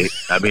get it.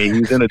 I mean,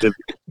 he was in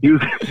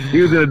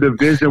a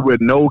division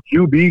with no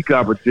QB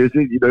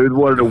competition. You know, he was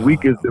one of the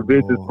weakest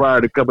divisions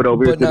prior to coming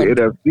over here to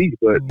the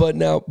NFC. But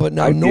now,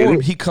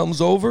 Norm, he comes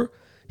over.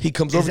 He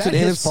comes over to the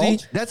NFC.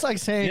 Fault? That's like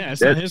saying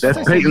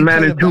that's Peyton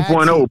Manning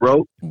 2.0,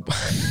 bro.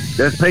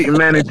 That's Peyton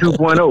Manning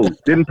 2.0.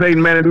 Didn't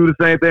Peyton Manning do the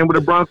same thing with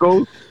the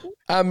Broncos?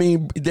 I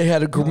mean, they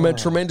had a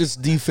tremendous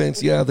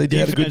defense. Yeah, they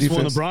had a good defense.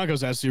 Won the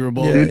Broncos that Super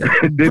Bowl. Yeah.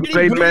 Did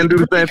Peyton Manning do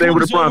the same thing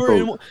with the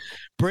Broncos?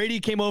 Brady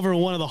came over in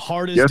one of the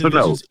hardest Yes or no?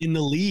 divisions in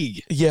the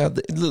league. Yeah,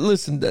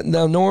 listen,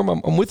 now Norm,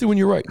 I'm with you when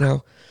you're right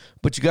now,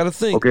 but you got to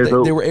think Okay,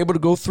 so- they were able to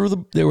go through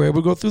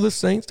the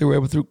Saints, they were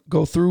able to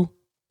go through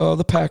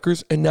the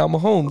Packers, and now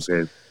Mahomes.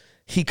 Okay.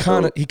 He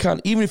kind of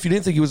even if you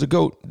didn't think he was a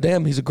GOAT,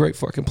 damn, he's a great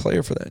fucking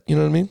player for that. You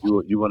know what I mean?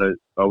 You want to?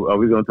 Are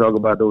we going to talk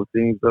about those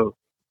teams though?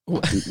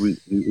 He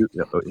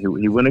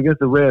went against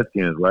the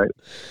Redskins, right?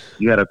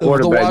 You had a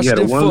quarterback. The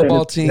Washington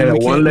football team.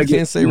 We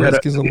can't say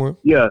Redskins no more.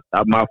 Yeah,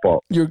 my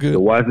fault. You're good. The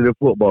Washington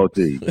football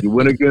team. You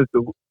went against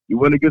the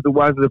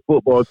Washington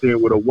football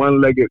team with a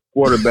one-legged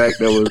quarterback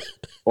that was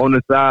on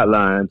the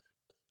sideline.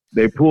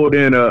 They pulled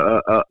in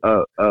a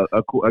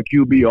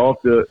QB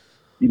off the.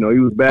 He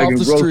was bagging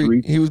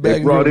groceries. He was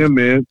bagging. They brought groceries. him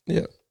in.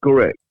 Yeah,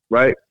 correct.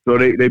 Right. So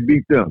they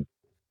beat them.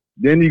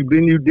 Then you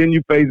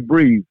face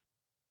Breeze.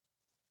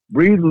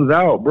 Breeze was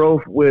out, bro,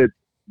 with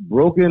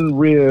broken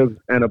ribs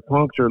and a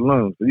punctured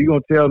lung. So you gonna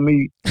tell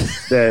me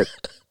that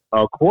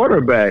a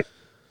quarterback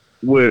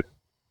with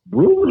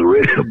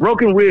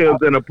broken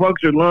ribs and a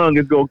punctured lung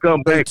is gonna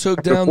come back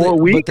took down 4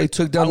 weeks? But they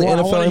took down the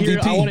NFL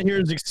MVP. I want to hear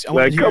his excuse.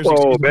 Come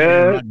on,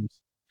 man.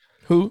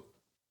 Who?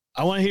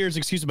 I want to hear his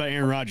excuse about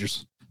Aaron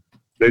Rodgers.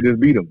 They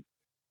just beat him.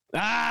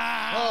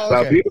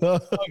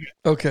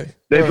 Okay.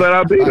 They flat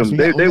out beat him.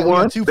 They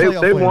won.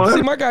 They won.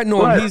 See, my guy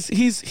Norm,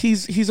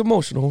 he's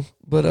emotional,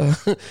 but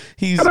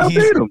he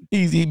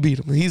beat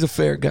him. He's a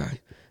fair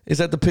guy. Is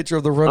that the picture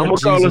of the runner? I'm gonna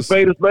call a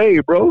spade,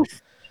 bro.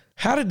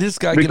 How did this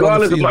guy get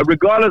on the field?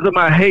 Regardless of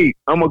my hate,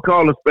 I'm gonna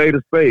call a spade.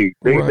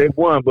 They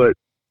won, but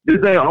this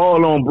ain't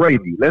all on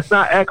Brady. Let's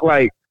not act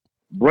like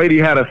Brady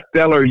had a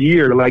stellar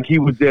year, like he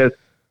was just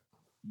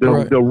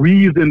the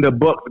reason the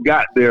Bucks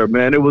got there,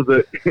 man. It was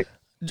the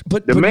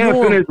man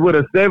finished with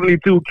a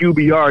 72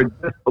 QBR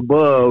just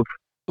above,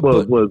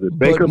 what was it,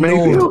 Baker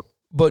Mayfield?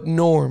 But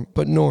Norm,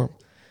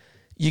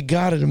 you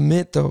got to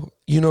admit, though,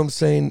 you know what I'm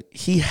saying?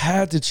 He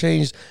had to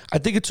change. I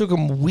think it took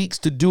him weeks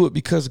to do it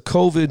because of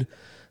COVID.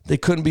 They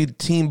couldn't be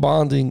team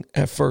bonding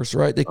at first,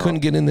 right? They couldn't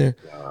get in there.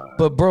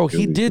 But, bro,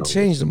 he did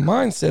change the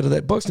mindset of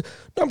that Bucks.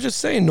 No, I'm just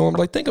saying, Norm,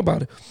 like, think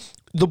about it.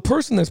 The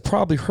person that's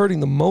probably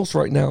hurting the most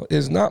right now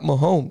is not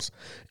Mahomes.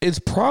 It's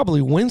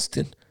probably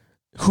Winston.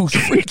 Who's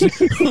in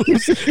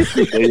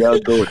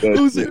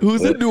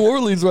New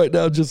Orleans right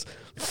now just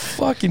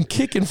fucking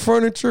kicking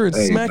furniture and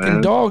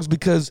smacking dogs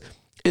because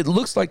it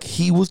looks like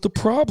he was the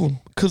problem.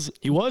 Because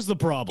he was the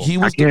problem.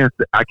 I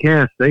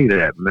can't say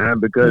that, man,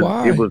 because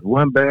it was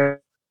one bad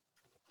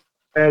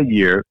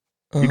year.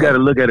 You got to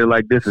look at it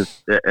like this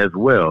as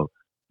well.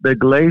 The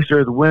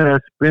Glaciers went and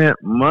spent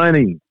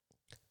money.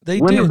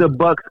 When have the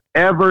Bucks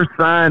ever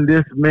signed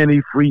this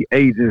many free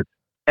agents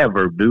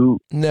ever, dude?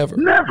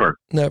 Never.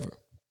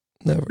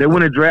 They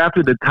went and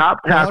drafted the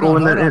top tackle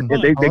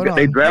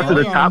they drafted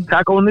the top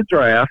tackle in the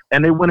draft,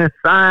 and they went and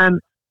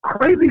signed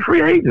crazy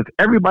free agents.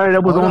 Everybody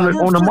that was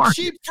on the market.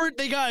 Cheap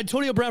they got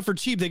Antonio Brown for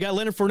cheap. They got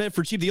Leonard Fournette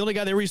for cheap. The only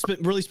guy they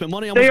really spent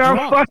money on. They are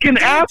fucking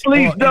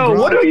athletes, though.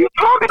 What are you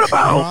talking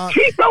about?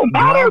 Cheap don't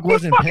matter.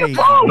 Wasn't fucking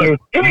baller.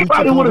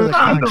 Anybody would have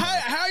signed them.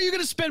 How are you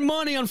going to spend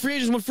money on free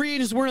agents when free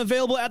agents weren't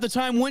available at the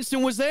time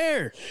Winston was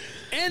there?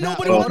 And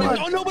nobody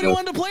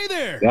wanted to play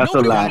there.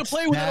 Nobody wanted to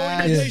play with that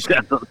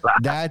organization.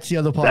 That's the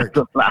other part. That's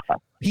a lie.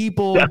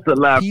 That's a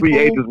lie. Free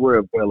agents were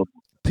available.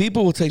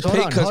 People will take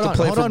pay cuts to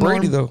play for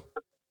Brady, though.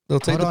 They'll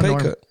take the pay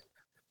cut.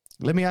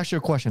 Let me ask you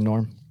a question,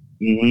 Norm.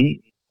 Mm-hmm.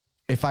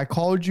 If I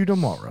called you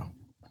tomorrow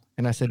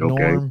and I said,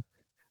 Norm,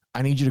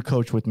 I need you to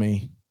coach with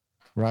me,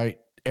 right?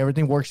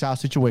 Everything works out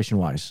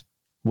situation-wise.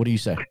 What do you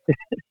say?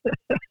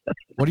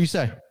 What do you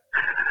say?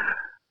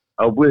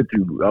 I'm with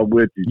you.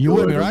 You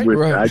with me, right?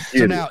 I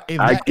get it.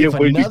 I get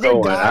where you're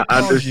going. I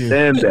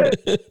understand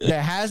that.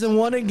 That hasn't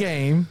won a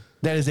game,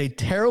 that is a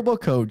terrible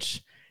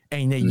coach,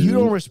 and that you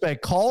don't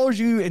respect, calls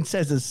you and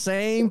says the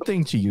same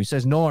thing to you. He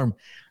says, Norm,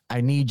 I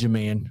need you,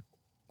 man.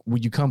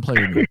 Would you come play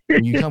with me?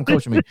 Will you come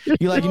coach with me?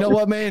 You're like, you know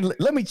what, man?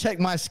 Let me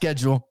check my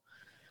schedule.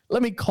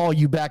 Let me call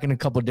you back in a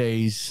couple of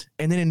days.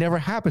 And then it never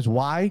happens.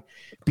 Why?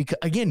 Because,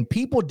 again,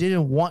 people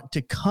didn't want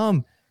to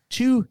come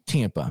to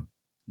Tampa.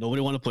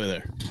 Nobody wanted to play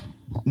there.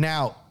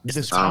 Now, it's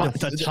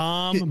the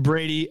Tom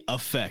Brady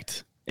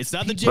effect. It's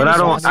not the James. But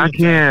I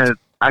can't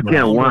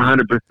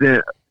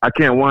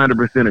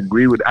 100%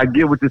 agree with it. I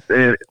get what you're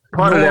saying.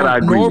 Part of that I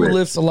agree Norm with.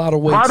 lifts a lot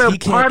of weights.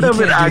 Part of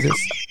it I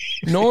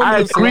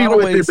agree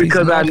with it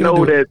because I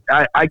know that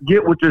I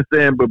get what you're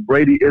saying, but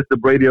Brady, it's the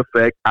Brady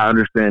effect. I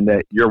understand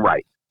that. You're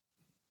right.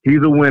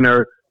 He's a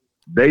winner.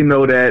 They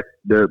know that.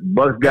 The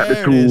Bucks got the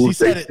tools.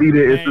 They see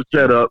that it's a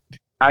setup.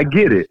 I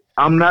get it.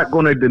 I'm not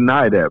going to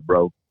deny that,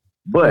 bro.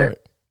 But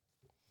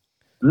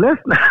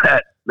let's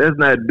not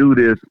do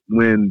this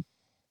when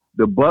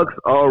the Bucks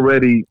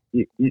already,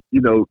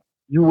 the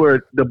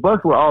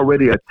Bucks were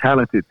already a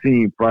talented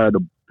team prior to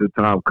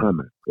Tom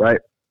coming,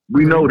 right?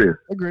 We know this.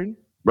 Agreed.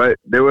 Right?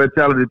 They were a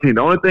talented team.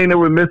 The only thing they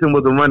were missing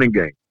was a running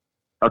game,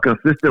 a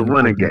consistent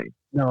running game.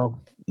 No.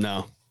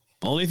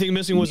 Only thing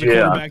missing was a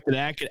quarterback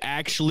that could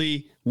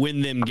actually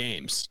win them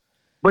games.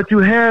 But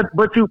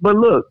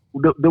look,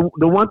 the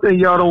one thing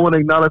y'all don't want to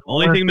acknowledge.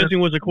 Only thing missing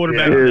was a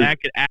quarterback that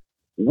could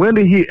when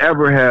did he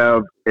ever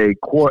have a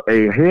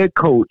head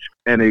coach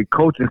and a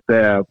coaching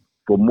staff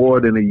for more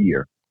than a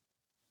year?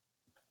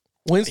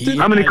 Winston?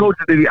 How many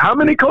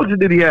coaches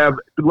did he have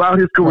throughout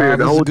his career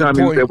the whole time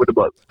he was there with the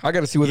Bucs? I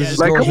got to see where this is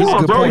Like, going. come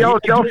on, bro.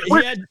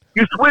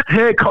 You switch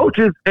head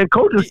coaches and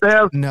coaching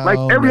staff like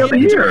every other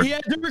year. He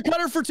had Dirk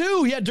Cutter for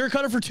 2. He had Dirk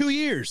Cutter for 2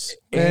 years.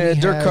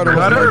 And Dirk Cutter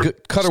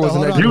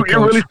wasn't that good.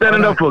 You really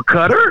standing up for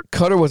Cutter?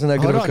 Cutter wasn't that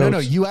good of a coach. No,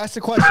 you asked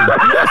the question.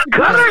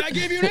 I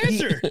gave you an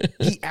answer.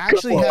 He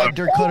actually had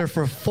Dirk Cutter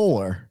for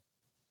 4.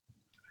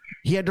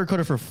 He had Dirk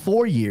Cutter for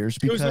 4 years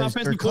because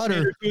Dirk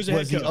Cutter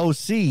was the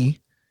OC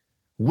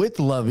with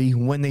Lovey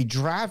when they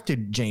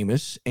drafted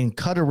Jameis, and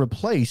Cutter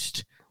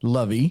replaced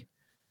Lovey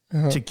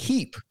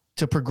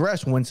to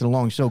progress Winston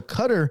along. So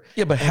Cutter,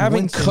 but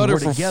having Winston Cutter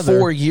for together,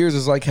 4 years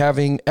is like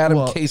having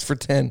Adam Case for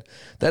 10.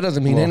 That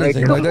doesn't mean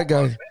anything. Like that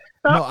guy.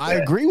 No, I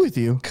agree with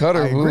you.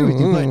 Cutter, I agree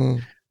with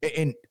you. But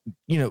and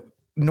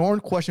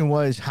Norman's question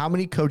was, how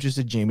many coaches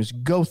did Jameis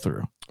go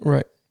through?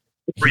 Right.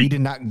 He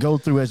did not go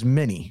through as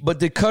many. But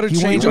did Cutter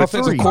change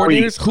offensive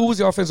coordinators? Who was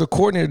the offensive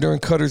coordinator during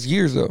Cutter's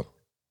years, though?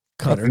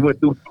 Cutter remained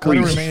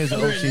as the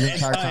OC the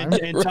entire time.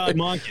 And Todd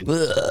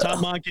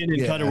Monken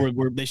and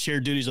Cutter they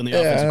shared duties on the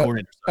offensive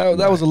coordinator.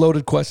 That was a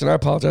loaded question. I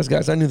apologize,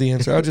 guys. I knew the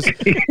answer. I just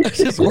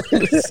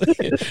wanted to say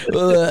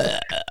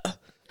it.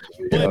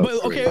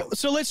 But okay,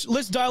 so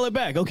let's dial it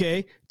back.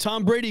 Okay,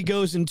 Tom Brady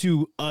goes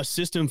into a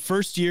system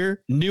first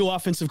year, new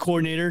offensive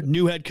coordinator,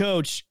 new head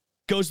coach,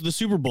 goes to the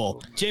Super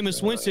Bowl.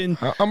 Jameis Winston.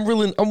 I'm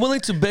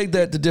willing to beg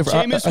that to differ.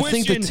 I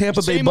think the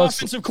Tampa Bay Bucs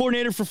offensive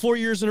coordinator for 4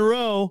 years in a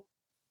row.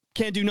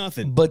 Can't do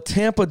nothing. But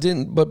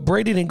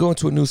Brady didn't go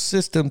into a new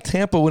system.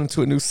 Tampa went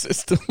into a new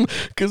system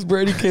because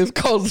Brady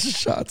calls the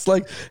shots.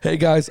 Like, hey,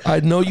 guys, I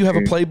know you have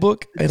a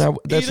playbook, and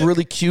that's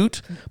really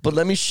cute, but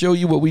let me show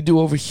you what we do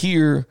over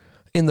here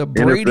in the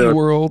Brady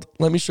world.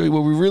 Let me show you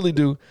what we really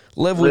do.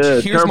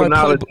 Here's my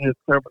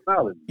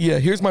playbook. Yeah,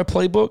 here's my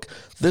playbook.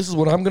 This is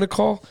what I'm going to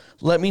call.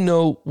 Let me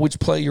know which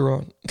play you're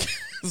on.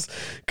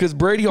 Because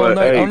Brady all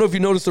night, I don't know if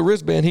you noticed the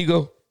wristband,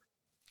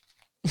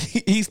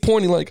 he's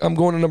pointing like, I'm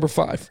going to number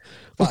 5.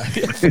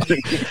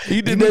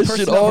 He did that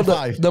shit all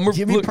night.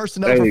 Give me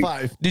personnel for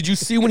 5. Did you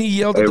see when he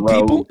yelled at the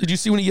people? Did you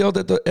see when he yelled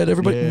at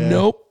everybody? Yeah.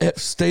 Nope.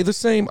 Stay the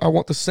same. I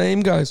want the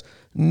same guys.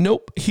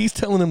 Nope. He's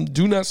telling them,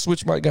 do not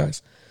switch my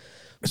guys.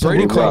 So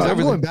Brady calls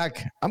everything.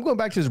 I'm going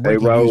back to his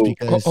breaking news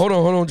because hold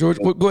on, George.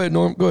 Go ahead,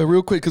 Norm. Go ahead,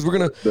 real quick, because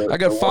I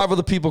got 5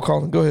 other people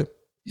calling. Go ahead.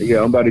 Yeah,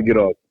 I'm about to get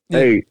off. Yeah.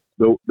 Hey,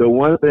 the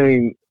one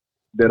thing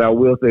that I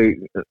will say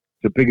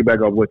to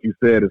piggyback off what you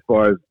said as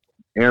far as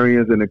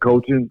Arians and the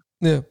coaching.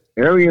 Yeah.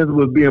 Arians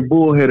was being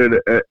bullheaded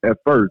at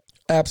first.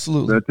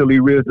 Absolutely. Until he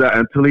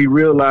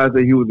realized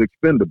that he was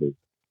expendable.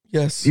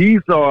 Yes. He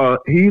saw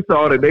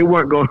that they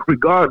weren't going to,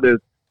 regardless,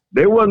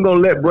 they wasn't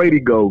going to let Brady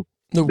go.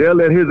 No. They'll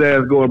let his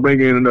ass go and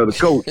bring in another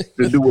coach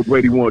to do what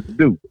Brady wanted to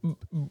do.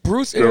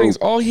 Bruce Arians,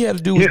 all he had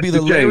to do was be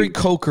the Larry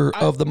Coker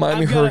of the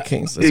Miami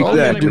Hurricanes. That's all he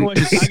had to do. I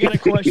got a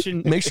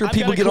question. Make sure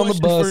people get on the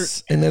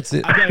bus, and that's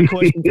it. I got a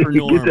question for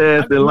Norm. Get your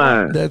ass in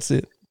line. That's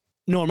it.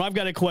 Norm, I've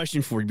got a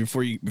question for you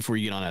before you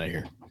get on out of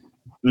here.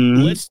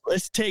 Mm-hmm.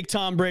 Let's take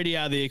Tom Brady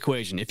out of the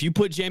equation. If you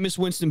put Jameis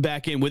Winston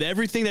back in with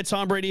everything that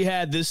Tom Brady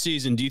had this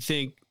season, do you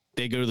think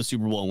they go to the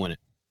Super Bowl and win it?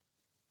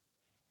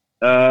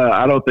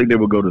 I don't think they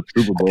would go to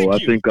the Super Bowl. I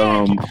think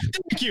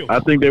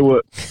they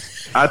would.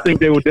 I think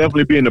they would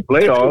definitely be in the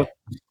playoffs.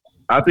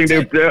 I think they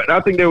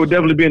would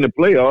definitely be in the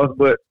playoffs.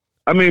 But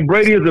I mean,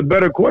 Brady is a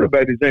better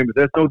quarterback than Jameis.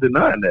 There's no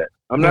denying that.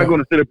 I'm not going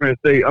to sit up here and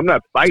say I'm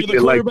not fighting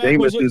it like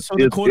Jameis is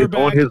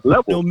on his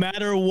level. No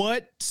matter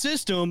what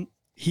system,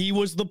 he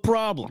was the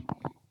problem.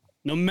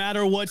 No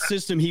matter what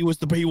system, he would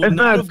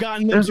not have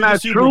gotten them to the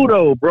Super Bowl. That's not true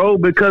though, bro.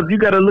 Because you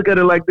got to look at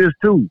it like this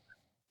too.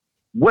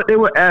 What they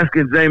were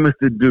asking Jameis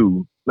to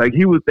do. Like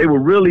they were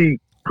really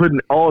putting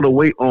all the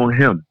weight on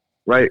him,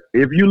 right?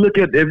 If you look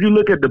at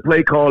the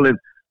play calling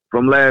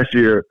from last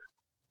year,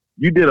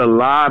 you did a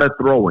lot of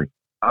throwing.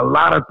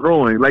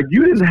 Like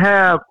you didn't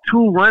have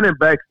 2 running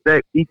backs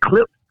that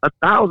eclipsed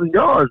 1,000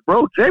 yards,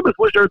 bro. Jameis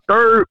was your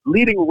 3rd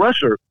leading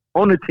rusher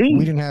on the team.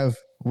 We didn't have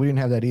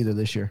that either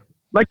this year.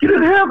 Like you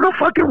didn't have no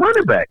fucking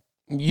running back.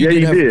 You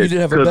did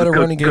have a better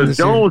running game this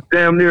year.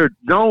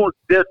 Jones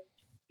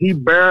he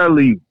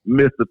barely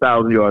missed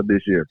 1,000 yards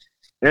this year.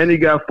 And he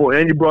got 4,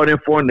 and you brought in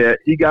Fournette.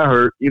 He got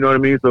hurt, you know what I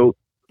mean? So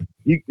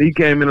he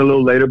came in a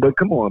little later. But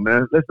come on,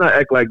 man, let's not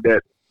act like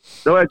that.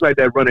 Don't act like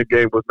that running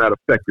game was not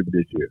effective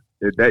this year.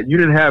 That you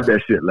didn't have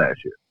that shit last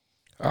year.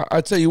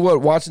 I tell you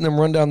what, watching them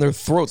run down their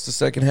throats the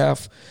second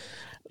half,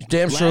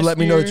 damn sure let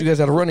me know that you guys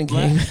had a running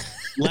game.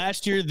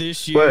 Last year,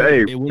 this year, but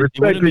hey,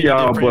 respect to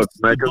y'all, Bucs,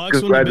 man.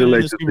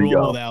 Congratulations to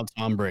y'all without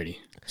Tom Brady.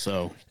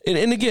 So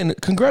and again,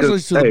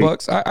 congratulations to the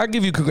Bucs. I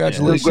give you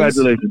congratulations.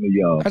 Congratulations to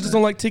y'all. I just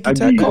don't like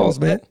ticky-tack calls,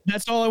 man.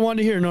 That's all I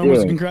wanted to hear. Norm,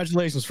 was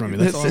congratulations from you.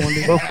 That's all I wanted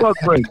to hear. Well, fuck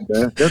Brady,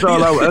 man. That's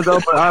all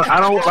I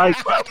don't like.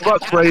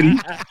 Fuck Brady.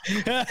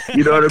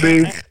 You know what I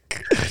mean?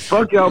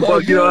 fuck y'all,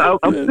 Bucks. You know,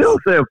 I'm still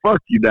saying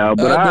fuck you now,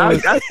 but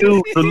I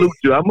still salute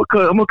you. I'm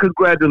gonna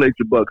congratulate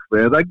you, Bucks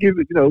fans. I give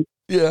it, you know.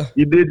 Yeah,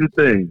 you did your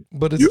thing,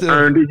 but you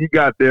earned it. You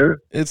got there.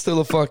 It's still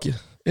a fuck you.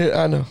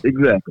 Yeah, I know.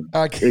 Exactly.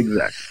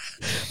 Exactly.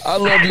 I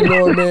love you,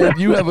 Norm, man.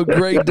 You have a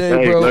great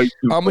day, bro. Too,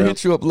 I'm gonna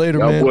hit you up later,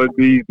 y'all man. Boys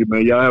be easy,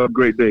 man. Y'all have a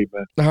great day,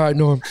 man. All right,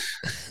 Norm.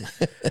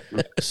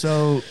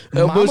 So,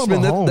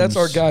 Bushman, that's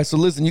our guy. So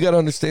listen, you got to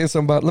understand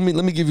something about.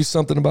 Let me give you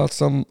something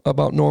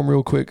about Norm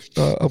real quick.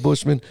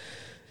 Bushman.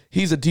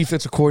 He's a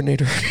defensive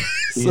coordinator.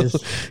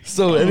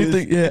 so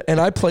anything, yeah.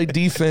 And I played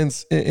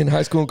defense in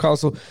high school and college,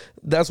 so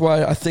that's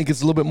why I think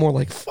it's a little bit more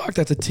like, fuck,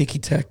 that's a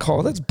ticky-tack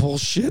call. That's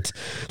bullshit.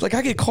 Like,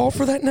 I get called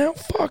for that now?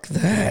 Fuck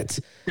that.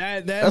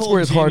 That's where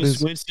his heart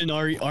is. Winston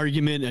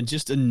argument and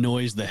just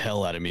annoys the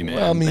hell out of me, man.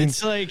 Well, I mean,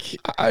 it's like,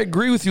 I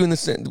agree with you in the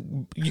sense.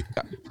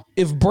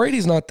 If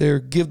Brady's not there,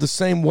 give the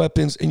same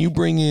weapons, and you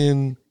bring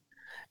in.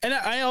 And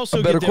I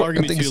also get the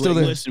argument too.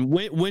 Like, listen,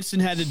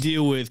 Winston had to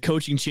deal with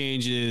coaching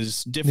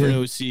changes, different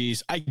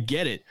OCs. I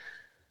get it,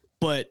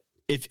 but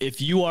if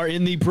you are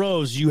in the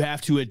pros, you have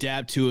to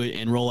adapt to it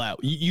and roll out.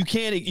 You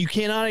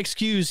cannot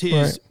excuse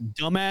his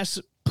dumbass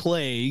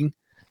playing,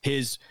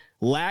 his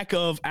lack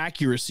of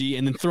accuracy,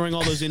 and then throwing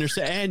all those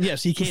interceptions. And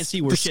yes, he can't see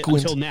where shit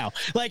until now.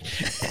 Like,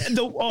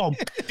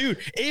 dude,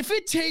 if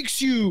it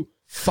takes you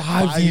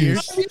 5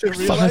 years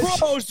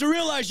to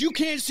realize you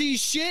can't see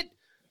shit.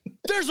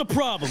 There's a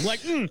problem.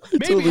 Like,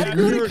 maybe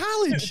after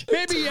college.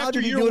 Maybe after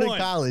year one.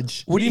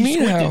 College. What do you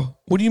mean how?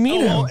 What do you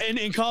mean how? Well,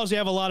 in college, they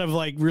have a lot of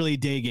like really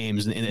day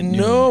games.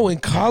 No, in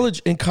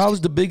college,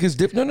 the biggest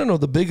difference. No.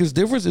 The biggest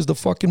difference is the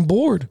fucking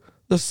board,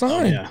 the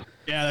sign. Yeah,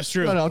 that's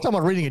true. No, I'm talking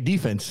about reading a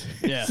defense.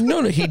 Yeah.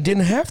 No, he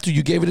didn't have to.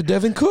 You gave it to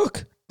Devin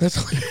Cook. He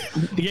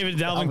gave it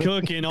to Dalvin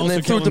Cook and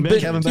also Kelvin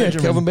Benjamin.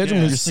 Kelvin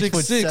Benjamin was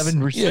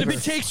 6'6". Yeah. If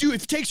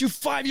it takes you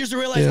 5 years to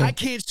realize I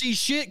can't see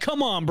shit,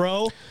 come on,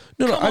 bro.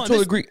 No, I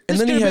totally agree. And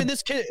then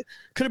this kid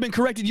could have been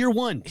corrected year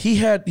one.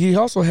 He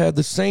also had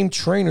the same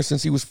trainer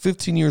since he was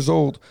 15 years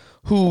old.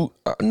 Who,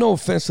 no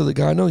offense to the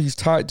guy, I know he's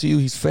tied to you,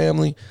 he's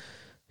family.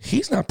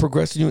 He's not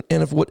progressing you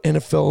in what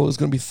NFL is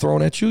going to be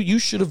thrown at you. You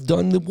should have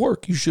done the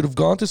work. You should have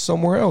gone to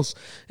somewhere else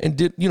and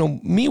did,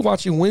 me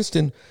watching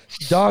Winston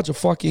dodge a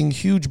fucking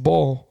huge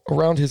ball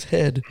around his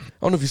head. I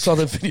don't know if you saw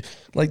that video.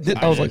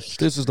 I was like,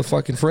 this is the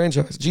fucking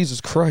franchise.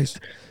 Jesus Christ.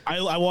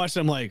 I watched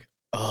him like,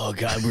 oh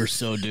God, we're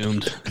so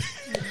doomed.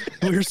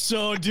 We're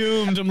so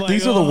doomed. I'm like,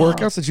 these are the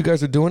workouts that you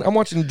guys are doing. I'm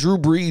watching Drew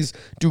Brees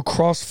do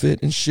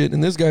CrossFit and shit,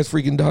 and this guy's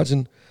freaking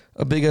dodging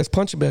a big ass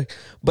punching bag.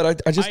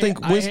 But I just think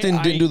Winston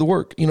didn't do the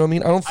work. You know what I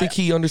mean? I don't think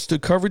he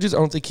understood coverages. I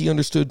don't think he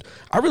understood.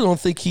 I really don't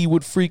think he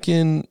would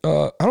freaking.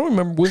 I don't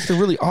remember Winston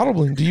really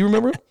audibling. Do you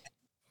remember?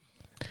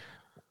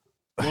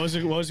 What was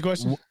the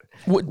question?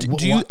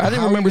 I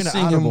didn't remember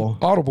seeing him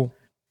audible.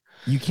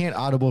 You can't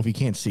audible if you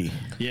can't see.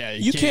 Yeah,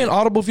 you can't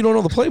audible if you don't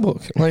know the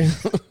playbook. Like,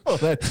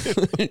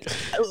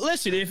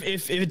 listen,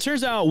 if it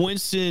turns out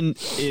Winston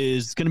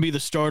is going to be the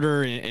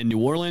starter in New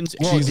Orleans,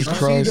 Jesus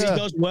Christ, he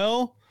does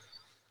well.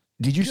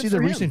 Did you see the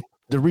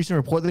recent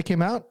report that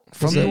came out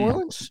from New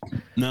Orleans?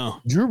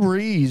 No. Drew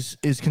Brees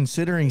is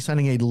considering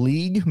signing a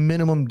league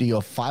minimum deal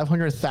of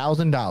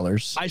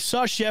 $500,000. I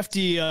saw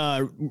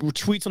Shefty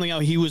tweet something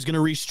out. He was going to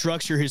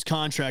restructure his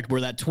contract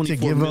where that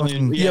 $24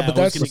 million. But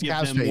that's going to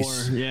give them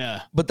more.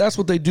 Yeah, but that's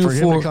what they do for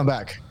him to come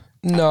back.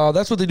 No,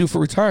 that's what they do for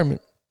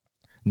retirement.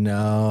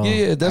 No.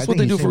 Yeah, that's what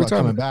they do for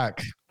retirement. Coming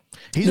back.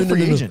 He's a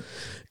free agent.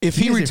 If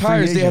he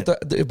retires, they have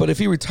to. But if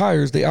he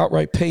retires, they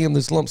outright pay him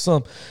this lump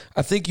sum.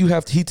 I think you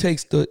have to. He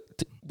takes the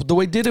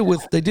way they did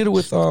it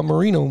with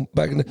Marino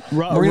back in the.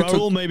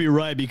 Raul may be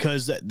right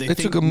because they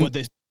think go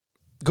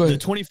ahead.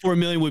 The $24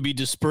 million would be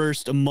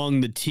dispersed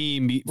among the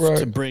team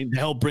to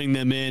help bring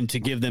them in to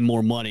give them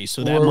more money.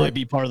 So that might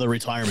be part of the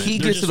retirement. He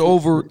gets it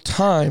over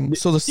time,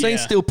 so the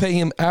Saints still pay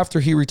him after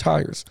he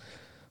retires.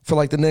 For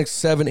like the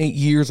next 7-8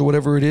 years or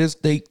whatever it is,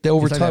 they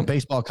over time. Like that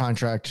baseball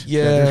contract.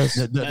 Yes.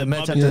 The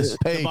Mets have to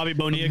pay. The Bobby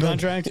Bonilla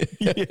contract.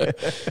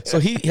 So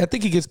I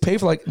think he gets paid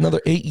for like another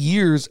 8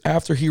 years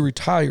after he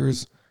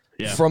retires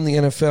from the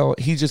NFL.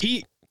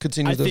 He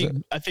continues.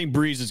 I think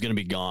Brees is going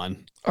to be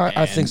gone.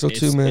 I think so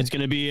too, man. It's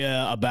going to be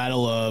a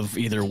battle of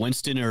either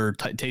Winston or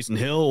Taysom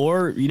Hill,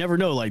 or you never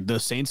know. Like the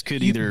Saints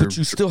could either. But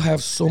you still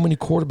have so many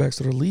quarterbacks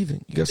that are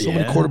leaving. You got so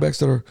many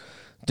quarterbacks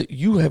that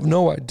you have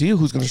no idea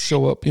who's going to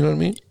show up. You know what I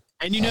mean?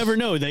 And you never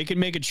know. They can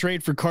make a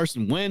trade for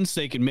Carson Wentz.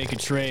 They can make a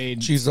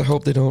trade. Jesus, I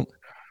hope they don't.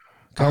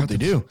 I hope they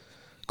do.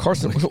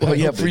 Carson, well,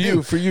 yeah, for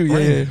you,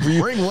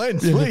 bring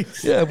Wentz,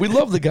 please. Yeah, we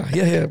love the guy.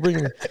 Yeah, bring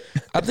him.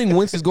 I think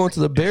Wentz is going to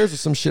the Bears or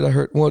some shit. I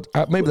heard. Well,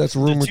 maybe that's a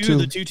rumor too.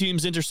 The two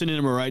teams interested in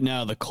him are right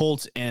now the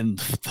Colts and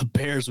the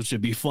Bears, which would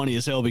be funny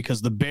as hell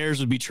because the Bears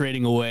would be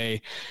trading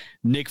away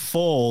Nick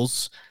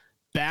Foles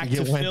back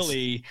to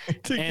Philly,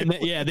 and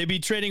they'd be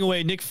trading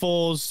away Nick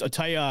Foles,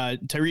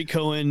 Tyreek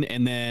Cohen,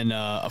 and then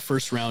a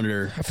first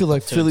rounder. I feel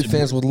like Philly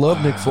fans would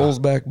love Nick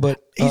Foles back, but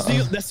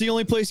that's the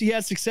only place he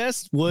had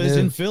success was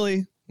in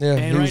Philly. Yeah,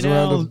 and right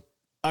now,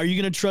 are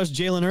you going to trust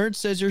Jalen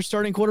Hurts as your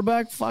starting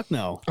quarterback? Fuck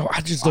no. Oh,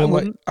 I just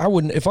don't I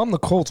wouldn't. If I'm the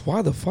Colts,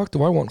 why the fuck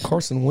do I want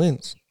Carson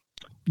Wentz?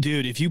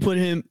 Dude, if you put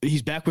him,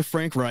 he's back with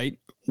Frank Wright,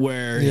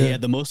 where he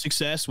had the most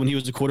success when he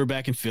was a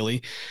quarterback in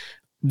Philly.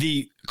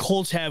 The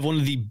Colts have one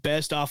of the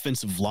best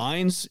offensive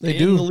lines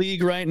in the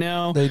league right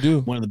now. They do.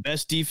 One of the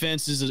best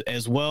defenses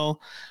as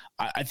well.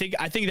 I think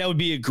that would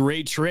be a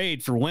great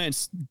trade for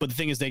Wentz. But the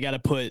thing is, you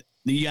got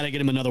to get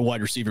him another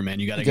wide receiver, man.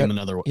 You got to give him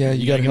another. Yeah,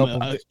 you got to help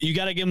him. You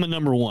got to give him a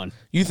number one.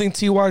 You think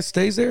Ty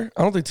stays there?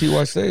 I don't think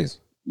Ty stays.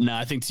 No,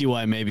 I think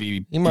Ty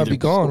maybe he might be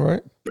gone,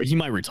 right? He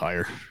might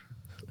retire.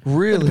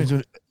 Really?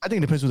 I think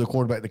it depends on the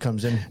quarterback that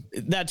comes in.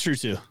 That's true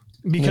too.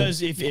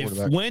 Because if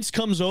Wentz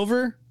comes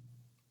over,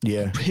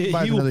 he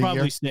will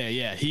probably stay.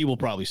 Yeah, he will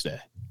probably stay.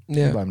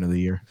 Yeah, by another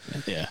year.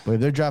 Yeah, but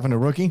if they're drafting a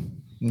rookie,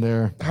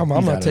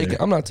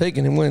 I'm not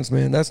taking him Wentz,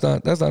 man. That's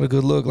not a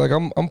good look. Like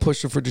I'm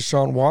pushing for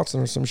Deshaun Watson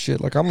or some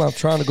shit. Like I'm not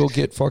trying to go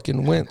get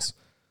fucking Wentz.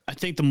 I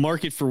think the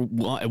market for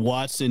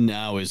Watson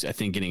now is, I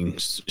think, getting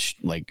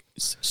shrinking.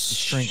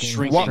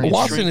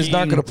 Watson is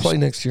not going to play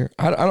next year.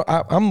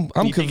 I'm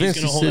convinced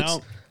he sits.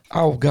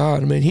 Oh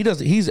God, man, he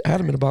doesn't. He's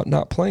adamant about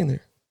not playing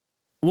there.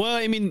 Well,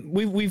 I mean,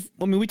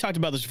 we talked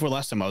about this before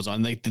last time I was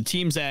on. Like the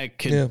teams that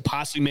could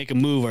possibly make a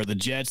move are the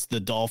Jets,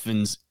 the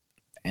Dolphins,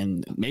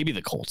 and maybe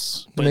the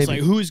Colts. But it's like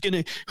who is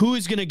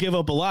gonna give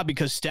up a lot,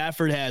 because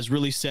Stafford has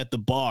really set the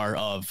bar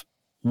of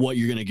what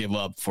you're gonna give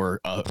up for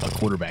a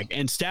quarterback.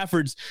 And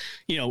Stafford's,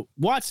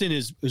 Watson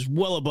is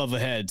well above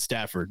ahead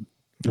Stafford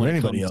than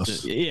anybody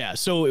else.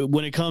 So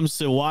when it comes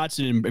to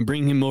Watson and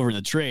bringing him over in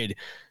the trade,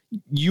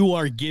 you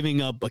are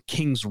giving up a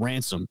king's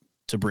ransom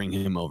to bring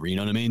him over. You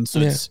know what I mean?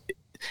 So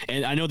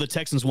and I know the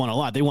Texans want a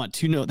lot. They want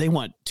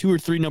two or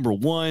three number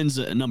ones,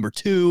 a number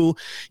two.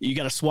 You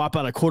got to swap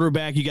out a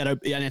quarterback.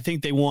 And I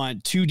think they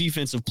want 2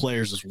 defensive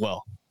players as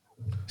well.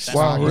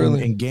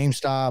 Really? And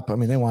GameStop. I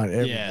mean, they want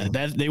everything.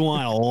 Yeah, they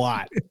want a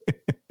lot.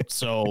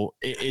 So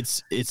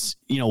it's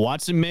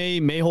Watson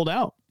may hold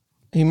out.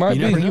 He might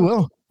be. He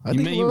will. He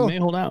may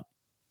hold out.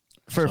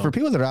 For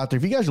people that are out there,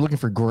 if you guys are looking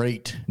for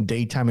great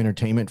daytime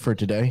entertainment for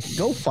today,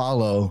 go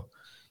follow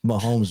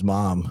Mahomes'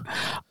 mom.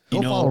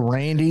 Go follow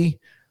Randy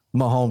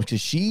Mahomes, because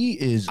she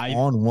is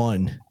on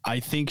one. I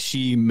think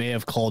she may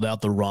have called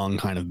out the wrong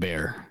kind of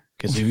bear.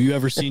 Because have you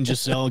ever seen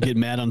Giselle get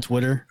mad on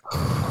Twitter?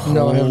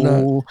 No, I have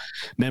not.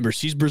 Remember,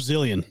 she's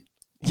Brazilian.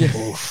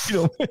 Yeah.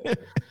 She'll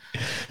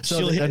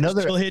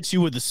hit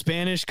you with the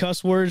Spanish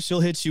cuss words. She'll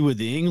hit you with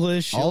the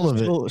English.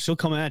 She'll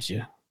come at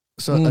you.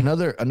 So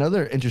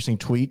another interesting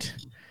tweet.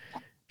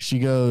 She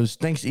goes,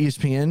 "Thanks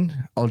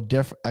ESPN.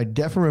 I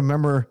definitely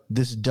remember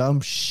this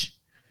dumb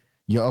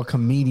y'all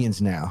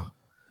comedians now."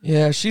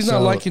 Yeah, she's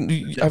not liking.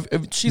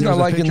 She's not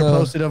liking the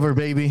posted of her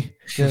baby.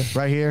 Yeah,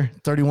 right here,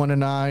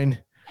 31-9.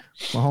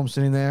 Mahomes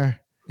sitting there.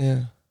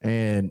 Yeah,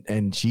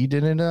 and she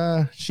didn't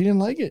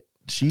like it.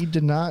 She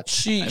did not.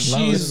 She's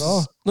at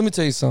all. Let me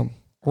tell you something.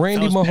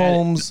 Randy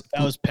Mahomes.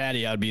 That was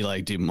Patty. I'd be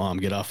like, dude, Mom,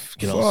 get off.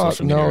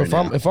 Fuck no. If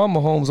I'm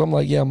Mahomes, I'm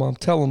like, yeah, Mom.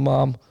 Tell him,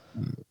 Mom.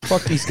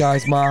 Fuck these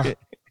guys, Ma.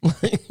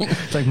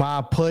 It's like,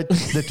 Ma, put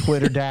the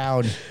Twitter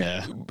down.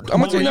 Yeah. I'm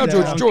gonna tell you now,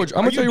 George. I'm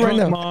gonna tell you right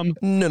now. Mom?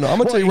 No. I'm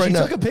gonna tell you right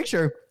now.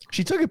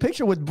 She took a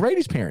picture with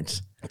Brady's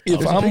parents.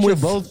 If I'm with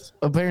both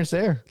parents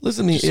there.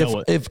 Listen to me.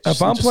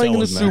 If I'm playing in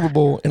the Super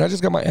Bowl and I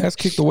just got my ass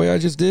kicked the way I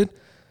just did,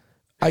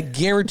 I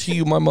guarantee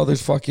you my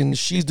mother's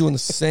she's doing the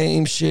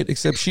same shit,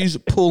 except she's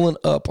pulling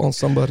up on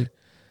somebody.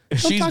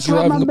 She's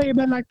driving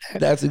baby like that.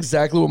 That's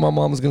exactly what my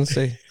mom was going to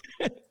say.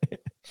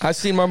 I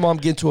seen my mom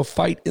get into a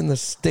fight in the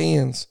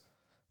stands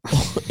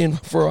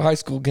for a high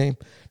school game.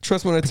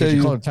 Trust me when I tell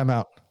you. Called a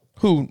timeout.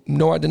 Who?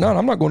 No, I did not.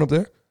 I'm not going up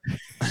there.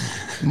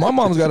 My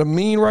mom's got a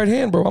mean right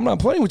hand, bro. I'm not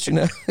playing with you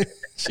now.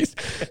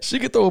 She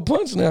could throw a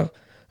punch now.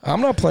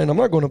 I'm not playing. I'm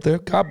not going up there.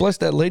 God bless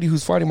that lady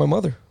who's fighting my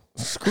mother.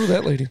 Screw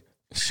that lady.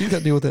 She got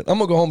to deal with that. I'm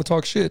going to go home and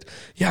talk shit.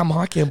 Yeah, Ma,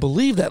 I can't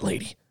believe that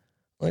lady.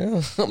 Like,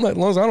 I'm like, as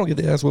long as I don't get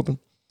the ass whooping.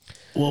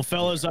 Well,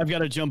 fellas, I've got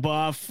to jump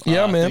off.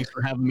 Yeah, man. Thanks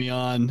for having me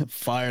on.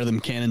 Fire them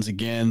cannons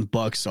again.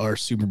 BUCS are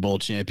Super Bowl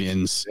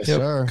champions. Yes,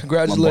 sir.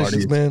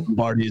 Congratulations, man.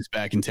 Lombardi is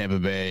back in Tampa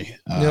Bay.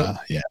 Yeah,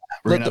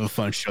 we're gonna have a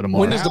fun show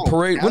tomorrow. When does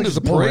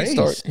the parade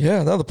start?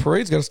 Yeah, now the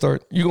parade's got to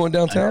start. You going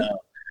downtown?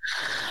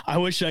 I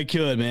wish I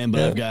could, man,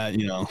 but I've got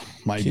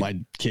my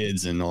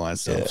kids and all that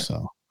stuff.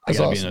 So I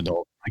gotta be an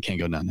adult. I can't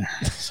go down there.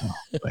 So,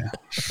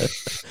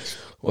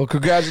 Well,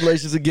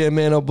 congratulations again,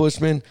 man,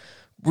 Bushman.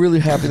 Really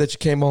happy that you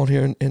came on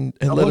here and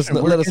let us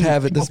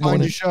have it this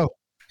morning. Show.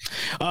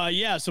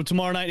 So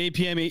tomorrow night, 8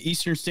 p.m.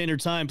 Eastern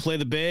Standard Time, Play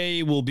the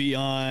Bay will be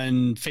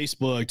on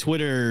Facebook,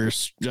 Twitter,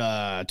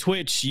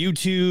 Twitch,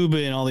 YouTube,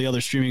 and all the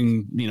other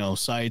streaming,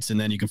 sites. And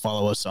then you can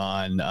follow us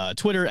on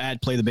Twitter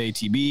at Play the Bay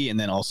TB, and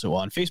then also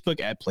on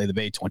Facebook at Play the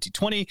Bay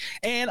 2020,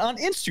 and on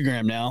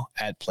Instagram now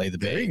at Play the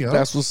Bay. There you go.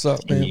 That's what's up,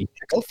 man.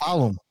 Go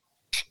follow them.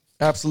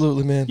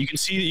 Absolutely, man. You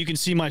can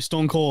see my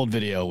Stone Cold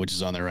video, which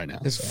is on there right now.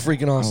 It's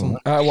freaking awesome.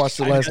 I watched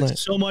it last night.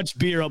 So much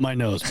beer up my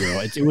nose,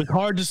 bro. It was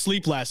hard to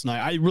sleep last night.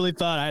 I really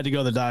thought I had to go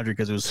to the doctor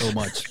because it was so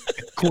much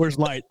Coors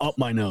Light up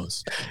my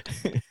nose.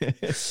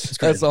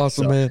 That's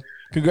awesome, man.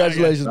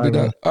 Congratulations, big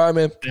dog. All right,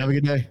 man. Have a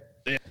good day.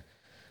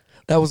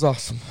 That was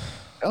awesome.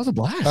 That was a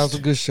blast. That was a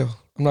good show.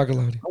 I'm not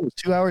gonna lie to you. Oh,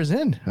 it's 2 hours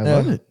in. I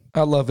love it.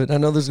 I love it. I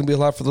know there's gonna be a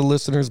lot for the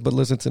listeners, but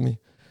listen to me.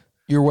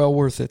 You're well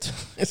worth it.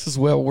 This is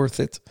well worth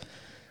it.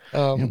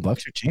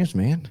 Bucks are champs,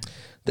 man.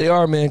 They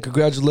are, man.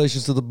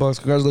 Congratulations to the Bucks.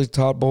 Congratulations to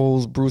Todd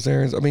Bowles, Bruce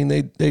Arians. I mean,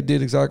 they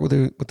did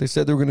exactly what they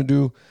said they were going to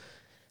do,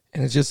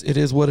 and it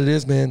is what it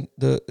is, man.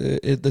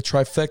 The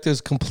trifecta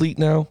is complete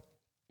now.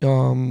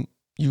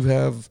 You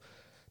have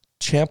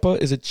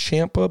Champa. Is it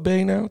Champa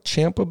Bay now?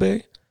 Champa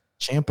Bay.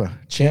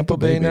 Champa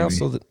Bay now. Baby.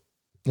 So that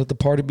let the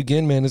party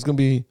begin, man. It's going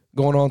to be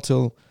going on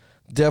till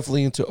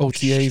definitely into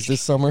OTAs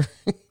this summer.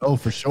 Oh,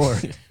 for sure,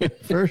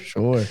 for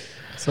sure.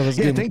 So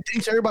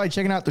thanks everybody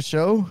checking out the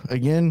show.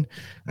 Again,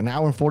 an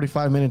hour and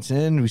 45 minutes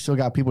in. We still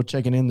got people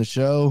checking in the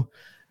show.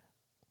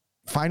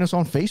 Find us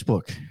on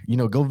Facebook.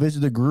 Go visit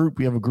the group.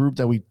 We have a group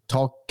that we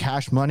talk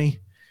cash money,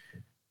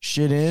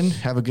 shit in,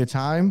 have a good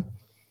time.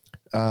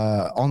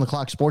 On the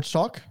Clock Sports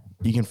Talk.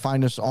 You can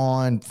find us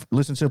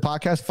listen to the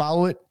podcast,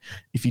 follow it.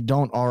 If you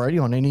don't already,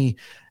 on any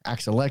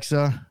ask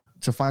Alexa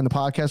to find the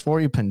podcast for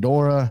you,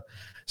 Pandora,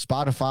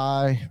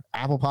 Spotify,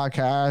 Apple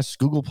Podcasts,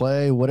 Google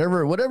Play,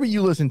 whatever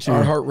you listen to.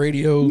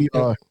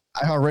 iHeartRadio.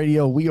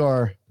 iHeartRadio. We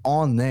are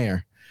on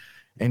there.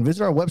 And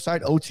visit our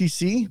website,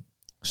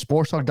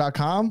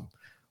 otcsportstalk.com.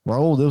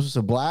 Raul, this was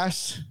a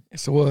blast.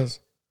 Yes, it was.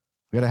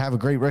 We got to have a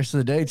great rest of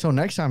the day. Until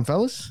next time,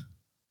 fellas,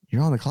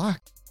 you're on the clock.